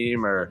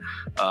cream, or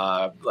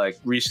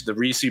like the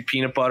Reese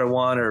peanut butter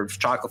one, or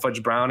chocolate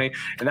fudge brownie.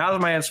 And that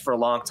was my answer for a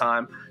long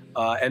time.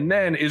 And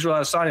then Israel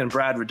Adesanya and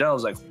Brad Riddell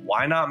was like,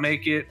 why not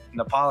make it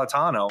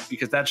Napolitano?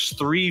 Because that's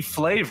 3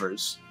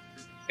 flavors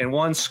in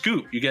one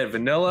scoop. You get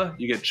vanilla,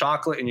 you get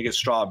chocolate, and you get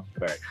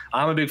strawberry.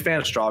 I'm a big fan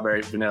of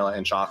strawberry, vanilla,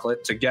 and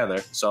chocolate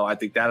together, so I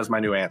think that is my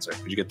new answer.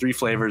 You get 3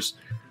 flavors,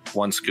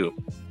 1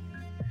 scoop.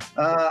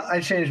 I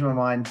changed my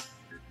mind.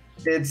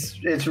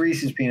 It's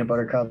Reese's peanut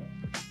butter cup.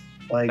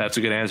 Like, that's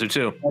a good answer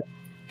too.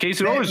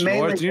 Casey, what was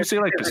yours? Did you say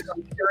like this?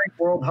 During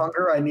world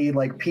hunger, I need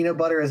like peanut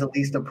butter as at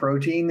least a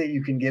protein that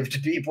you can give to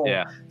people.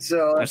 Yeah.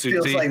 So it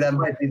feels like that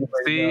might be the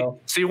way to go.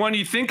 See, when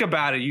you think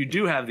about it, you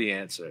do have the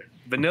answer.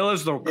 Vanilla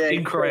is the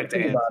incorrect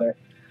answer.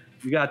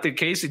 You got the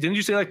Casey. Didn't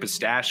you say like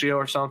pistachio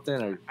or something?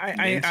 Or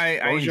I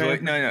enjoy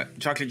no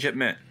chocolate chip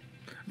mint.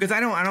 Because I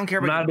don't care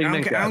about I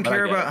don't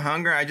care about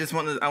hunger. I just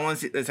want to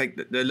see it's like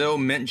the little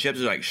mint chips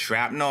are like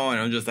shrapnel, and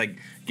it'll just like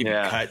give you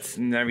cuts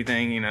and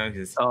everything, you know.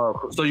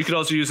 So you could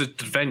also use it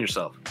to defend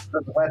yourself.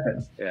 That's a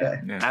weapon.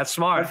 Yeah. That's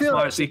smart.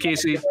 Like see,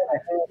 Casey.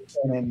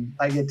 And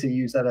I get to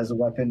use that as a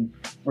weapon,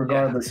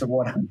 regardless of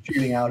what I'm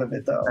shooting out of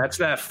it, though. That's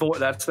that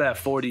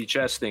 4D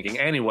chess thinking.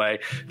 Anyway,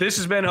 this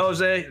has been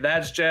Jose.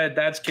 That's Jed.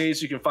 That's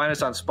Casey. You can find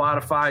us on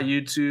Spotify,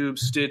 YouTube,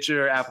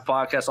 Stitcher, Apple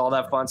Podcasts, all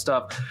that fun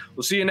stuff.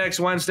 We'll see you next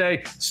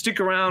Wednesday. Stick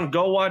around.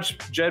 Go watch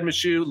Jed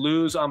Meshew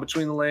lose on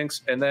Between the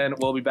Links, and then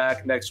we'll be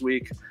back next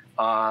week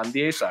on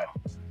the A side.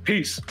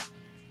 Peace.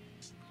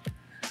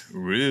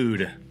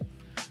 Rude.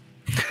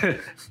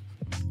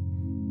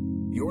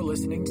 You're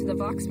listening to the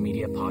Vox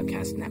Media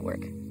Podcast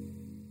Network.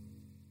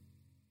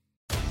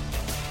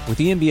 With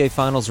the NBA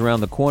Finals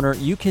around the corner,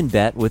 you can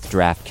bet with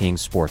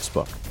DraftKings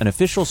Sportsbook, an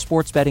official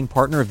sports betting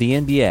partner of the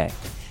NBA.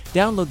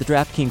 Download the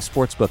DraftKings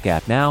Sportsbook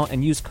app now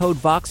and use code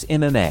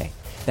VOXMMA.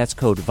 That's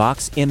code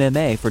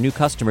VOXMMA for new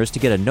customers to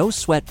get a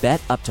no-sweat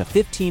bet up to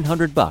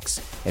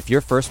 $1,500 if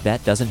your first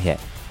bet doesn't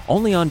hit.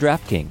 Only on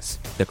DraftKings.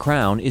 The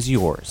crown is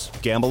yours.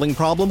 Gambling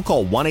problem?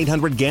 Call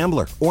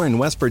 1-800-GAMBLER. Or in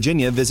West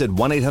Virginia, visit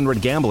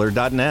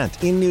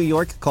 1-800-GAMBLER.net. In New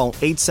York, call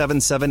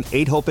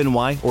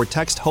 877-8-HOPE-NY or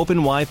text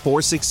HOPE-NY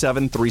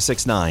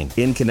 467-369.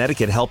 In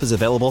Connecticut, help is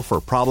available for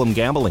problem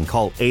gambling.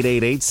 Call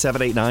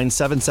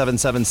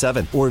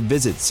 888-789-7777 or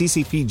visit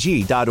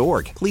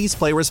ccpg.org. Please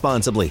play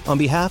responsibly. On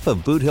behalf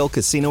of Boot Hill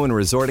Casino and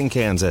Resort in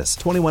Kansas,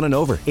 21 and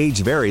over.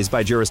 Age varies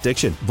by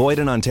jurisdiction. Void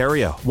in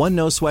Ontario. One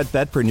no-sweat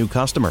bet per new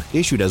customer.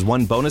 Issued as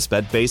one bonus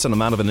bet based on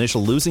amount of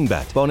initial losing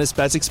bet. Bonus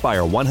bets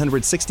expire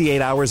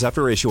 168 hours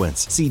after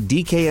issuance. See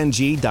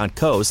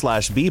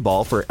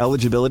dkng.co/bball for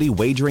eligibility,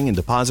 wagering, and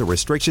deposit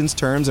restrictions,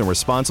 terms, and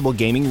responsible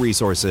gaming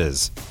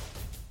resources.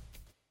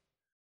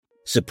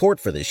 Support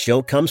for this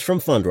show comes from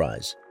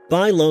Fundrise.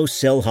 Buy low,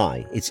 sell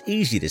high. It's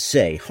easy to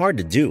say, hard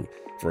to do.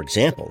 For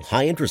example,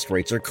 high interest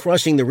rates are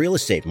crushing the real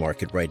estate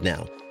market right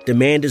now.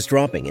 Demand is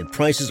dropping and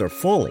prices are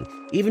falling,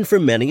 even for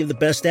many of the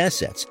best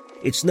assets.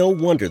 It's no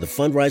wonder the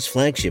Fundrise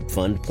Flagship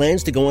Fund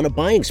plans to go on a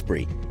buying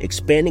spree,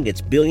 expanding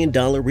its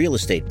billion-dollar real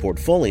estate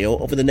portfolio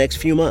over the next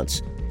few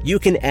months. You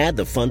can add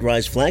the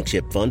Fundrise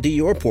Flagship Fund to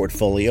your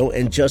portfolio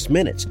in just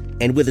minutes,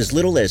 and with as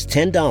little as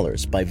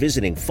 $10 by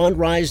visiting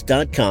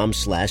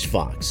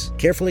fundrise.com/Fox.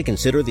 Carefully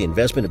consider the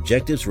investment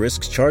objectives,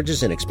 risks,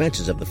 charges, and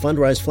expenses of the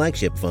Fundrise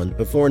Flagship Fund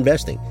before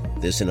investing.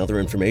 This and other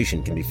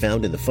information can be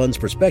found in the fund's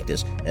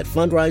prospectus at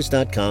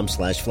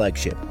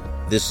fundrise.com/flagship.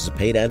 This is a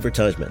paid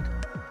advertisement.